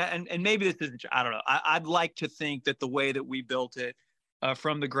though, and maybe this isn't, I don't know. I'd like to think that the way that we built it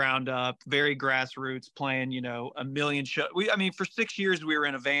from the ground up, very grassroots, playing a million shows. I mean, for 6 years we were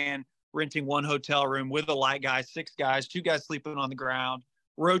in a van, renting one hotel room with a light guy, 6 guys, 2 guys sleeping on the ground,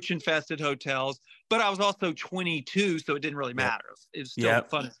 roach infested hotels. But I was also 22, so it didn't really matter. It was still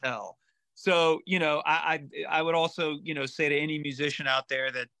fun as hell. So, I would also, say to any musician out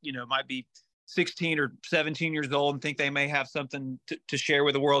there that, might be 16 or 17 years old and think they may have something to share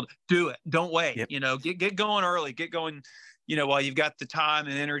with the world, do it. Don't wait. Get going early, get going, while you've got the time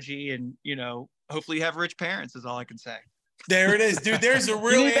and energy, and, hopefully you have rich parents is all I can say. There it is, dude. There's a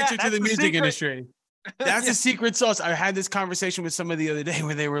real answer to the music secret. industry. That's the secret sauce. I had this conversation with somebody the other day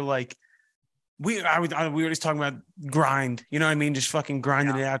where they were like, we were just talking about grind. You know what I mean? Just fucking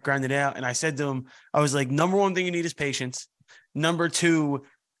grinding it out. And I said to him, I was like, number one thing you need is patience. Number 2,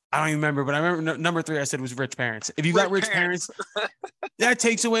 I don't even remember, but I remember number 3 I said was rich parents. If you got rich parents, that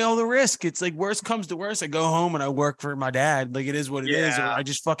takes away all the risk. It's like, worst comes to worst, I go home and I work for my dad. Like, it is what it is. Or I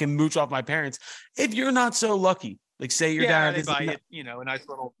just fucking mooch off my parents. If you're not so lucky, like, say your dad is a nice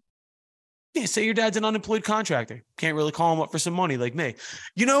little. Yeah, say your dad's an unemployed contractor. Can't really call him up for some money like me.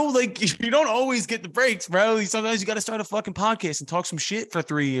 Like, you don't always get the breaks, bro. Sometimes you got to start a fucking podcast and talk some shit for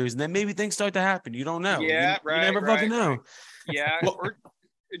 3 years, and then maybe things start to happen. You don't know. Yeah, you never fucking know. Right. Yeah, or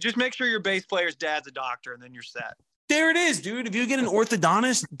just make sure your bass player's dad's a doctor, and then you're set. There it is, dude. If you get an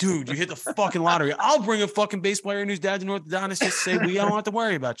orthodontist, dude, you hit the fucking lottery. I'll bring a fucking bass player in whose dad's an orthodontist just to say we don't have to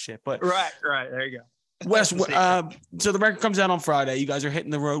worry about shit. But right. There you go. Wes, so the record comes out on Friday. You guys are hitting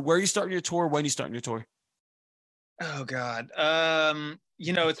the road. Where are you starting your tour? When are you starting your tour? Oh God.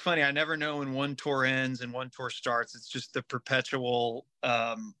 It's funny. I never know when one tour ends and one tour starts. It's just the perpetual,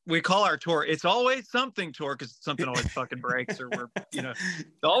 we call our tour, It's Always Something tour, because something always fucking breaks, or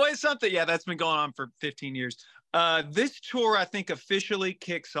it's always something. Yeah, that's been going on for 15 years. This tour, I think, officially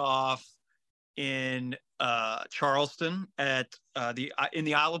kicks off in Charleston at in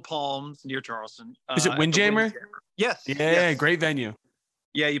the Isle of Palms near Charleston. Is it Windjammer? Yes. Yeah, great venue.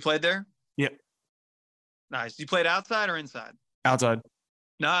 Yeah, you played there? Yep. Nice. You played outside or inside? Outside.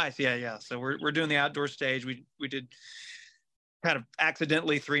 Nice. Yeah. So we're doing the outdoor stage. We did kind of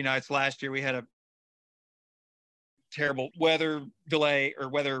accidentally 3 nights last year. We had a terrible weather delay or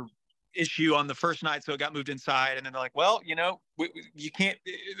weather issue on the first night, so it got moved inside. And then they're like, well, you can't.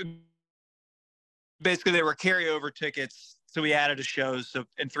 Basically, they were carryover tickets, so we added a show.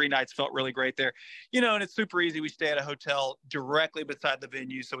 And 3 nights felt really great there, and it's super easy. We stay at a hotel directly beside the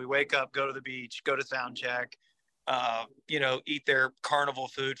venue, so we wake up, go to the beach, go to sound check, eat their carnival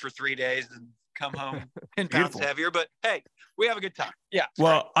food for 3 days, and come home 10 pounds heavier. But hey, we have a good time. Yeah.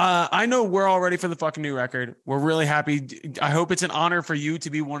 Well, I know we're all ready for the fucking new record. We're really happy. I hope it's an honor for you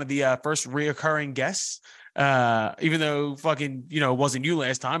to be one of the first reoccurring guests. Even though fucking, it wasn't you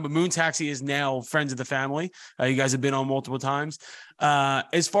last time, but Moon Taxi is now friends of the family. You guys have been on multiple times.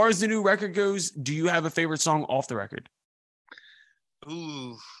 As far as the new record goes, do you have a favorite song off the record?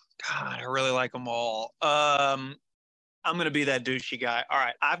 Ooh, God, I really like them all. I'm going to be that douchey guy. All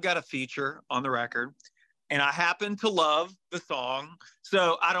right. I've got a feature on the record, and I happen to love the song.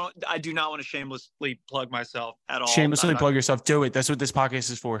 So I do not want to shamelessly plug myself at all. Shamelessly plug yourself. Do it. That's what this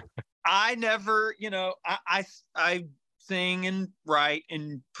podcast is for. I never, I sing and write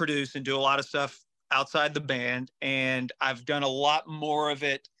and produce and do a lot of stuff outside the band. And I've done a lot more of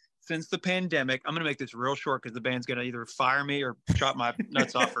it since the pandemic. I'm going to make this real short because the band's going to either fire me or chop my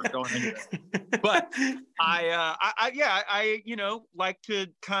nuts off for going into this. But I like to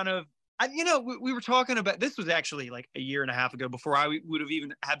kind of, we were talking about, this was actually like a year and a half ago before I would have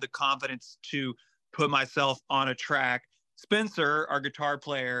even had the confidence to put myself on a track. Spencer, our guitar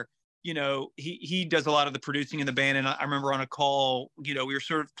player, he does a lot of the producing in the band. And I remember on a call, we were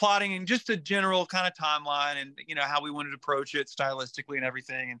sort of plotting and just a general kind of timeline and, how we wanted to approach it stylistically and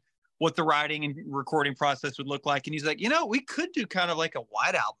everything and what the writing and recording process would look like. And he's like, we could do kind of like a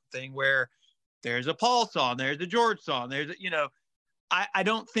White Album thing where there's a Paul song, there's a George song, there's, I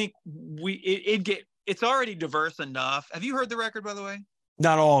don't think it's already diverse enough. Have you heard the record, by the way?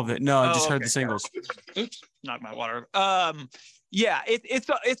 Not all of it. No, I just heard the singles. Oops, knocked my water. Yeah,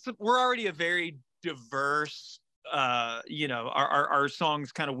 we're already a very diverse, our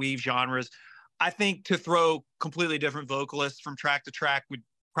songs kind of weave genres. I think to throw completely different vocalists from track to track would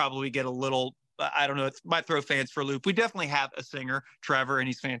probably get a little, I don't know, it might throw fans for a loop. We definitely have a singer, Trevor, and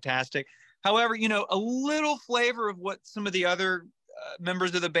he's fantastic. However, a little flavor of what some of the other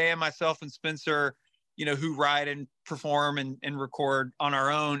members of the band, myself and Spencer, who write and perform and record on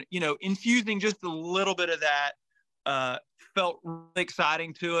our own, infusing just a little bit of that felt really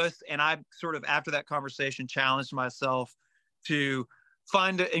exciting to us. And I sort of, after that conversation, challenged myself to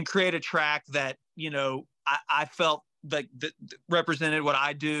find and create a track that, I felt like that represented what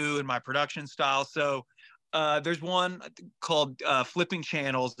I do and my production style. So there's one called Flipping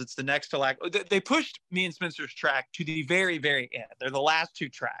Channels. It's the next to like, they pushed me and Spencer's track to the very, very end. They're the last two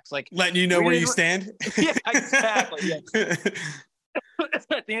tracks. Like letting you know where you stand. Yeah, exactly. Yeah.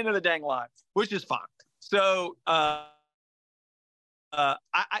 At the end of the dang line, which is fine. So I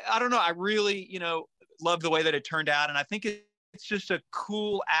don't know. I really, love the way that it turned out. And I think it's just a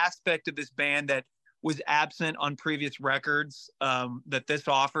cool aspect of this band that was absent on previous records that this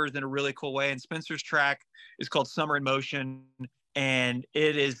offers in a really cool way. And Spencer's track is called Summer in Motion. And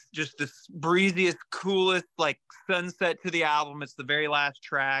it is just the breeziest, coolest, like sunset to the album. It's the very last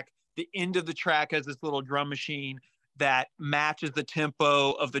track. The end of the track has this little drum machine that matches the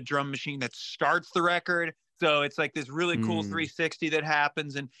tempo of the drum machine that starts the record. So it's like this really cool 360 that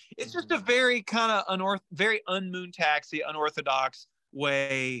happens. And it's just a very kind of very un-Moon Taxi, unorthodox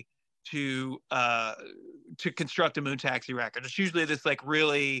way to construct a Moon Taxi record. It's usually this like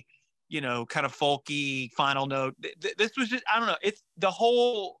really, kind of folky final note. This was just, I don't know. It's the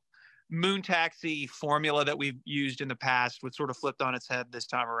whole Moon Taxi formula that we've used in the past was sort of flipped on its head this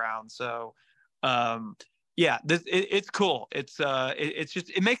time around. So, yeah, it's cool. It's just,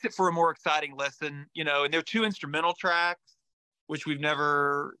 it makes it for a more exciting listen, and there are 2 instrumental tracks, which we've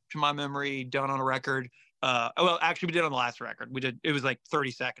never, to my memory, done on a record. Well, actually we did on the last record. It was like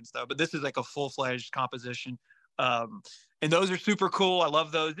 30 seconds though, but this is like a full-fledged composition. And those are super cool. I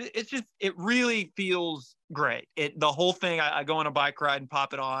love those. It really feels great. The whole thing, I go on a bike ride and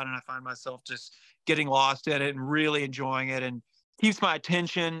pop it on and I find myself just getting lost in it and really enjoying it and keeps my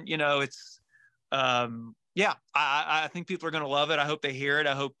attention. Yeah, I think people are going to love it. I hope they hear it.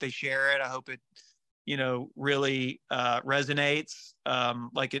 I hope they share it. I hope it, really resonates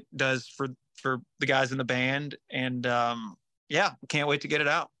like it does for the guys in the band. And yeah, can't wait to get it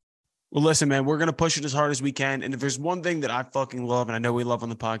out. Well, listen, man, we're going to push it as hard as we can. And if there's one thing that I fucking love, and I know we love on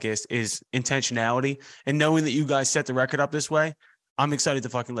the podcast, is intentionality. And knowing that you guys set the record up this way, I'm excited to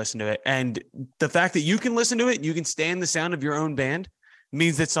fucking listen to it. And the fact that you can listen to it, you can stand the sound of your own band,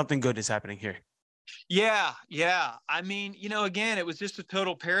 means that something good is happening here. Yeah. I mean, again, it was just a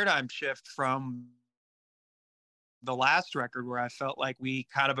total paradigm shift from the last record where I felt like we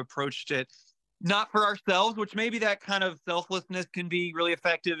kind of approached it not for ourselves, which maybe that kind of selflessness can be really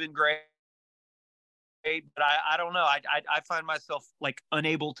effective and great. But I don't know. I find myself like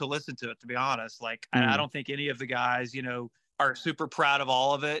unable to listen to it, to be honest. Like, I don't think any of the guys, are super proud of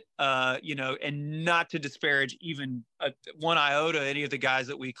all of it, and not to disparage even one iota any of the guys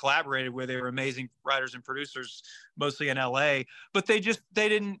that we collaborated with. They were amazing writers and producers, mostly in LA, but they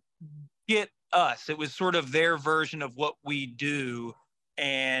didn't get us. It was sort of their version of what we do.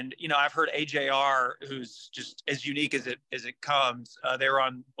 And, I've heard AJR, who's just as unique as it comes. They were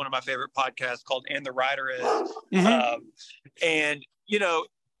on one of my favorite podcasts called And the Writer Is. And,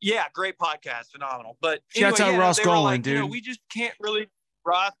 yeah, great podcast, phenomenal. But shouts out Ross Golan, dude. We just can't really.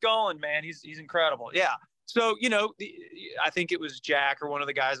 Ross Golan, man, he's incredible. Yeah. So, I think it was Jack or one of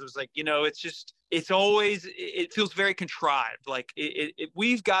the guys that was like, it feels very contrived. Like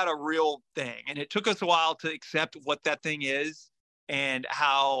we've got a real thing, and it took us a while to accept what that thing is and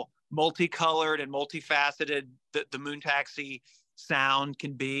how multicolored and multifaceted the Moon Taxi sound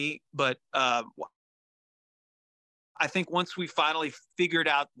can be. But I I think once we finally figured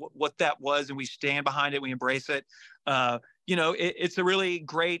out what that was and we stand behind it, we embrace it. It's a really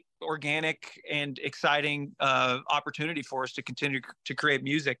great, organic, and exciting opportunity for us to continue to create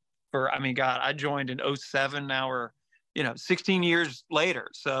music. God, I joined in 2007. Now we're 16 years later.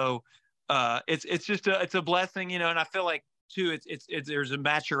 So it's just a blessing, and I feel like too it's there's a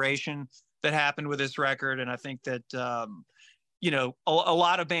maturation that happened with this record, and I think that a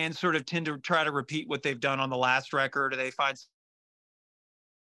lot of bands sort of tend to try to repeat what they've done on the last record, or they find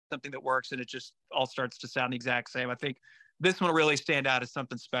something that works and it just all starts to sound the exact same. I think this one will really stand out as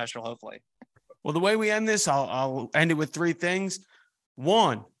something special, hopefully. Well, the way we end this, I'll end it with 3 things.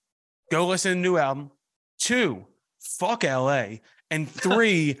 1, go listen to the new album. 2, fuck LA. And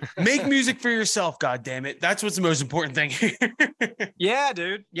 3, make music for yourself. God damn it. That's what's the most important thing here. Yeah,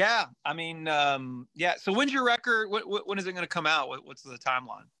 dude. Yeah. So when's your record? When is it going to come out? What's the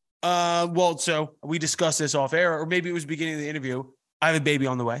timeline? So we discussed this off air, or maybe it was the beginning of the interview. I have a baby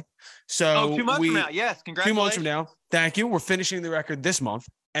on the way. So 2 months from now. Yes. Congratulations. 2 months from now. Thank you. We're finishing the record this month.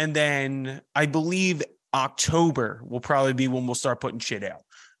 And then I believe October will probably be when we'll start putting shit out.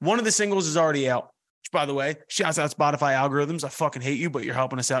 One of the singles is already out. Which, by the way, shouts out Spotify algorithms. I fucking hate you, but you're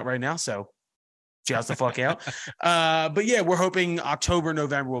helping us out right now. So shouts the fuck out. But yeah, we're hoping October,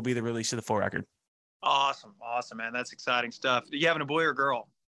 November will be the release of the full record. Awesome, man. That's exciting stuff. Are you having a boy or girl?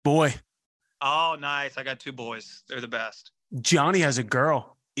 Boy. Oh, nice. I got 2 boys. They're the best. Johnny has a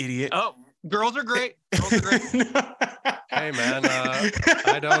girl, idiot. Oh, girls are great. Girls are great. Hey man,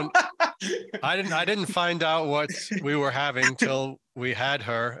 I didn't find out what we were having till we had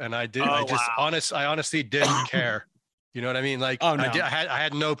her, and I honestly didn't care. You know what I mean? Like, oh, no. I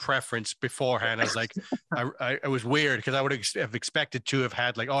had no preference beforehand. I was like, it was weird because I would have expected to have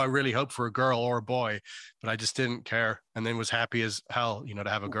had like, oh, I really hope for a girl or a boy, but I just didn't care, and then was happy as hell, to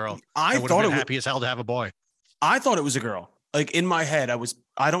have a girl. I would have been happy as hell to have a boy. I thought it was a girl. Like in my head,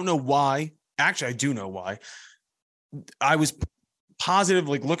 I don't know why. Actually, I do know why. I was positive,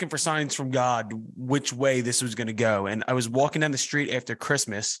 like looking for signs from God, which way this was going to go. And I was walking down the street after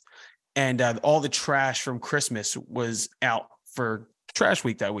Christmas, and all the trash from Christmas was out for trash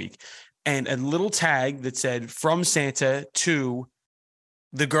week that week. And a little tag that said from Santa to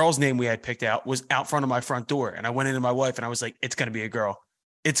the girl's name we had picked out was out front of my front door. And I went into my wife and I was like, it's going to be a girl.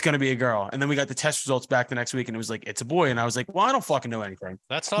 It's going to be a girl. And then we got the test results back the next week and it was like, it's a boy. And I was like, well, I don't fucking know anything.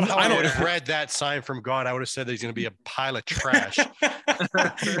 That's not how I would have read that sign from God. I would have said that he's going to be a pile of trash.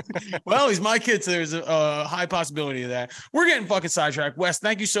 Well, he's my kid, so there's a high possibility of that. We're getting fucking sidetracked. Wes,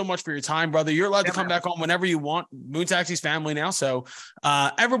 thank you so much for your time, brother. You're allowed to come back on whenever you want. Moon Taxi's family now. So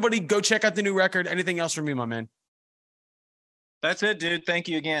everybody go check out the new record. Anything else from me, my man? That's it, dude. Thank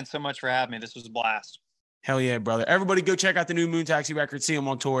you again so much for having me. This was a blast. Hell yeah, brother. Everybody go check out the new Moon Taxi record. See him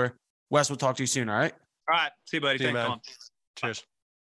on tour. Wes, we'll talk to you soon, all right? All right. See you, buddy. See you, Thanks, man. Cheers.